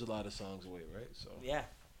 He gives a lot of songs away, right? So Yeah.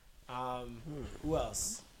 Who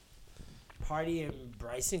else? Party and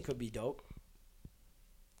Bryson could be dope.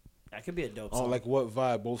 That could be a dope song. Oh, like what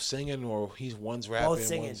vibe? Both singing or one's rapping? Both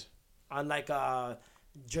singing. One's... On like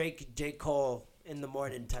Drake, J. Cole in the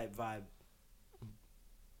morning type vibe.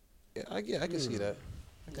 Yeah, I can see that.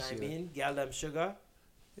 You know what I mean? Gal them sugar.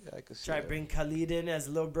 Yeah, I can see Try that. bring Khalid in as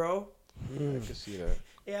little bro. I can see that.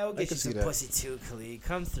 Yeah, we'll get you can see some that. pussy too, Khalid.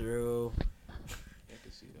 Come through. I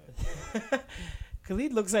can see that.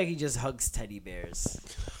 Khalid looks like he just hugs teddy bears.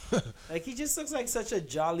 Like he just looks like such a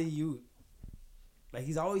jolly youth. Like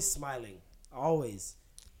he's always smiling, always.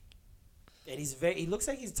 And he looks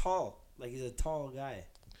like he's tall. Like he's a tall guy.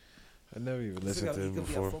 I never even He listened to him could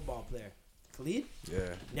be a before. football player. Khalid?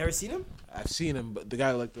 Yeah, Never seen him? I've seen him, but the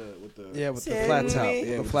guy with the with the Send flat top. me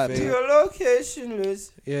Yeah, The with flat the To top. fade. your location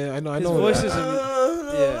list. Yeah, I know. His voice is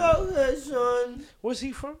Yeah. Location. Where's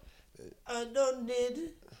he from? I don't need.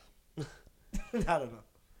 I don't know.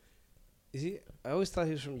 Is he? I always thought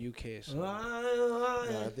he was from UK or something.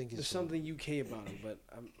 Yeah, I think he's There's something UK about him, but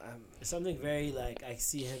I'm Something very like I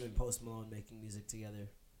see him and Post Malone making music together,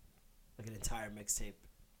 like an entire mixtape,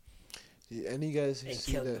 Yeah, any of you guys and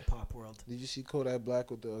see killing that? the pop world. Did you see Kodak Black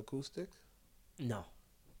with the acoustic? No,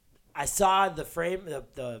 I saw the frame,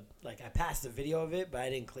 the like I passed the video of it, but I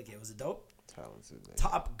didn't click it. Was it dope? Talented.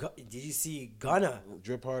 Did you see Gunna?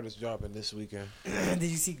 Drip Hard is dropping this weekend. Did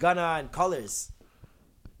you see Gunna on Colors?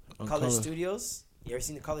 On Color Color. Studios. You ever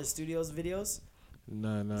seen the Color Studios videos?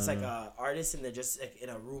 Nah. It's like a artist, and they're just like in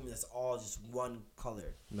a room that's all just one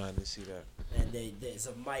color, Nah, I didn't see that. and there's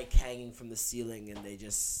a mic hanging from the ceiling, and they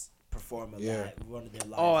just perform one of their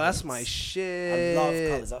live. Oh, that's hits. my I shit. love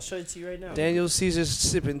Colors. I'll show it to you right now. Daniel Caesar's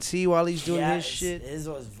sipping tea while he's doing his it's- shit. His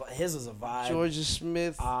was a vibe. Georgia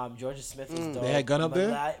Smith. Georgia Smith was dope. They had Gunna up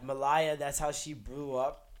there? Malaya, that's how she blew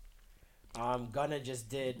up. Gunna just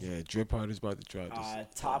did Yeah, Drip Hard is about to drop this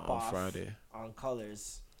Top on Off Friday. on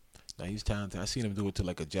Colors. Nah, he's talented. I seen him do it to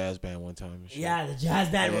like a jazz band one time. And shit. Yeah, the jazz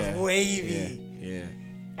band Yeah, was wavy. Yeah.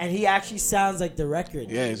 And he actually sounds like the record.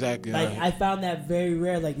 Yeah, exactly. Like nah. I found that very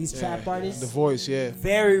rare. Like these trap Yeah. artists The voice, yeah.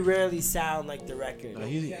 very rarely sound like the record. Nah,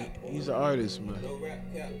 he's an artist, man.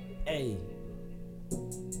 Hey,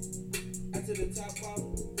 I to the top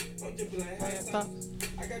off. I'm dripping like high top.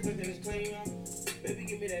 I got drunk in this clean off. Baby,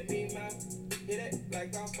 give me that mean mouth. Hit it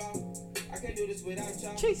like golf ball. I can't do this without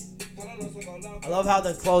y'all. jeez. I love how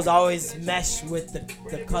the clothes always mesh with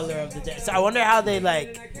the color of the day. So I wonder how they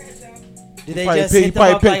like. Do they Probably just pick- hit them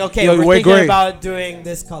probably up pick- like, okay, yo, we're wear thinking gray. about doing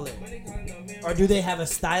this color, or do they have a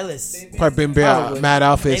stylist? Probably been bare mad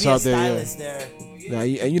outfits Maybe a out there. stylist there. Yeah. Nah,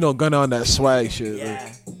 and you know Gunna on that swag shit.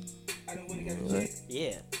 Yeah.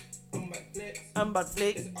 Yeah. I'm about to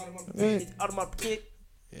flick. It's out of my pocket.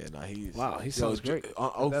 Yeah, nah, he's Wow, he sounds great.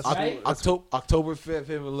 That's right. October 5th,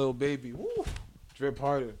 him and Lil Baby. Woo. Drip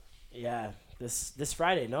harder. Yeah. This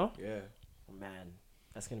Friday, no? Yeah. Man,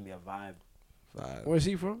 that's gonna be a vibe. Vibe. Where's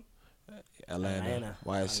he from? Atlanta. Atlanta,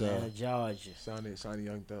 YSL. Georgia. Sonny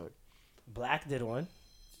Young Thug. Black did one.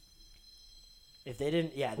 If they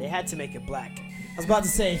didn't, yeah, they had to make it black. I was about to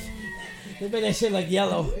say, they made that shit like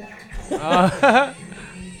yellow.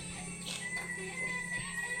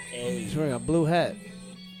 Hey, He's wearing a blue hat.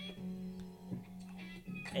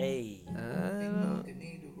 hey. I don't know.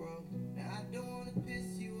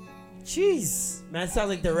 Jeez, man, it sounds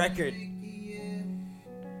like the record.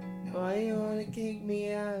 Why you wanna kick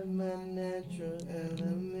me out of my natural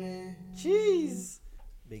element? Jeez,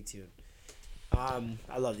 big tune.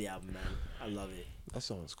 I love the album, man. I love it. That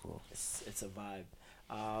song's cool. It's a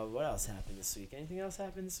vibe. What else happened this week? Anything else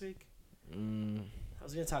happened this week? I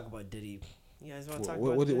was gonna talk about Diddy. You guys want to talk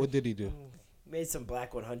about What did he do? Made some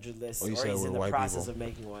Black 100 lists, Oh, you or said he's with in the white process people. of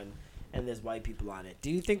making one, and there's white people on it. Do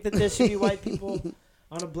you think that there should be white people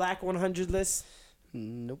on a Black 100 list?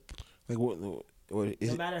 Nope. Like what is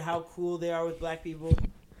No it? matter how cool they are with black people.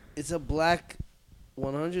 It's a black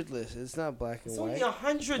 100 list. It's not black and It's white. only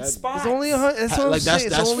 100 spots. It's only 100. That's what I'm Like saying.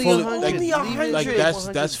 It's only fully 100. like, Only 100. like that's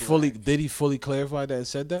 100 fully. black. Did he fully clarify that and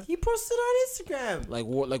said that? He posted on Instagram. Like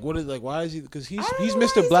what is like? Why is he? Because he's I don't he's know why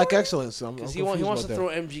Mr. he's Black doing it. Excellence. So I'm Because confused he wants to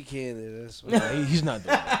about throw MGK in there. That's what that. He's not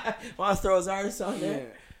doing that. Want to throw his artist on yeah.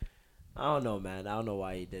 there? I don't know, man. I don't know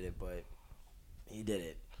why he did it, but he did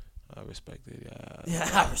it. I respect it. Yeah.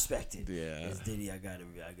 Yeah, I respect it. Yeah. It's Diddy. I gotta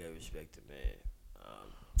respect it, man.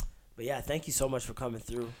 But yeah, thank you so much for coming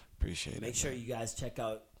through. Appreciate it. Make sure man. you guys check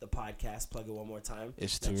out the podcast. Plug it one more time.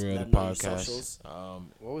 It's Too Let Real the them know your podcast. socials.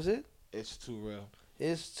 What was it? It's Too Real.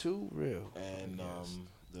 It's too real. And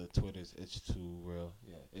the Twitter's It's Too Real.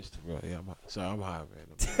 Yeah, it's Too Real. Yeah, I'm high,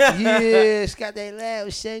 man. Yeah, it's got that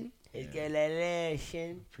loud son. It's got that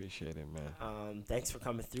relation. Appreciate it, man. Thanks for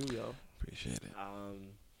coming through, yo. Appreciate it.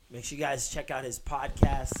 Make sure you guys check out his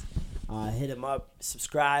podcast. Hit him up,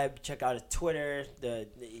 subscribe, check out his Twitter.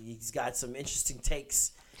 He's got some interesting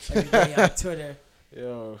takes every day on Twitter.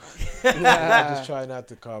 Yo, I just try not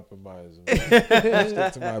to compromise, man.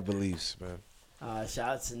 Stick to my beliefs, man. Shout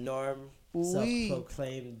out to Norm, Ooh-wee.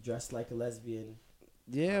 self-proclaimed dressed like a lesbian.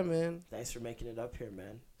 Yeah, man. Thanks for making it up here,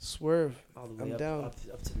 man. Swerve. All the way I'm up, down. up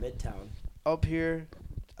to Midtown. Up here,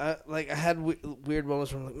 I had weird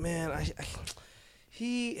moments where I'm like, man,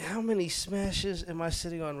 how many smashes am I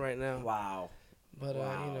sitting on right now? Wow. But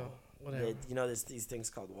Wow. whatever. There's these things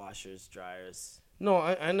called washers, dryers. No,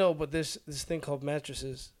 I know, but there's this thing called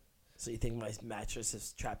mattresses. So you think my mattress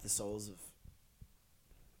has trapped the souls of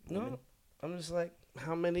women? No, I'm just like,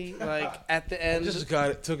 how many? Like at the I end, just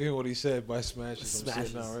took in what he said by smashes. I'm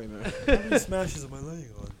sitting out right now. How many smashes am I laying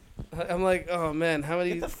on? I'm like, oh man, how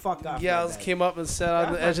many Get the fuck off gals my bed. came up and sat on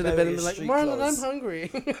Get the off edge of my the bed bed and with be your like, street Marlon, I'm clothes."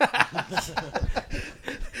 hungry.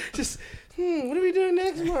 Just, what are we doing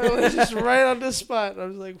next, Marlon? Just right on the spot. I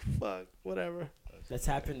was like, fuck, whatever. That's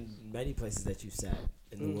happened many places that you've sat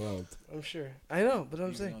in the world. I'm sure. I know, but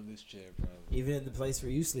I'm saying. on this chair, probably. Even in the place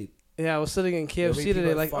where you sleep. Yeah, I was sitting in Nobody KFC people today,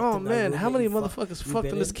 have like, fucked oh in that man, room how that many you motherfuckers you've fucked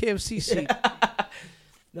been in this in? KFC seat?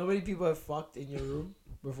 Not many people have fucked in your room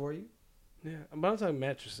before you. Yeah, but I'm talking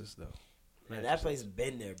mattresses though. Man, that place has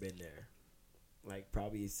been there. Like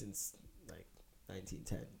probably since like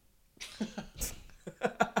 1910.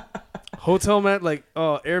 Hotel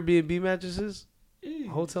Airbnb mattresses,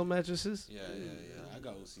 hotel mattresses. Yeah. I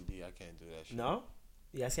got OCD. I can't do that shit. No?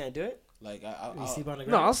 You guys can't do it? Like You sleep on the No,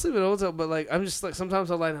 ground? I'll sleep in a hotel, but like I'm just like sometimes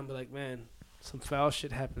I'll lie down and be like, man, some foul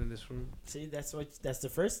shit happened in this room. See, that's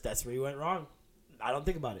where you went wrong. I don't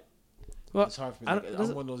think about it. Well, it's hard for I me. don't- Like,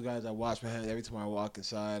 I'm one of those guys that wash my hands every time I walk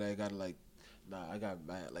inside. I gotta I got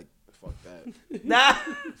mad. Like, fuck that. Nah.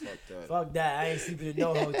 Fuck that. Fuck that. I ain't sleeping in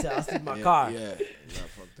no hotel. I sleep in my Yeah, car. Yeah. Nah,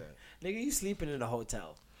 fuck that. Nigga, you sleeping in a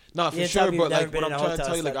hotel. Nah, for You didn't tell sure. me But you've never like, been what in I'm a trying to hotel,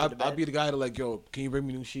 tell you, like, slept in the I'll bed? be the guy to like, yo, can you bring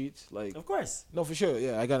me new sheets? Like, Of course. no, for sure.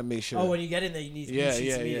 Yeah, I gotta make sure. Oh, when you get in there, you need new Yeah, sheets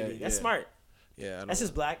yeah, immediately. yeah, That's yeah. smart. Yeah, I don't. That's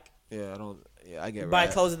just black. Yeah, I don't. Yeah, I get You buy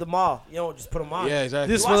right. clothes at the mall. You don't just put them on. Yeah,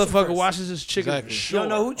 exactly. this wash them motherfucker first. washes his chicken. Exactly. For You sure. don't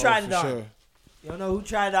know who tried it for on. sure. You don't know who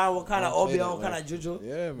tried it on, what kind of Don't play OBO, that what kind way. of juju.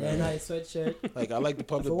 Yeah, Yeah, man. nice sweatshirt. Like, I like the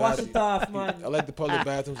public So wash bathroom. it off, man. I like the public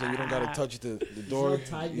bathrooms that you don't gotta touch the door.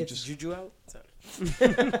 So Tide You gets just juju out.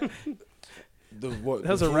 the what?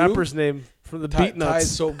 That was the a voodoo? rapper's name from the Tide, Beat Nuts.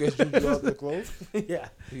 soap gets juju out the clothes. Yeah.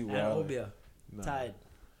 He And wild. Obia. Nah, Tide.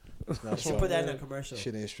 it's not You should strong. put that in a commercial.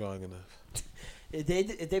 Shit ain't strong enough.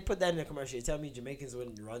 If they put that in a commercial, you tell me Jamaicans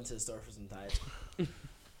wouldn't run to the store for some Tide.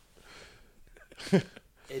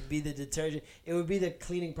 It'd be the detergent. It would be the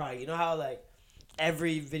cleaning product. You know how like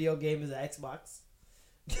every video game is an Xbox,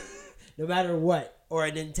 no matter what, or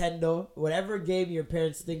a Nintendo, whatever game your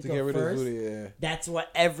parents think To of get rid first. of the voodoo, yeah. That's what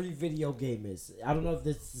every video game is. I don't know if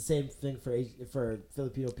it's the same thing for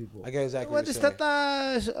Filipino people. I get exactly What what is you're saying.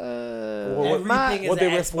 that? Everything is What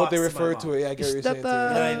an they Xbox to my refer mom. to it. Yeah, I get what you're Is saying. that too. You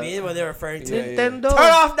know what I Yeah. mean? When they're referring to Yeah, it. yeah. Nintendo.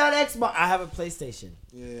 Turn off that Xbox. I have a PlayStation.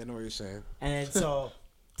 Yeah, I know what you're saying. And so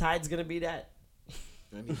Tide's gonna be that.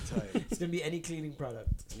 I need Tide. It's gonna be any cleaning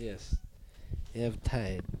product. Yes. You have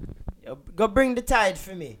Tide. Yo, go bring the Tide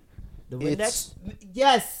for me. The It's- Windex.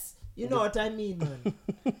 Yes, you know what I mean, man.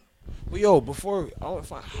 Well, yo, before I want to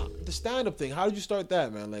find the stand-up thing. How did you start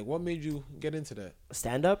that, man? Like, what made you get into that?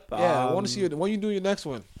 Stand up. Yeah, I want to see it. When you do your next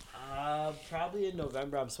one? Probably in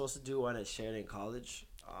November. I'm supposed to do one at Sheridan College,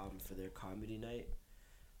 for their comedy night.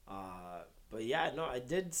 But yeah, no, I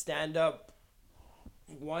did stand up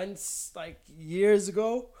once, like years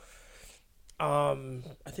ago. I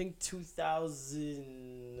think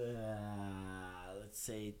 2000. Let's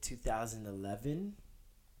say 2011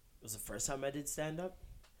 was the first time I did stand up,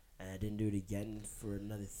 and I didn't do it again for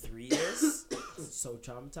another 3 years. So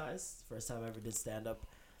traumatized. First time I ever did stand up.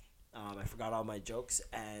 I forgot all my jokes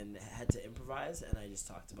and had to improvise, and I just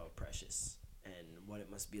talked about Precious and what it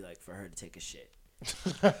must be like for her to take a shit.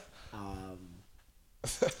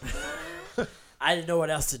 I didn't know what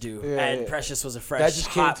else to do, and Precious was a fresh, just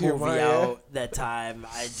came hot to your movie mind, out that time.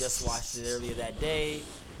 I just watched it earlier that day,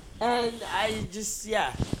 and I just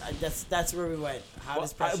that's where we went. How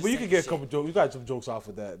does Precious? But you take could get a shit? couple jokes. You got some jokes off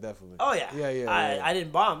of that, definitely. Oh yeah, I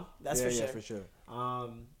didn't bomb. That's for sure. Yeah, for sure.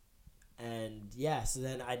 And yeah, so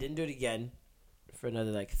then I didn't do it again for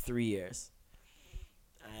another like 3 years,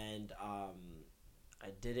 and I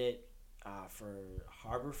did it for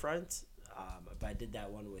Harborfront, but I did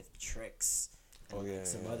that one with Tricks and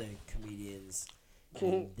some other comedians,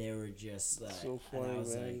 and they were just like, So and I funny,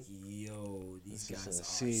 was man. like, yo, these This is guys a are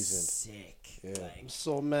seasoned. sick. Yeah. Like, I'm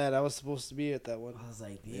so mad. I was supposed to be at that one. I was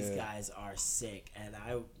like, these guys are sick, and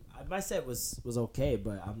my set was okay,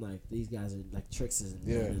 but I'm like, these guys are like Tricks is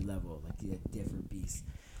another level, like a different beast.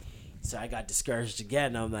 So I got discouraged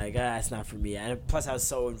again. I'm like, it's not for me. And plus, I was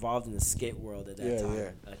so involved in the skit world at that time.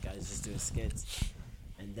 Yeah. Like I was just doing skits,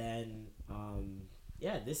 and then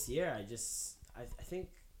this year I think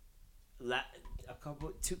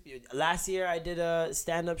last year I did a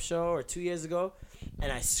stand-up show, or 2 years ago,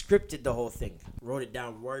 and I scripted the whole thing, wrote it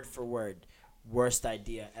down word for word. Worst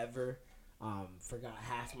idea ever. Forgot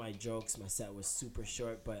half my jokes. My set was super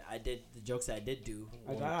short, but I did the jokes that I did do.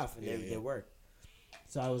 I got off, and they worked.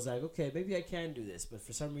 So I was like, okay, maybe I can do this. But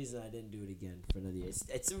for some reason, I didn't do it again for another year.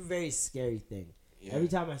 It's a very scary thing. Yeah. Every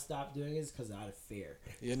time I stop doing it, it's because out of fear.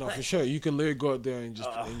 Yeah, no, for sure. You can literally go out there and just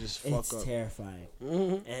fuck up. It's terrifying.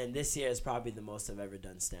 Mm-hmm. And this year is probably the most I've ever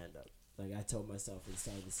done stand-up. Like, I told myself at the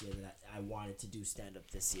start of this year that I wanted to do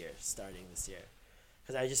stand-up this year, starting this year.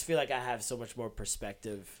 Because I just feel like I have so much more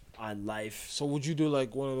perspective on life. So would you do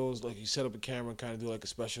like one of those, like you set up a camera and kind of do like a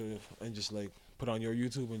special and just like put on your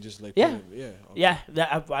YouTube and just like Yeah. put it, okay. Yeah,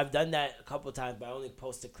 I've done that a couple of times, but I only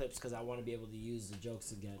posted clips because I want to be able to use the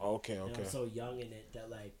jokes again. Okay. And I'm so young in it that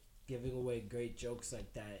like giving away great jokes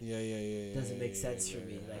like that doesn't make sense for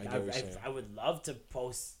me. Like I would love to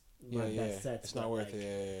post my best sets. It's not worth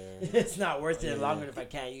it. It's not worth it longer if I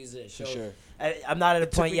can't use it. For sure. I'm not at a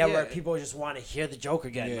point yet where yeah. people just want to hear the joke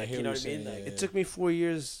again. Yeah, like, hear you know what what I you're mean? saying, Like, yeah. It took me 4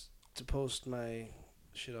 years to post my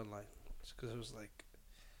shit online because it was like,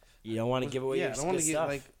 you don't want to give away your I don't want to good get stuff.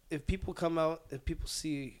 like, if people come out, if people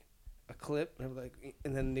see a clip and they're like,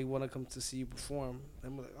 and then they want to come to see you perform,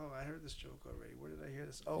 then we're like, oh, I heard this joke already. Where did I hear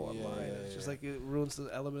this? Oh, online. It's just like it ruins the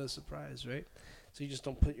element of surprise, right? So you just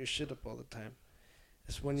don't put your shit up all the time.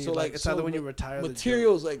 It's when you So, like, it's so either when you retire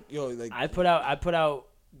materials like like I put out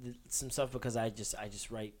some stuff because I just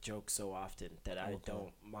write jokes so often that I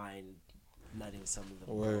don't mind letting some of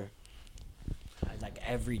them go. Like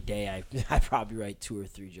every day I probably write 2 or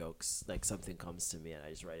 3 jokes. Like something comes to me and I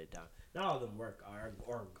just write it down. Not all of them work or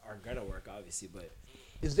are gonna work obviously, but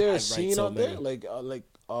is there I a write scene so out there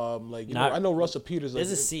many. you know, I know Russell Peters. Like,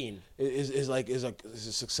 There's a scene. Is a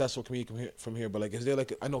successful comedian from here, but like is there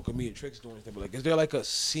like I know comedian Tricks doing anything, but like is there like a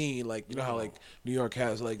scene like you know how like New York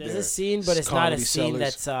has like There's their a scene, but it's not a comedy scene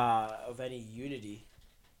sellers? that's of any unity.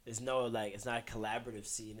 There's no like it's not a collaborative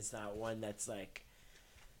scene. It's not one that's like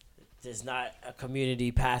there's not a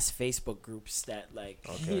community past Facebook groups that like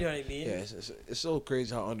you know what I mean? Yeah, it's so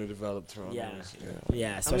crazy how underdeveloped Toronto Yeah. is.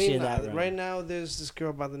 Yeah, especially in that realm. right now, there's this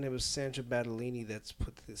girl by the name of Sandra Battellini that's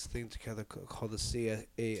put this thing together called the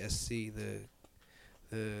CASC,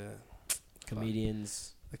 the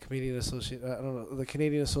Comedians. the Comedian Associate. I don't know, the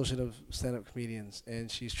Canadian Associate of Stand-Up Comedians, and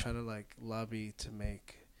she's trying to like lobby to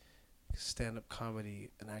make stand-up comedy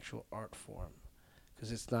an actual art form.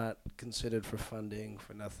 Because it's not considered for funding,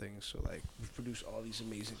 for nothing. So, like, we've produced all these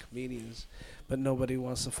amazing comedians, but nobody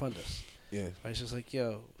wants to fund us. Yeah. Right? It's just like,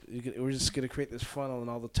 yo, we're just going to create this funnel, and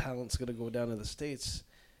all the talent's going to go down to the States,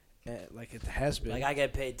 like it has been. Like I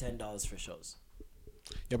get paid $10 for shows.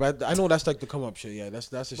 Yeah, but I know that's like the come up shit. Yeah, that's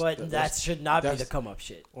just, But that should not be that's- the come up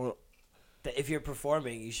shit. Or, If you're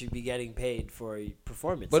performing, you should be getting paid for your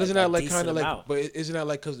performance. but isn't that like decent kind of like? amount. But isn't that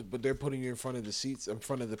like but they're putting you in front of the seats, in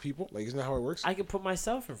front of the people? Like, isn't that how it works? I can put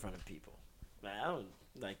myself in front of people. I don't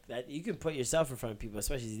like that. You can put yourself in front of people,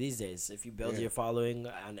 especially these days. If you build your following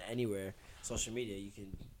on anywhere, social media, you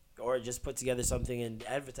can, or just put together something and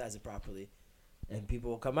advertise it properly, and people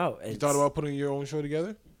will come out. You thought about putting your own show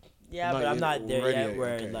together? Yeah, but I'm not there ready yet.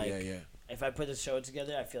 Where okay, like, if I put the show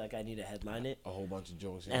together, I feel like I need to headline it. A whole bunch of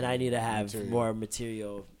jokes. And I need to have more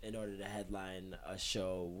material in order to headline a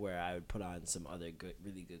show where I would put on some other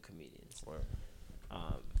really good comedians.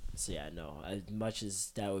 So yeah, no. As much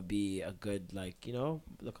as that would be a good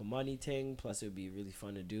look a money thing, plus it would be really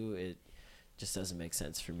fun to do. It just doesn't make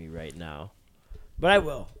sense for me right now. But I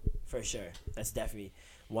will, for sure. That's definitely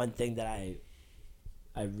one thing that I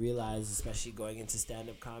realize, especially going into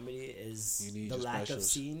stand-up comedy, is the lack of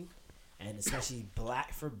scene, and especially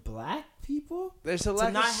black people. There's a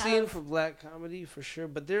lack of scene for black comedy for sure,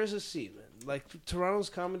 but there is a scene, man. Like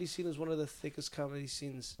Toronto's comedy scene is one of the thickest comedy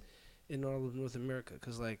scenes in all of North America,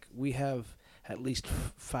 because like we have at least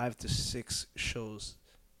 5 to 6 shows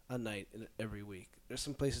a night every week. There's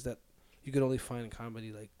some places that you could only find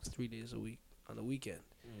comedy like 3 days a week on the weekend.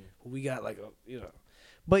 We got like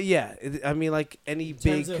but yeah, I mean, like any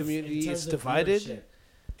big community is divided.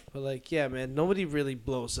 But like, yeah, man, nobody really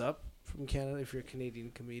blows up from Canada if you're a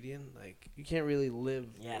Canadian comedian. Like, you can't really live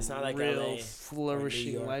it's not like real LA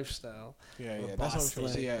flourishing lifestyle. Yeah, that's what I'm trying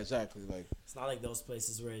to say. Yeah, exactly. Like, it's not like those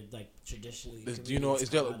places where like traditionally. Do you know? Is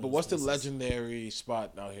there? But what's the legendary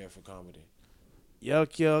spot out here for comedy?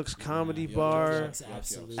 Yuck Yucks Comedy Bar,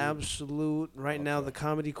 Absolute. Absolute. Right now, the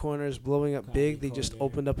Comedy Corner is blowing up big. They just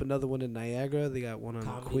opened up another one in Niagara. They got one on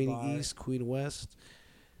Queen East, Queen West.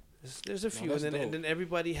 There's a few, and then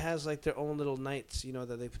everybody has like their own little nights, you know,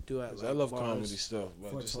 that they do at. Like, I love bars. comedy stuff,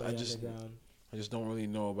 but I just don't really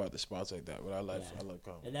know about the spots like that. But I love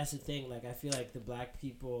comedy. And that's the thing. Like, I feel like black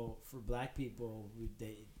people,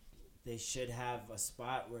 they should have a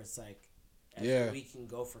spot where it's like. Every week can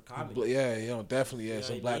go for comedy. Yeah, definitely. Yeah, you know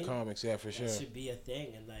some black comics. Yeah, for sure. That should be a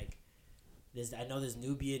thing. And like, I know there's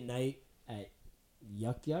Nubian Night at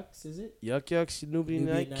Yuck Yucks. Is it Yuck Yucks Nubian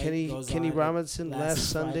Night? Kenny Robinson last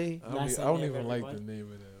Sunday. I don't even like the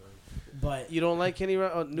name of that. But you don't like Kenny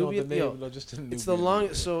Robinson? Nubian? Just the Nubian. It's the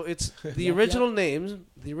longest. So it's the original names.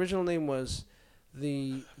 The original name was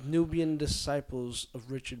the Nubian Disciples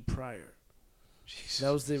of Richard Pryor. Jesus.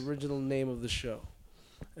 That was the original name of the show.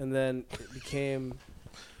 And then it became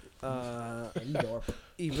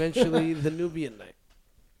eventually the Nubian Night.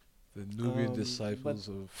 The Nubian Disciples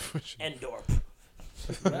of Endorp.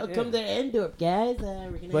 Welcome to Endorp, guys.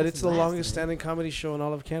 But it's the longest standing comedy show in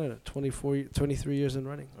all of Canada. 23 years in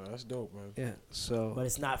running. Oh, that's dope, man. Yeah. So. But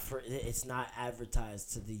it's not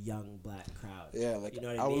advertised to the young black crowd. Yeah, like, you know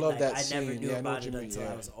what I I mean? love like, that I scene. never knew about it until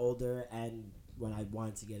I was older and when I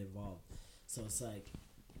wanted to get involved. So it's like.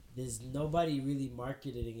 There's nobody really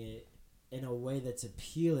marketing it in a way that's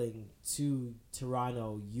appealing to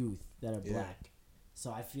Toronto youth that are black.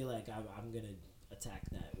 So I feel like I'm going to attack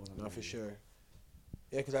that. For sure.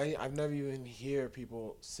 Yeah, because I've never even hear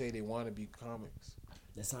people say they want to be comics.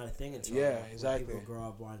 That's not a thing in Toronto. Yeah, exactly. People grow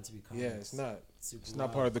up wanting to be comics. Yeah, it's not. It's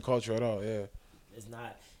not part of the culture at all, yeah. It's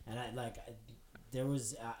not. And there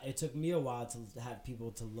was, it took me a while to have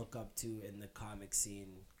people to look up to in the comic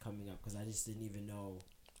scene coming up because I just didn't even know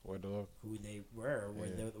where to look, who they were,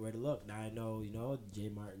 where to look. Now I know, Jay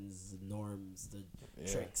Martin's, the Norms, the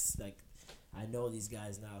Tricks. Like, I know these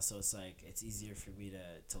guys now, so it's like it's easier for me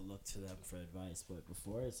to look to them for advice. But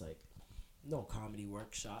before, it's like no comedy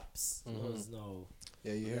workshops. There's no.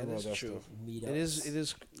 Yeah, you hear about that true. stuff. Meetups. It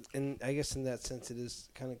is, and I guess in that sense, it is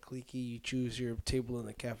kind of cliquey. You choose your table in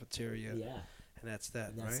the cafeteria. Yeah. And that's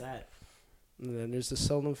that, and that's right? that. And then there's the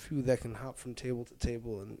seldom few that can hop from table to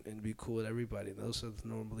table and be cool with everybody. And those are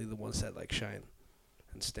normally the ones that like shine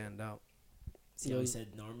and stand out. See how he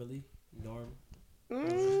said normally? Norm?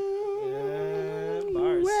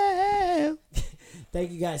 Bars. Well.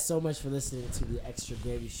 Thank you guys so much for listening to the Extra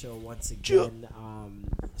Gravy Show once again.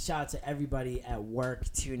 Shout out to everybody at work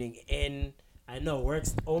tuning in. I know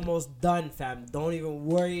work's almost done, fam. Don't even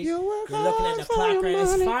worry. You're looking at the clock right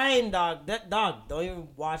now. It's fine, dog. Dog, don't even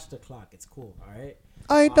watch the clock. It's cool, all right?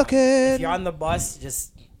 I duck it. If you're on the bus,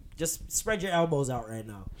 just spread your elbows out right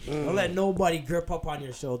now. Don't let nobody grip up on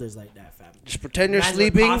your shoulders like that, fam. Just pretend you're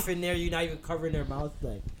sleeping. Coughing there, you're not even covering their mouth.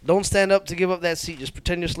 Like, don't stand up to give up that seat. Just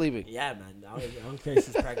pretend you're sleeping. Yeah, man. I don't care if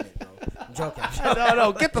she's pregnant, bro. I'm joking.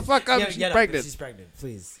 No, get the fuck up. Yeah, she's Up pregnant. if she's pregnant,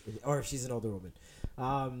 please. Or if she's an older woman.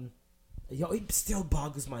 It still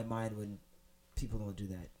boggles my mind when people don't do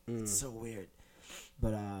that. It's so weird.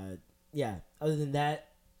 But, yeah, other than that,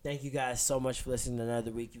 thank you guys so much for listening to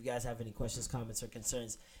another week. If you guys have any questions, comments, or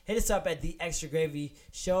concerns, hit us up at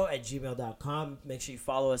theextragravyshow@gmail.com. Make sure you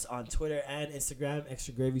follow us on Twitter and Instagram,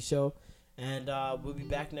 Extra Gravy Show. And we'll be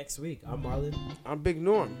back next week. I'm Marlon. I'm Big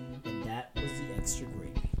Norm. And that was the Extra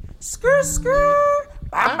Gravy. Skr, skr.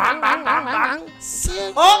 Bang, bang, bang, bang, bang.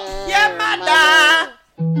 Oh, yeah, mada.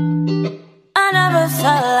 I never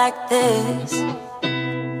felt like this,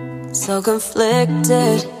 so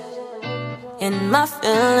conflicted in my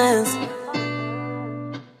feelings.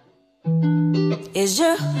 Is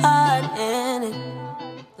your heart in it,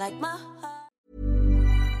 like my heart?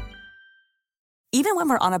 Even when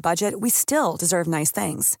we're on a budget, we still deserve nice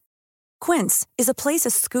things. Quince is a place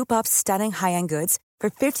to scoop up stunning high-end goods for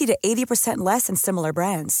 50 to 80% less than similar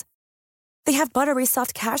brands. They have buttery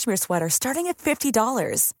soft cashmere sweaters starting at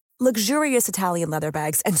 $50, luxurious Italian leather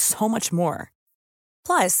bags, and so much more.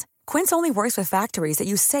 Plus, Quince only works with factories that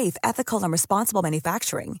use safe, ethical, and responsible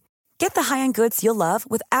manufacturing. Get the high-end goods you'll love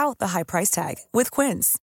without the high price tag with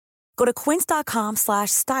Quince. Go to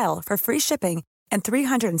quince.com/style for free shipping and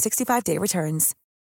 365-day returns.